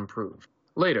relationship has improved.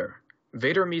 Later,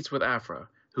 Vader meets with Aphra,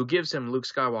 who gives him Luke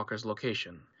Skywalker's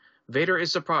location. Vader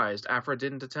is surprised Aphra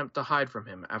didn't attempt to hide from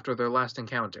him after their last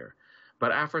encounter,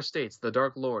 but Aphra states the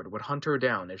Dark Lord would hunt her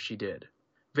down if she did.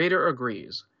 Vader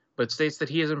agrees, but states that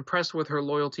he is impressed with her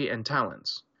loyalty and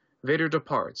talents. Vader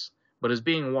departs, but is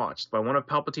being watched by one of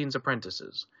Palpatine's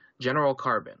apprentices, General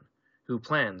Carbon, who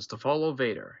plans to follow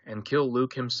Vader and kill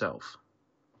Luke himself.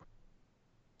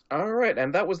 Alright,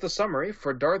 and that was the summary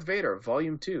for Darth Vader,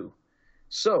 Volume 2.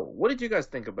 So, what did you guys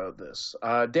think about this?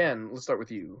 Dan, let's start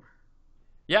with you.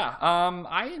 Yeah,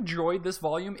 I enjoyed this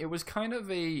volume. It was kind of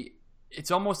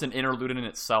it's almost an interlude in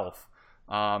itself,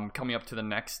 coming up to the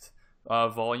next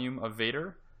volume of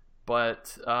Vader.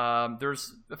 But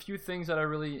there's a few things that I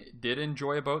really did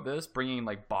enjoy about this, bringing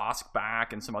like Bossk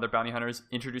back and some other bounty hunters,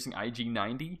 introducing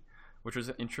IG-90, which was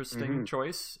an interesting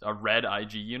choice, a red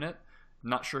IG unit. I'm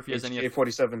not sure if he has any...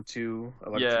 A47-2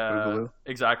 Electric Boogaloo.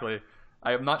 Exactly.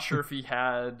 I'm not sure if he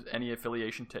had any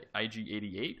affiliation to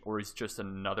IG-88, or is just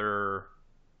another...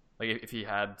 Like, if he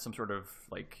had some sort of,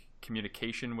 like,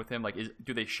 communication with him. Like,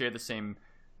 do they share the same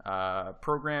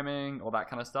programming, all that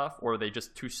kind of stuff? Or are they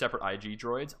just two separate IG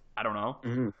droids? I don't know.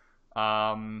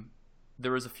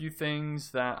 There was a few things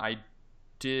that I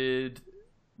did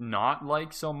not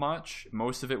like so much.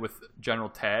 Most of it with General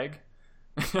Tag.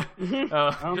 I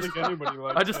don't think anybody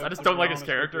likes I just don't like his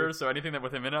character, so anything that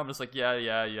with him in it, I'm just like,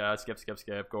 yeah, skip,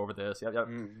 go over this. Yep.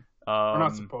 We're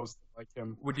not supposed to like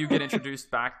him. Would you get introduced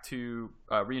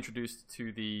reintroduced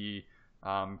to the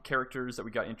characters that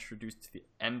we got introduced to the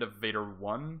end of Vader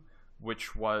 1,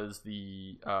 which was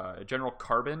the General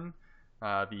Carbon,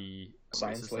 the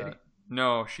Science lady?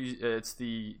 No, it's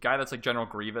the guy that's like General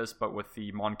Grievous, but with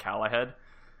the Mon Cala head.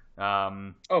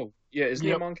 Is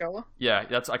he Mon Cala? Yeah,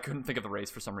 I couldn't think of the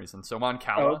race for some reason. So Mon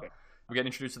Cala, we get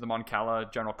introduced to the Mon Cala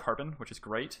General Carbon, which is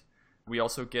great. We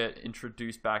also get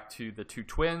introduced back to the two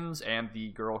twins and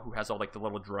the girl who has all like the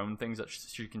little drone things that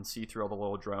she can see through all the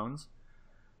little drones.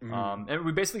 And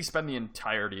we basically spend the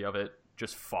entirety of it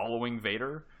just following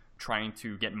Vader, trying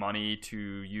to get money to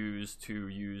use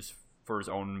for his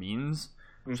own means.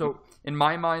 So in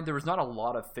my mind, there was not a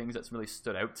lot of things that really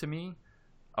stood out to me,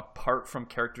 apart from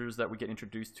characters that we get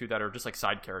introduced to that are just like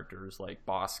side characters, like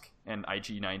Bossk and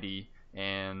IG-90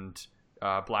 and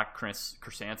Black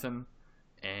Chrysanthemum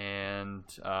and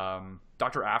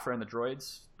Dr. Aphra and the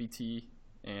droids, BT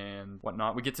and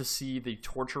whatnot. We get to see the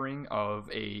torturing of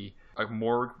a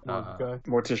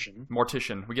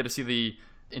Mortician. We get to see the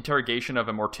interrogation of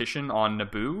a Mortician on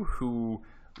Naboo, who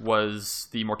was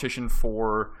the Mortician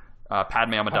for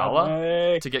Padme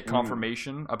Amidala, to get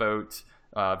confirmation about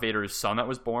Vader's son that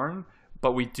was born.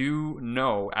 But we do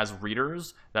know as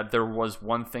readers that there was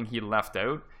one thing he left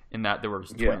out, in that there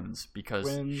was twins,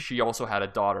 because she also had a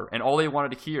daughter, and all they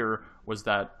wanted to hear was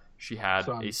that she had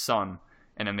a son,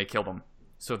 and then they killed him.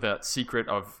 So that secret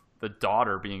of the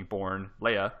daughter being born,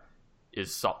 Leia,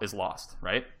 is lost,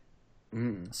 right?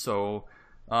 So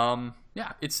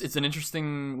it's an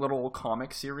interesting little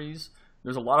comic series.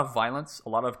 There's a lot of violence, a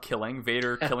lot of killing.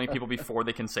 Vader killing people before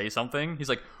they can say something. He's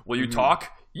like, will you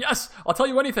talk? Yes, I'll tell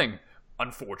you anything.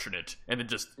 Unfortunate. And then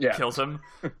just kills him.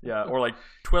 Or like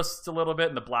twists a little bit,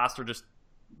 and the blaster just,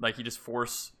 like, he just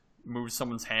force moves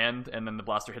someone's hand, and then the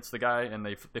blaster hits the guy, and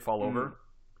they fall over.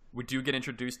 We do get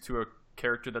introduced to a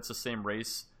character that's the same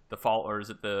race. Or is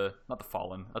it not the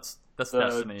Fallen? That's the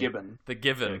Destiny. Gibbon. The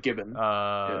Gibbon. Yeah,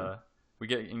 Gibbon. We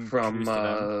get introduced from to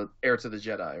them. Heir to the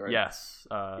Jedi, right? Yes.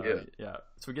 Yeah.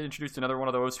 So we get introduced to another one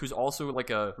of those who's also like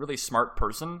a really smart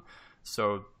person.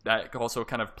 So that also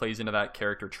kind of plays into that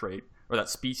character trait, or that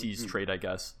species trait, I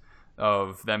guess,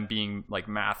 of them being like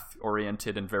math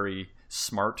oriented and very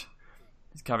smart.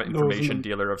 It's kind of an information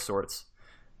dealer of sorts.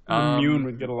 Immune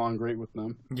would get along great with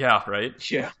them. Yeah,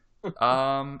 right? Yeah.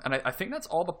 And I think that's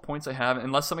all the points I have.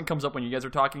 Unless something comes up when you guys are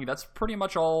talking, that's pretty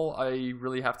much all I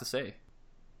really have to say.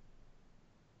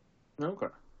 Okay.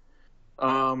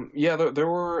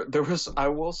 There was, I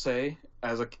will say,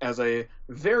 as a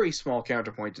very small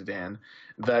counterpoint to Dan,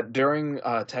 that during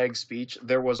Tag's speech,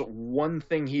 there was one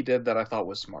thing he did that I thought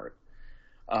was smart.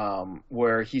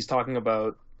 Where he's talking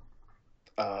about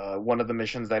one of the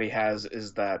missions that he has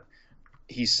is that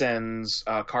he sends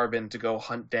Carbon to go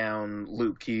hunt down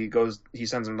Luke. He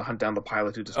sends him to hunt down the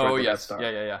pilot who destroyed the Death Star.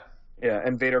 Yeah,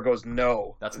 and Vader goes,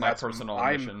 "No, that's my personal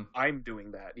mission. I'm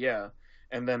doing that." Yeah.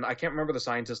 And then I can't remember the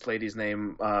scientist lady's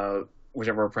name,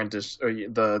 whichever apprentice, or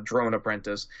the drone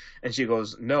apprentice, and she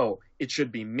goes, "No, it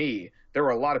should be me. There were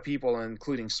a lot of people,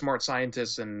 including smart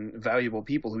scientists and valuable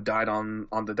people, who died on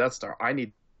the Death Star. I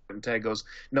need." And Tag goes,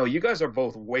 "No, you guys are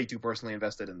both way too personally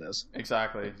invested in this.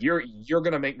 Exactly. You're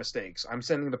gonna make mistakes. I'm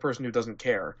sending the person who doesn't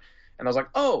care." And I was like,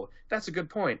 "Oh, that's a good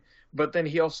point." But then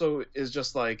he also is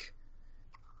just like.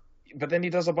 But then he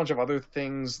does a bunch of other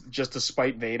things just to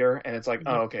spite Vader, and it's like,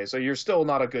 oh, okay, so you're still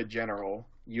not a good general.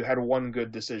 You had one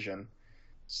good decision.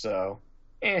 So,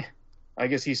 I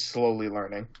guess he's slowly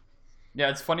learning. Yeah,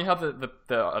 it's funny how the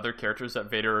other characters that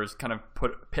Vader is kind of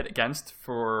pit against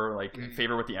for, like,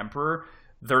 favor with the Emperor,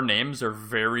 their names are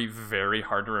very, very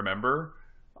hard to remember.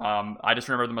 I just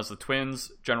remember them as the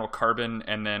twins, General Carbon,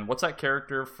 and then what's that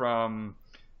character from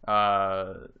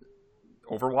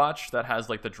Overwatch that has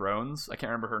like the drones. I can't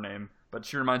remember her name, but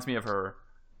she reminds me of her.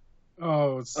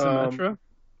 Oh, Symmetra?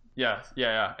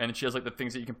 Yeah. And she has like the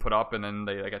things that you can put up and then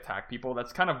they like attack people.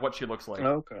 That's kind of what she looks like.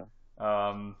 Okay.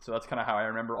 So that's kind of how I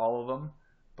remember all of them.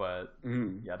 But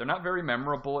yeah, they're not very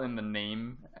memorable in the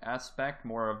name aspect.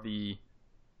 More of the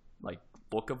like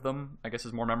look of them, I guess,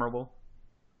 is more memorable.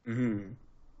 And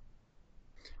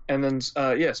then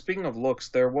speaking of looks,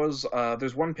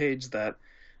 there's one page that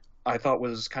I thought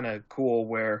was kind of cool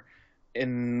where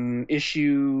in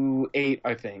issue 8,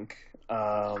 I think.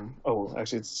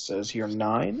 Actually it says here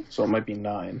 9, so it might be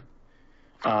 9.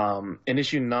 In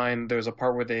issue 9, there's a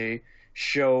part where they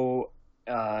show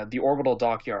the orbital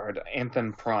dockyard,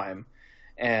 Anthem Prime,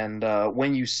 and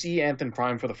when you see Anthem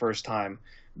Prime for the first time,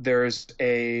 there's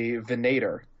a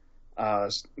Venator.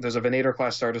 There's a Venator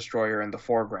class Star Destroyer in the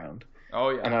foreground. Oh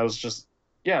yeah. And I was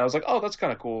like, oh, that's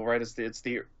kind of cool, right? It's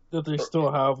the that they still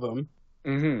have them.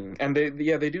 Mm-hmm. And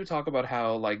they do talk about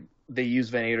how like they use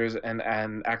Venators and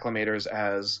Acclamators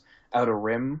as outer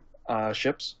rim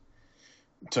ships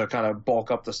to kind of bulk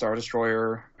up the Star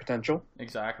Destroyer potential.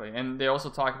 Exactly. And they also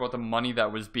talk about the money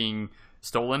that was being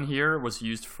stolen here was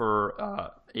used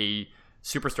for a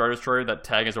Super Star Destroyer that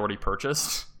Tag has already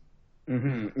purchased.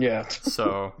 Mm-hmm. Yeah.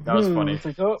 So that was funny.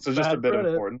 Like, so just a bit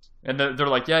important. And they're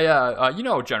like,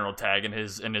 General Tag and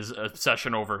his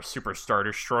obsession over Super Star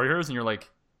Destroyers, and you're like,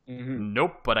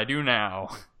 nope, but I do now.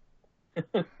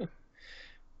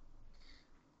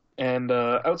 And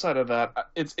outside of that,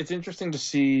 it's interesting to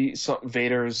see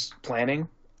Vader's planning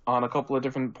on a couple of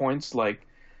different points, like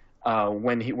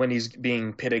when he's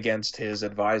being pit against his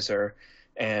advisor.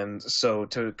 And so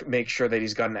to make sure that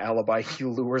he's got an alibi, he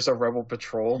lures a rebel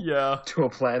patrol to a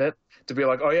planet to be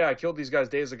like, oh yeah, I killed these guys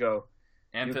days ago.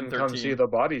 Anthem you can 13. come see the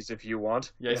bodies if you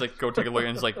want. Yeah, he's like, go take a look.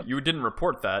 And he's like, you didn't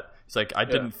report that. He's like, I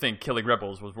didn't think killing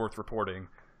rebels was worth reporting.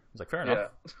 He's like, fair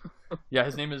enough. Yeah,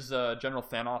 his name is General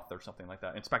Thanoth or something like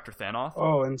that. Inspector Thanoth.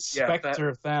 Oh,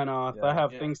 Inspector Thanoth. Yeah, I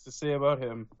have things to say about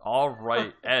him. All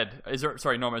right, Ed.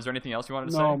 Norma, is there anything else you wanted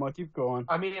to say? No, keep going.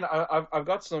 I mean, I've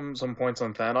got some points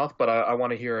on Thanoth, but I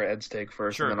want to hear Ed's take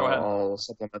first, sure, and then I'll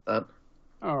supplement that.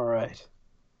 All right.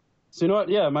 So you know what?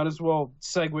 Yeah, might as well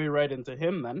segue right into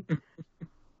him then.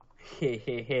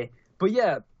 But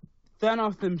yeah,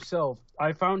 Thanoth himself,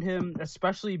 I found him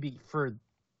especially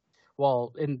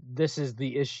and this is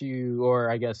the issue,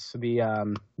 or I guess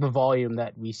the volume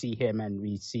that we see him and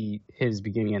we see his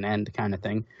beginning and end kind of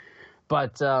thing.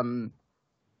 But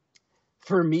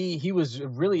for me, he was a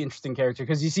really interesting character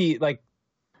because you see like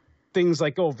things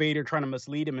like Vader trying to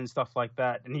mislead him and stuff like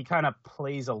that, and he kind of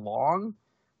plays along,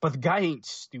 but the guy ain't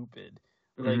stupid.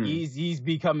 Like he's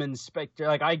become Inspector.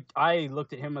 Like I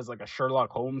looked at him as like a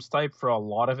Sherlock Holmes type for a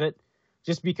lot of it.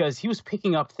 Just because he was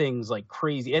picking up things like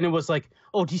crazy. And it was like,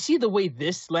 oh, do you see the way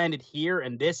this landed here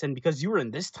and this? And because you were in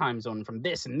this time zone from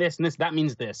this and this and this, that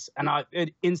means this. And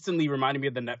it instantly reminded me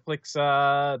of the Netflix,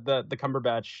 the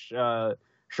Cumberbatch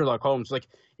Sherlock Holmes. Like,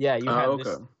 yeah, you had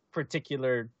this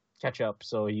particular catch up.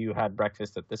 So you had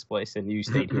breakfast at this place and you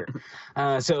stayed here.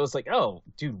 So it was like, oh,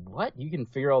 dude, what? You can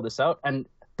figure all this out? And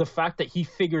the fact that he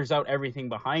figures out everything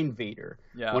behind Vader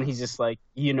when he's just like,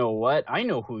 you know what? I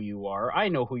know who you are. I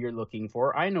know who you're looking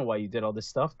for. I know why you did all this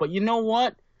stuff. But you know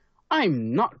what?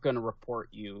 I'm not going to report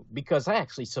you because I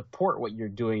actually support what you're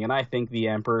doing. And I think the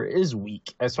Emperor is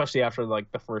weak, especially after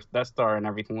like the first Death Star and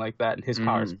everything like that. And his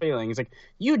powers failing. He's like,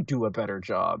 you do a better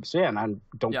job. So yeah, and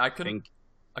I couldn't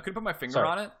put my finger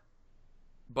on it.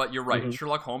 But you're right.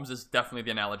 Sherlock Holmes is definitely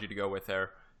the analogy to go with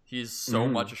there. He's so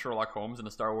much a Sherlock Holmes in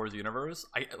the Star Wars universe.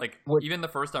 Even the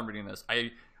first time reading this,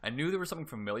 I knew there was something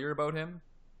familiar about him.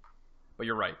 But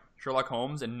you're right. Sherlock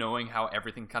Holmes and knowing how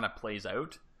everything kind of plays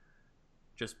out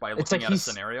just by looking at a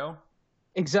scenario.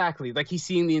 Exactly. Like he's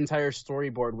seeing the entire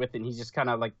storyboard with it and he's just kind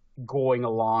of like going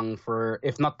along for,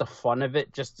 if not the fun of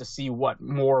it, just to see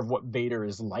more of what Vader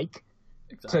is like.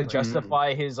 Exactly. To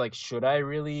justify his like, should I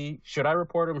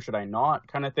report him? Should I not?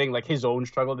 Kind of thing. Like his own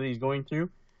struggle that he's going through.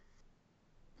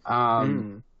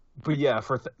 But yeah,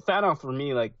 for Thanoth, for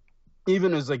me, like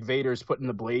even as like Vader's putting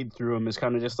the blade through him is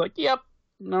kind of just like, yep,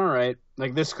 all right,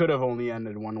 like this could have only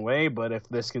ended one way, but if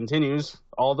this continues,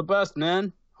 all the best,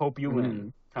 man. Hope you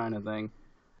win, kind of thing.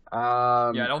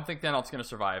 I don't think Thanoth's gonna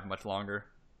survive much longer.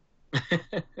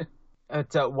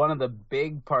 It's one of the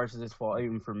big parts of this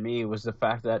volume for me was the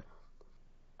fact that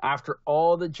after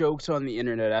all the jokes on the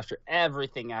internet, after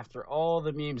everything, after all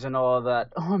the memes and all of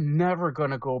that, I'm never going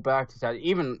to go back to that.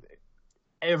 Even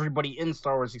everybody in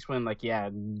Star Wars explained, like, yeah,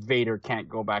 Vader can't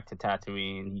go back to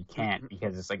Tatooine. He can't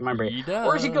because it's like, remember,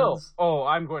 where'd he go? Oh,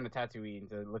 I'm going to Tatooine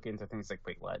to look into things. Like,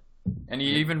 wait, what? And he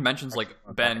even mentions, like,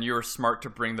 Ben, you were smart to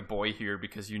bring the boy here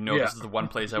because you know this is the one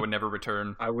place I would never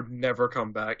return. I would never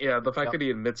come back. Yeah, the fact that he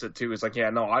admits it too is like, yeah,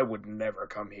 no, I would never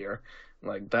come here.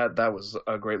 Like that was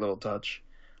a great little touch.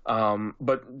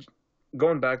 But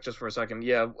going back just for a second,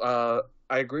 I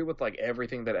agree with like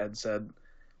everything that Ed said.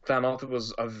 Thanoth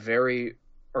is a very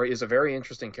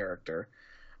interesting character.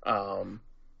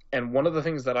 And one of the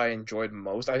things that I enjoyed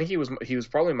most, I think he was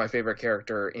probably my favorite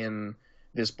character in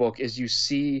this book, is you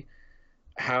see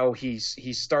how he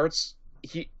starts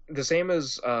the same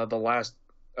as the last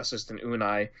assistant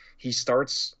Unai. He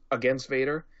starts against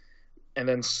Vader and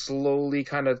then slowly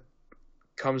kind of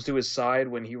comes to his side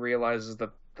when he realizes that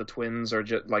the twins are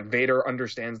just like, Vader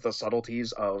understands the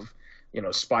subtleties of, you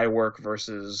know, spy work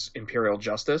versus Imperial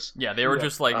justice. Yeah, they were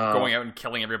just like going out and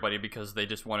killing everybody because they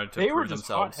just wanted to prove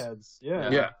themselves. They were just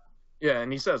hotheads. Yeah,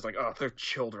 and he says like, "Oh, they're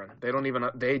children. They don't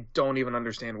even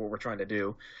understand what we're trying to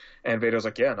do." And Vader's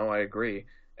like, "Yeah, no, I agree."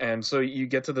 And so you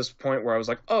get to this point where I was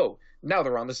like, "Oh, now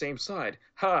they're on the same side.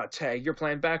 Ha, Tag, your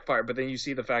plan backfired." But then you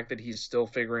see the fact that he's still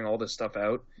figuring all this stuff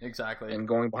out. Exactly. And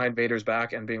going behind Vader's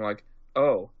back and being like,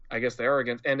 "Oh, I guess they are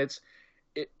against." And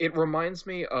it reminds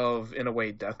me of, in a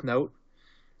way, Death Note.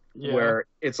 Yeah. Where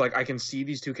it's like I can see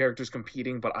these two characters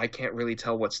competing, but I can't really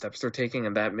tell what steps they're taking,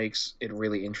 and that makes it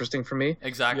really interesting for me.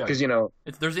 Exactly, because you know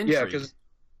there's intrigue.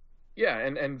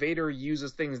 And Vader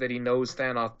uses things that he knows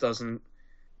Thanoth doesn't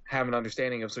have an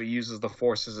understanding of, so he uses the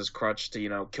Force as his crutch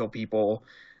to kill people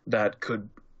that could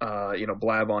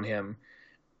blab on him,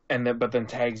 but then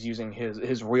Tag's using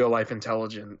his real life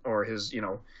intelligence or his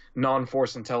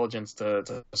non-Force intelligence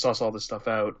to suss all this stuff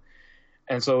out.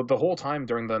 And so the whole time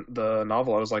during the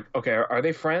novel, I was like, okay, are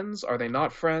they friends? Are they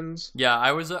not friends? Yeah,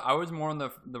 I was more in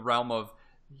the realm of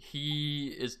he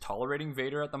is tolerating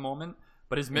Vader at the moment,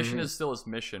 but his mission is still his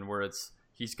mission, where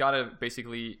he's got to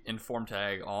basically inform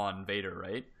Tag on Vader,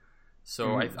 right?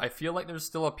 So I feel like there's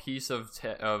still a piece of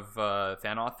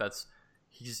Thanoth that's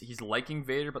he's liking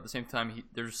Vader, but at the same time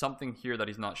there's something here that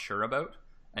he's not sure about,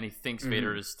 and he thinks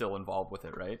Vader is still involved with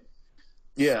it, right?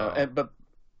 Yeah,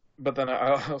 But then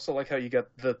I also like how you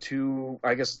get the two,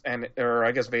 I guess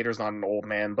Vader's not an old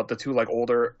man, but the two like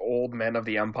old men of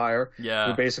the Empire,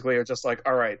 who basically are just like,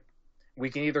 all right,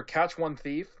 we can either catch one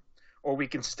thief or we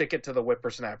can stick it to the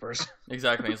whippersnappers.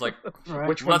 Exactly. It's like, which one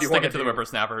let's do you stick want it to the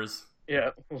whippersnappers. Yeah,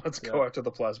 let's go after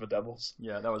the plasma devils.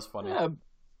 Yeah, that was funny. Yeah,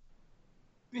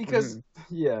 because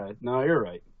no, you're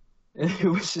right. It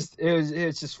was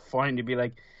just fun to be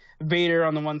like Vader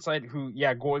on the one side, who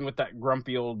going with that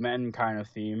grumpy old men kind of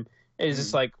theme, is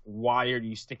just like, why are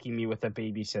you sticking me with a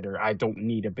babysitter? I don't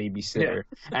need a babysitter.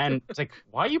 And it's like,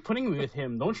 why are you putting me with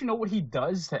him? Don't you know what he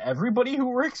does to everybody who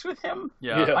works with him?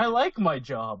 I like my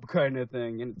job, kind of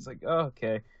thing. And it's like, oh,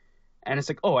 okay. And it's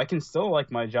like, oh, I can still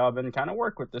like my job and kind of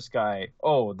work with this guy.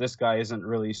 Oh, this guy isn't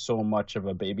really so much of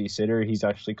a babysitter. He's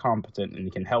actually competent and he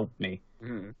can help me.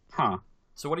 Huh.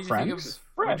 So what do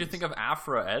you think of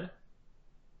Aphra, Ed?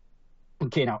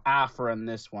 Okay, now Aphra in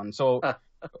this one. So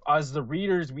as the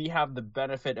readers, we have the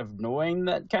benefit of knowing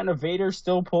that kind of Vader's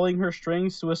still pulling her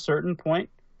strings to a certain point.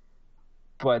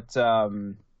 But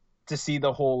to see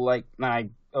the whole, like, and I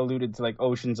alluded to like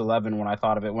Ocean's 11 when I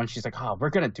thought of it, when she's like, oh,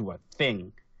 we're going to do a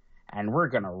thing. And we're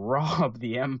going to rob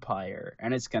the Empire.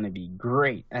 And it's going to be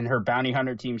great. And her bounty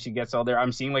hunter team, she gets all there.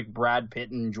 I'm seeing like Brad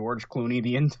Pitt and George Clooney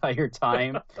the entire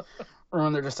time.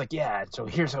 And they're just like, yeah, so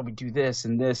here's how we do this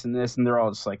and this and this. And they're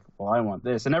all just like, well, I want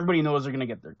this. And everybody knows they're going to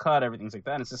get their cut. Everything's like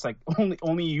that. And it's just like,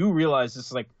 only you realize this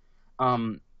is like,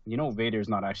 Vader's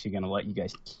not actually going to let you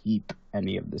guys keep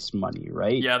any of this money,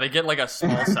 right? Yeah, they get like a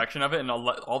small section of it, and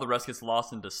all the rest gets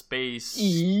lost into space,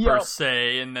 per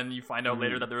se. And then you find out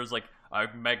later that there was like a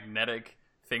magnetic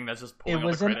thing that's just pulling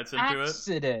all the credits into it. It was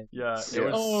an accident. Yeah, it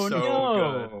was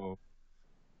good.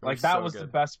 Like, that was the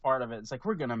best part of it. It's like,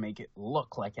 we're going to make it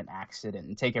look like an accident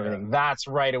and take everything. That's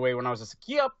right away when I was just like,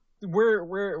 yep,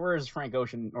 where is Frank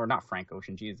Ocean? Or not Frank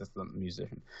Ocean, geez, that's the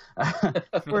musician.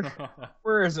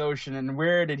 Where is Ocean, and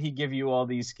where did he give you all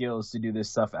these skills to do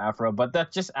this stuff, Aphra? But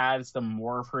that just adds to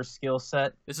more of her skill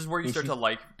set. This is where you start to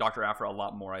like Dr. Aphra a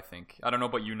lot more, I think. I don't know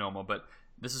about you, Noma, but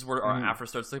this is where Aphra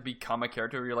starts to become a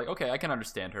character where you're like, okay, I can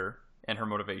understand her and her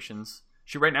motivations.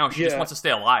 She just wants to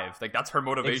stay alive. Like, that's her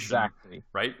motivation. Exactly.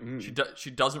 Right? She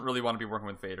doesn't really want to be working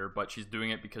with Vader, but she's doing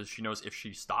it because she knows if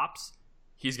she stops,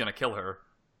 he's going to kill her.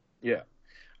 Yeah.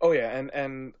 Oh, yeah.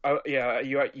 And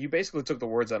you basically took the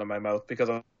words out of my mouth, because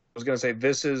I was going to say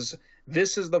this is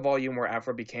the volume where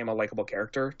Aphra became a likable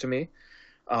character to me.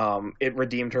 It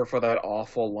redeemed her for that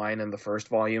awful line in the first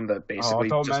volume that basically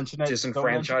just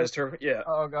disenfranchised her. Yeah.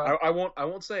 Oh god. I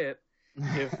won't say it.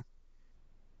 If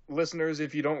listeners,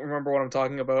 if you don't remember what I'm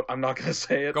talking about, I'm not going to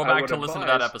say it. Go back to listen to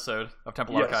that episode of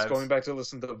Temple Archives. Yes, going back to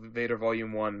listen to Vader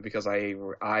Volume 1 because I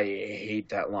hate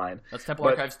that line. That's Temple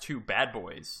Archives 2 Bad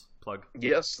Boys. Plug.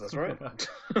 Yes, that's right.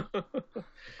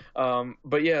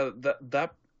 But yeah,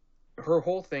 that her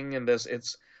whole thing in this,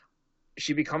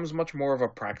 she becomes much more of a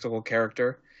practical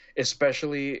character,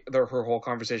 especially her whole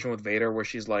conversation with Vader where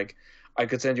she's like, I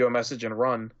could send you a message and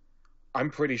run. I'm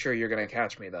pretty sure you're going to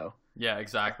catch me, though. Yeah,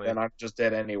 exactly. And I'm just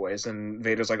dead anyways. And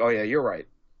Vader's like, oh, yeah, you're right.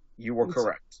 You were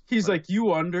correct. He's like,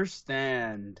 you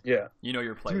understand. Yeah. You know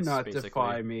your place, do not basically.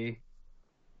 defy me.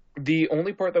 The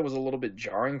only part that was a little bit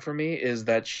jarring for me is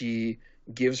that she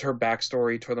gives her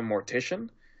backstory to the Mortician.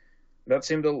 That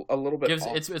seemed a little bit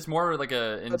off. It's more like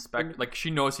like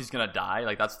she knows he's going to die.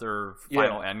 Like, that's their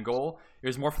final end goal. It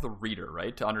was more for the reader,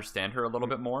 right? To understand her a little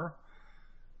bit more.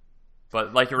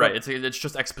 But like you're right, it's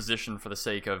just exposition for the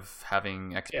sake of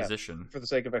having exposition. Yeah, for the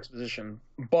sake of exposition.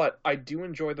 But I do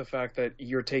enjoy the fact that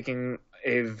you're taking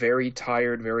a very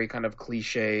tired, very kind of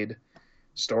cliched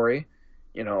story.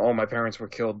 You know, oh, my parents were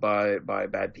killed by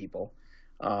bad people.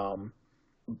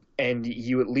 And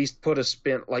you at least put a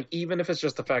spin, like even if it's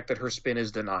just the fact that her spin is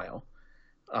denial.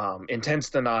 Intense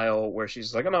denial where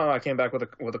she's like, oh no, I came back with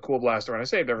a cool blaster and I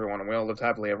saved everyone and we all lived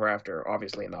happily ever after.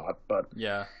 Obviously not, but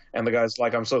yeah. And the guy's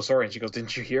like, I'm so sorry, and she goes,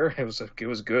 didn't you hear? It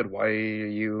was good. Why are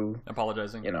you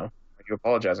apologizing? You know, are you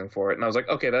apologizing for it? And I was like,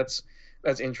 okay, that's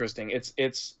interesting.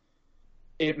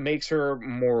 It makes her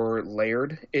more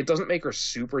layered. It doesn't make her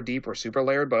super deep or super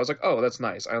layered, but I was like, oh, that's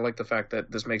nice. I like the fact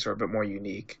that this makes her a bit more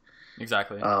unique.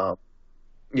 Exactly.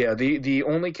 Yeah, the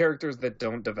only characters that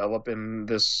don't develop in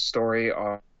this story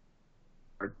are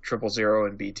 000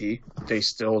 and BT. They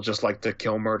still just like to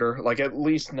kill murder. Like, at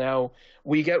least now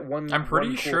we get one. I'm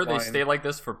pretty sure they stay like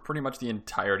this for pretty much the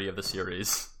entirety of the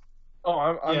series.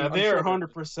 Oh, they're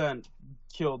 100%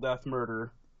 kill, death,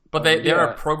 murder. But they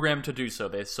are programmed to do so.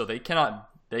 They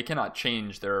cannot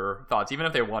change their thoughts, even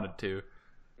if they wanted to.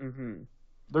 Mm-hmm.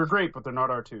 They're great, but they're not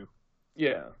R2.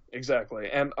 Yeah, exactly.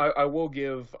 And I will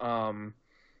give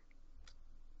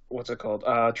what's it called?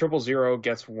 000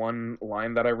 gets one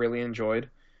line that I really enjoyed,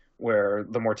 where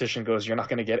the Mortician goes, "You're not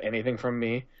going to get anything from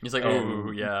me." He's like,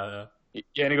 "Oh, yeah."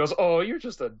 Yeah, and he goes, "Oh, you're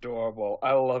just adorable.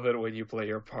 I love it when you play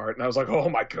your part." And I was like, "Oh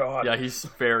my god." Yeah, he's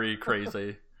very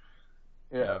crazy.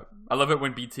 Yeah. I love it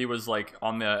when BT was like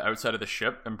on the outside of the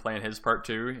ship and playing his part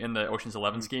too in the Ocean's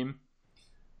 11 scheme.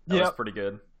 That was pretty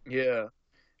good. Yeah.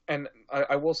 And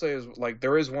I will say is like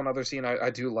there is one other scene I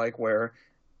do like where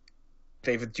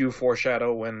they do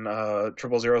foreshadow when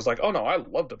 000 is like, oh no, I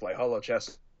love to play hollow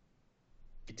chess.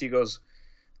 BT goes,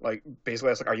 like, basically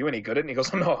I was like, are you any good at it? And he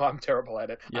goes, oh, no, I'm terrible at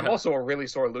it. Yeah. I'm also a really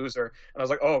sore loser. And I was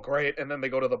like, oh great. And then they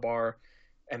go to the bar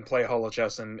and play hollow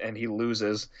chess and he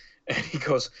loses. And he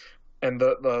goes, and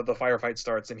the firefight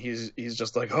starts and he's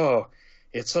just like, oh,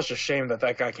 it's such a shame that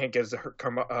guy can't get his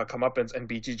comeuppance, and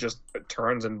BT just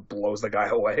turns and blows the guy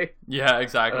away. Yeah,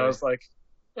 exactly. And I was like,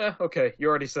 yeah, okay, you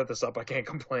already set this up. I can't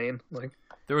complain. Like,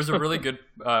 there was a really good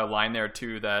line there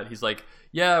too that he's like,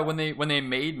 yeah, when they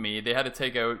made me, they had to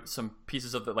take out some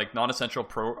pieces of the like non-essential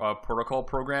protocol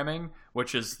programming,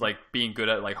 which is like being good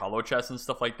at like hollow chess and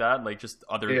stuff like that, like just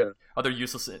other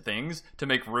useless things to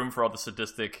make room for all the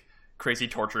sadistic, crazy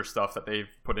torture stuff that they've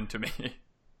put into me,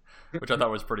 which I thought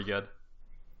was pretty good.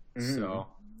 Mm-hmm. So,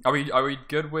 are we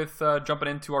good with jumping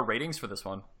into our ratings for this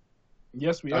one?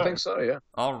 Yes, we are. I think so, yeah.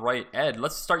 All right, Ed,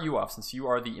 let's start you off since you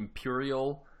are the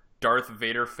Imperial Darth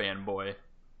Vader fanboy.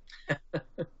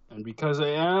 And because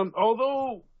I am,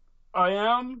 although I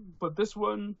am, but this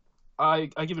one, I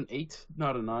give an 8,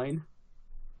 not a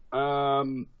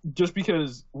 9. Just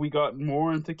because we got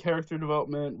more into character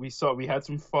development, we had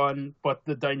some fun, but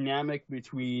the dynamic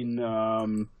between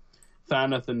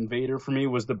Thanath and Vader for me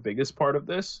was the biggest part of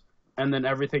this, and then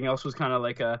everything else was kind of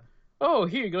like oh,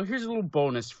 here you go, here's a little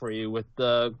bonus for you with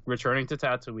the returning to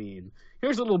Tatooine.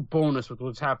 Here's a little bonus with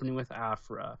what's happening with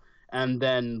Aphra. And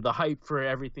then the hype for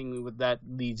everything with that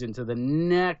leads into the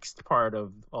next part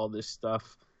of all this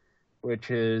stuff, which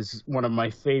is one of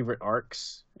my favorite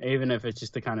arcs, even if it's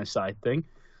just a kind of side thing.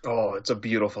 Oh, it's a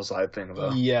beautiful side thing,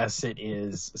 though. Yes, it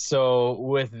is. So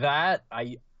with that,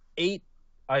 8,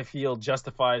 I feel,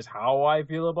 justifies how I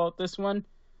feel about this one.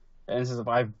 And since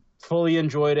I've fully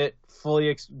enjoyed it,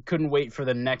 couldn't wait for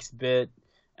the next bit.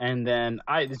 And then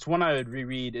it's one I would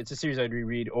reread. It's a series I'd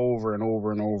reread over and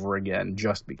over and over again,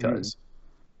 just because.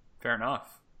 Fair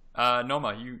enough.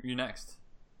 Noma, you next.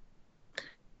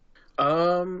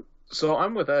 So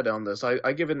I'm with Ed on this.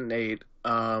 I give it an 8.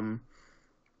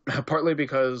 Partly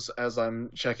because as I'm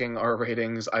checking our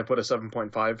ratings, I put a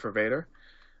 7.5 for Vader,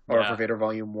 or for Vader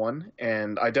Volume 1,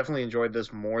 and I definitely enjoyed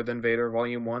this more than Vader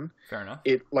Volume 1. Fair enough.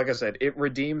 It, like I said, it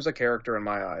redeems a character in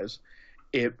my eyes.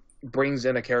 It brings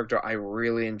in a character I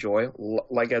really enjoy.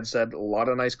 Like Ed said, a lot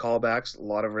of nice callbacks, a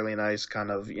lot of really nice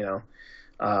kind of,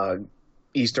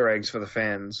 Easter eggs for the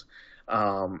fans.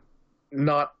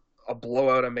 Not a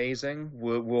blowout amazing.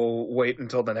 We'll wait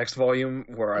until the next volume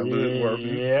where I lose.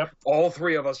 Where all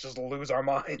three of us just lose our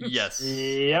minds. Yes.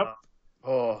 Yep.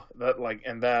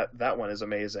 That one is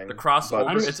amazing. The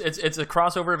crossover. It's a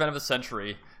crossover event of the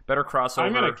century. Better crossover.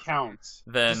 I'm gonna count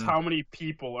then just how many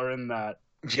people are in that.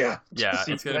 Yeah.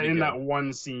 It's gonna be in good. that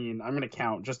one scene. I'm gonna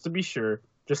count just to be sure,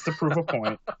 just to prove a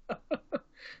point.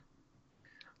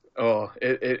 Oh,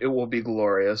 it will be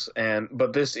glorious.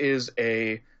 But this is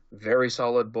a very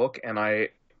solid book, and I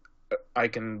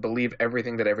can believe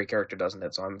everything that every character does in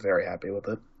it, so I'm very happy with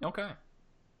it. Okay.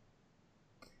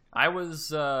 I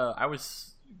was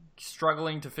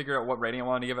struggling to figure out what rating I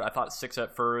wanted to give it. I thought 6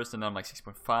 at first, and then I'm like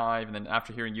 6.5, and then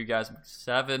after hearing you guys, I'm like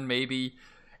 7 maybe.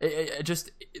 It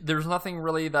just, there's nothing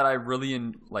really that I really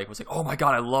was like, oh my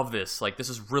god, I love this. Like, this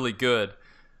is really good.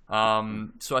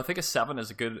 So I think a 7 is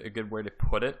a good way to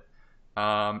put it.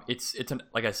 It's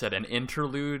like I said, an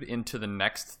interlude into the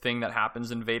next thing that happens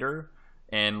in Vader,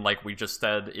 and like we just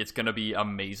said, it's gonna be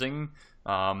amazing.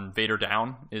 Vader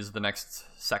Down is the next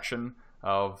section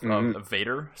of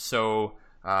Vader. So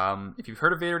if you've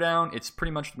heard of Vader Down, it's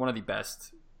pretty much one of the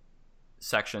best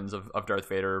sections of Darth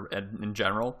Vader in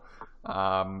general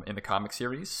in the comic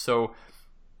series. So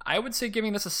I would say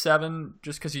giving this a 7,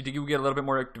 just because you do get a little bit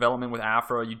more development with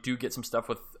Aphra. You do get some stuff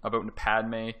about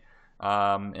Padme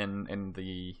and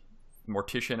the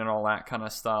Mortician and all that kind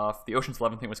of stuff. The Ocean's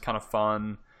 11 thing was kind of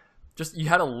fun. Just, you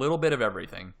had a little bit of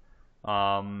everything.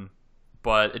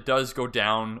 But it does go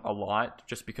down a lot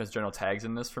just because General Tag's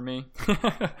in this for me.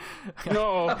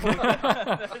 No.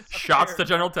 Shots to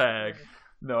General Tag.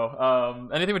 No.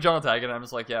 Anything with General Tag, and I'm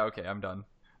just like, yeah, okay, I'm done.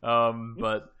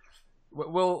 But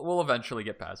we'll eventually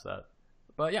get past that.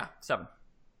 But yeah, 7.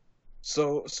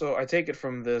 So I take it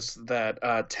from this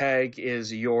that Tag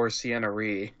is your Sienna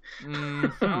Ree.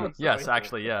 Yes,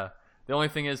 actually, yeah. The only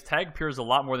thing is, Tag appears a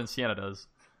lot more than Sienna does.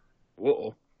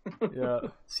 Whoa. Yeah,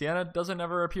 Sienna doesn't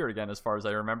ever appear again, as far as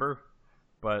I remember,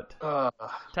 but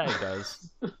Tag does.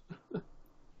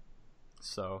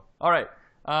 So, all right.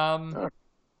 I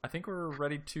think we're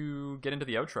ready to get into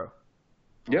the outro.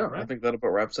 Yeah, right. I think that about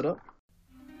wraps it up.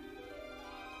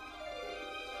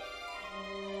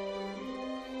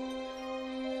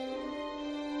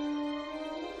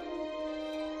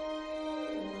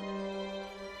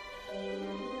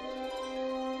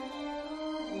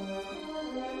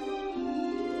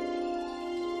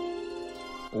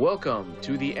 Welcome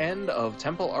to the end of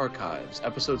Temple Archives,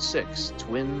 Episode 6,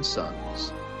 Twin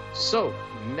Suns. So,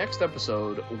 next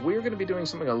episode, we're going to be doing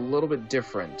something a little bit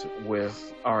different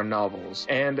with our novels,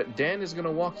 and Dan is going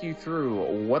to walk you through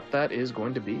what that is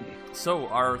going to be. So,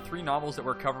 our 3 novels that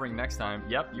we're covering next time,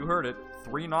 yep, you heard it,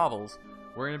 3 novels.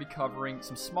 We're going to be covering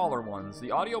some smaller ones.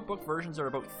 The audiobook versions are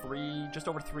about just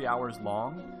over 3 hours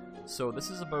long. So this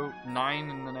is about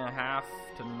 9.5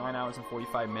 to 9 hours and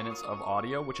 45 minutes of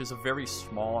audio, which is a very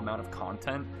small amount of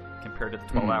content compared to the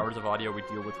 12 hours of audio we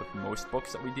deal with most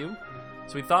books that we do.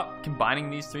 So we thought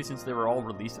combining these 3, since they were all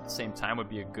released at the same time, would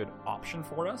be a good option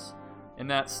for us. In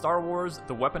that Star Wars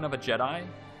The Weapon of a Jedi,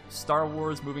 Star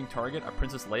Wars Moving Target, a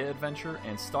Princess Leia adventure,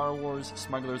 and Star Wars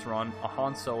Smuggler's Run, a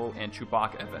Han Solo and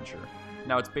Chewbacca adventure.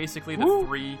 Now it's basically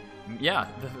the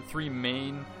three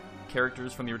main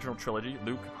characters from the original trilogy,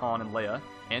 Luke, Han, and Leia,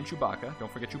 and Chewbacca. Don't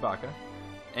forget Chewbacca.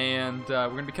 And we're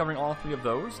going to be covering all 3 of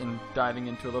those and diving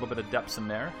into a little bit of depths in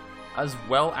there. As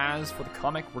well as for the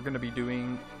comic, we're going to be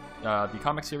doing the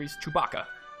comic series Chewbacca,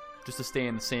 just to stay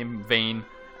in the same vein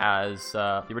as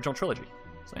the original trilogy.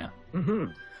 So yeah.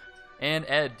 And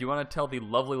Ed, do you want to tell the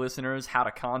lovely listeners how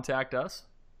to contact us?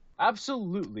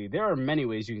 Absolutely. There are many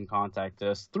ways you can contact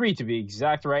us, 3 to be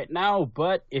exact right now,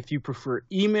 but if you prefer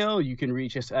email, you can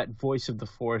reach us at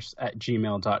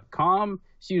voiceoftheforce@gmail.com.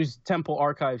 So use Temple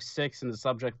Archive 6 in the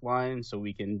subject line so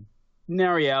we can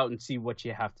narrow you out and see what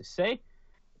you have to say.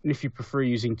 And if you prefer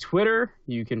using Twitter,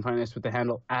 you can find us with the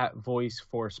handle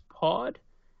 @VoiceForcePod.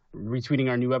 Retweeting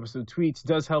our new episode tweets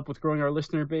does help with growing our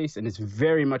listener base, and it's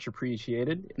very much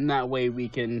appreciated. In that way, we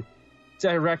can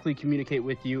directly communicate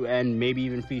with you and maybe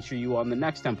even feature you on the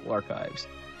next Temple Archives.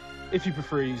 If you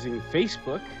prefer using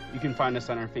Facebook, you can find us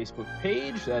on our Facebook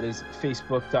page. That is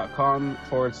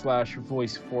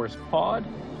facebook.com/VoiceForcePod.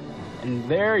 And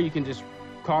there you can just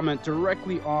comment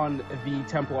directly on the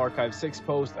Temple Archive 6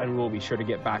 post, and we'll be sure to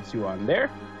get back to you on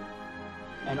there.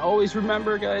 And always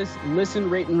remember, guys, listen,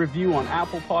 rate, and review on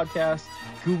Apple Podcasts,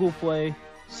 Google Play,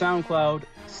 SoundCloud,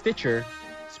 Stitcher,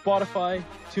 Spotify,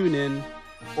 TuneIn,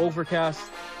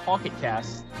 Overcast, Pocket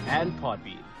Cast, and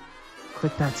Podbean.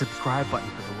 Click that subscribe button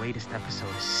for the latest episode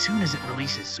as soon as it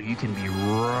releases so you can be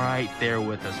right there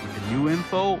with us with the new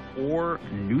info or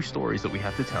new stories that we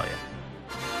have to tell you.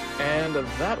 And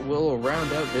that will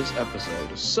round out this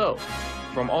episode. So,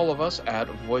 from all of us at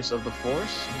Voice of the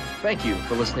Force, thank you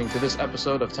for listening to this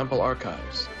episode of Temple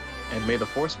Archives, and may the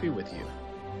Force be with you.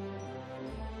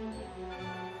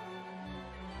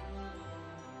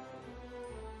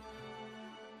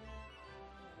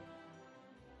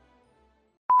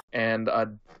 And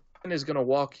Dan is going to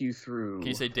walk you through... Can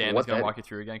you say Dan is going to walk you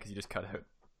through again? Because you just cut out.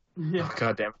 Yeah. Oh,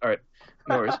 God damn. All right.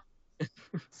 No worries.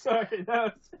 Sorry, that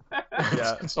was...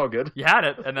 Yeah, it's all good. You had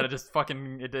it, and then it just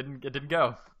fucking... It didn't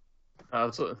go.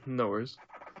 No worries.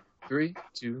 3,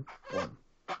 2, 1.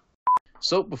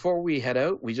 So, before we head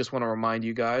out, we just want to remind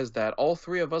you guys that all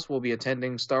three of us will be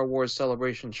attending Star Wars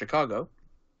Celebration Chicago.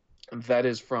 That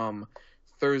is from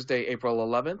Thursday, April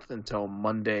 11th until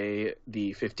Monday,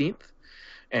 the 15th.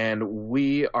 And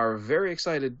we are very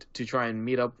excited to try and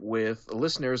meet up with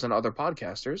listeners and other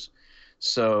podcasters.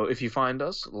 So if you find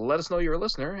us, let us know you're a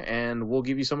listener, and we'll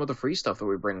give you some of the free stuff that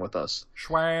we bring with us.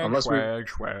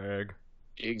 Swag.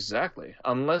 Exactly.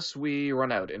 Unless we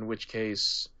run out, in which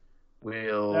case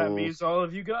we'll... That means all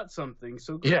of you got something,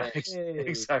 so great. Yeah,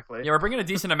 exactly. Yeah, we're bringing a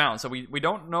decent amount, so we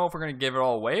don't know if we're going to give it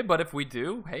all away, but if we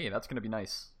do, hey, that's going to be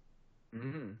nice.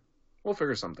 Mm-hmm. We'll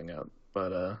figure something out.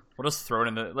 But we'll just throw it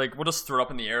in the we'll just throw it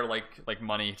up in the air like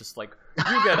money, just like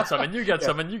you get some and you get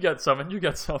some and you get some and you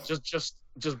get some. Just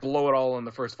blow it all in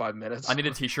the first 5 minutes. I need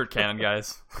a t-shirt cannon,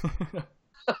 guys.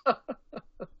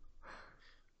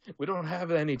 We don't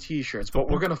have any t-shirts, but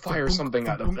we're gonna fire something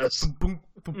out of this.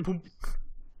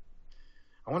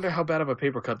 I wonder how bad of a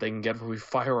paper cut they can get if we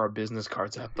fire our business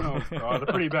cards at them. Oh god, a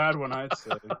pretty bad one, I'd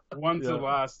say. One to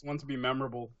last, one to be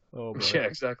memorable. Oh boy. Yeah,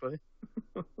 exactly.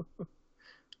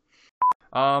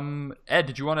 Ed,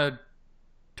 did you want to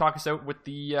talk us out with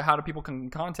the how do people can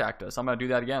contact us? I'm going to do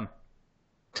that again.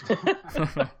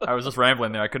 I was just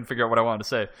rambling there. I couldn't figure out what I wanted to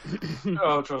say.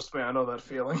 Oh, trust me, I know that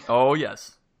feeling. Oh,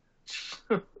 yes.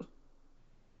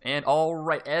 And all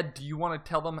right, Ed, do you want to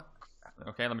tell them...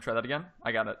 Okay, let me try that again.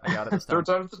 I got it this time. Third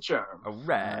time's the charm. All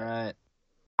right.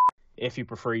 If you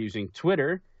prefer using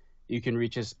Twitter, you can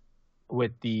reach us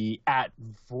with the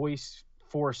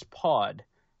 @VoiceForcePod.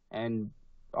 And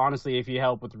honestly, if you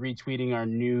help with retweeting our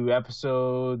new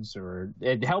episodes, or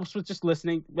it helps with just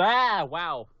listening.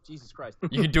 Wow. Jesus Christ.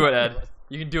 You can do it, Ed.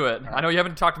 You can do it. I know you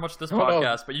haven't talked much this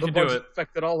podcast, but you can do it.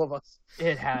 Affected all of us.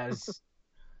 It has.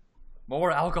 More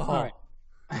alcohol. Right.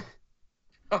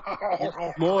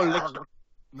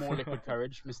 More liquid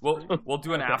courage, Mr. We'll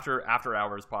do an after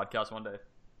hours podcast one day.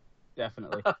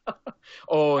 Definitely.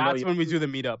 That's when we do the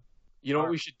meetup. You know what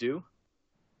we should do?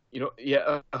 The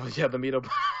meetup.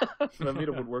 The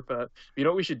meetup would work for that. You know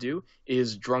what we should do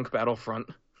is Drunk Battlefront.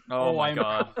 Oh my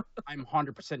god. I'm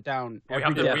 100% down. We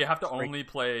have to only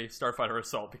play Starfighter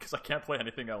Assault because I can't play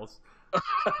anything else.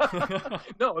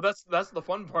 No, that's the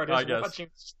fun part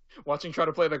is watching try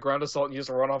to play the ground assault and you just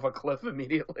run off a cliff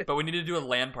immediately. But we need to do a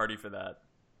LAN party for that.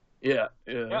 Yeah.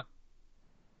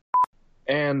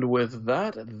 And with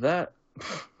that.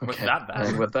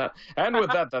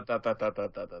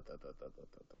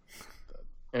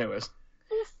 Anyways,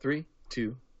 3,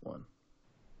 2, 1.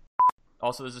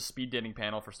 Also, there's a speed dating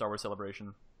panel for Star Wars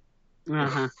Celebration.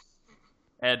 Uh-huh.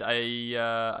 Ed,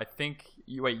 I think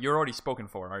you're already spoken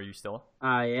for. Are you still?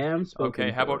 I am spoken.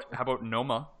 Okay. How about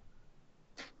Noma?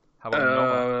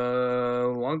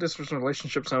 Long distance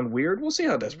relationships sound weird. We'll see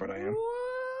how desperate I am.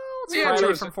 It's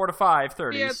Friday from 4 to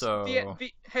 5:30. So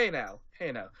hey now.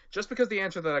 Just because the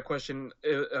answer to that question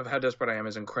of how desperate I am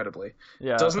is incredibly,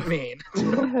 doesn't mean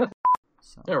we're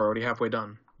already halfway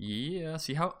done. Yeah.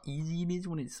 See how easy it is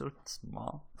when it's so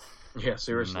small. Yeah,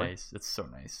 seriously. Nice. It's so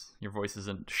nice. Your voice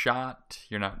isn't shot.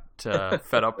 You're not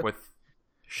fed up with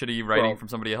shitty writing from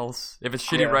somebody else. If it's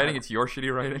shitty writing, it's your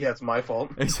shitty writing. Yeah, it's my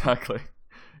fault. Exactly.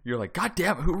 You're like, God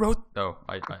damn it, who wrote... Oh,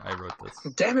 I wrote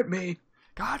this. Damn it, me.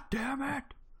 God damn it.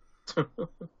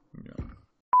 Yeah.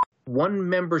 One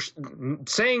member...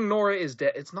 saying Nora is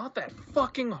dead, it's not that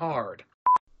fucking hard.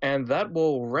 And that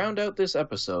will round out this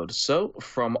episode. So,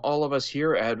 from all of us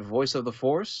here at Voice of the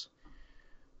Force...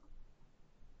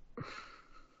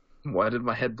 Why did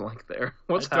my head blank there?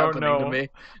 What's happening to me?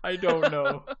 I don't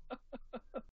know.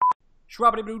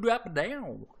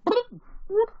 Schwabbity-doo-dap-down.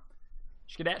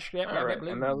 Alright,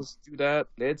 and now let's do that.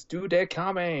 Let's do that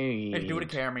comment. Let's do the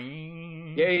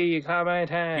comment. Yay, comment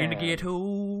time. In the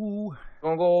ghetto.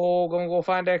 Gonna go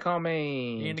find that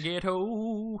comment. In the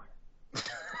ghetto.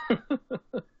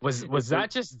 Was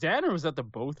that just Dan, or was that the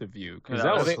both of you? Because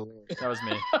No, that was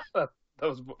me. That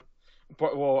was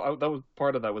that was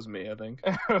part of that was me, I think.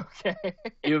 Okay.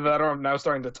 Either that, or I'm now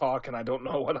starting to talk and I don't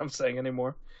know what I'm saying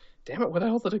anymore. Damn it! Where the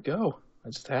hell did it go? I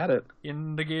just had it.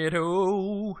 In the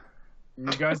ghetto.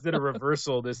 You guys did a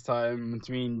reversal this time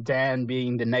between Dan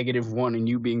being the negative one and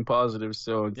you being positive,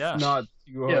 so it's not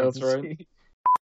too hard that's to right. see.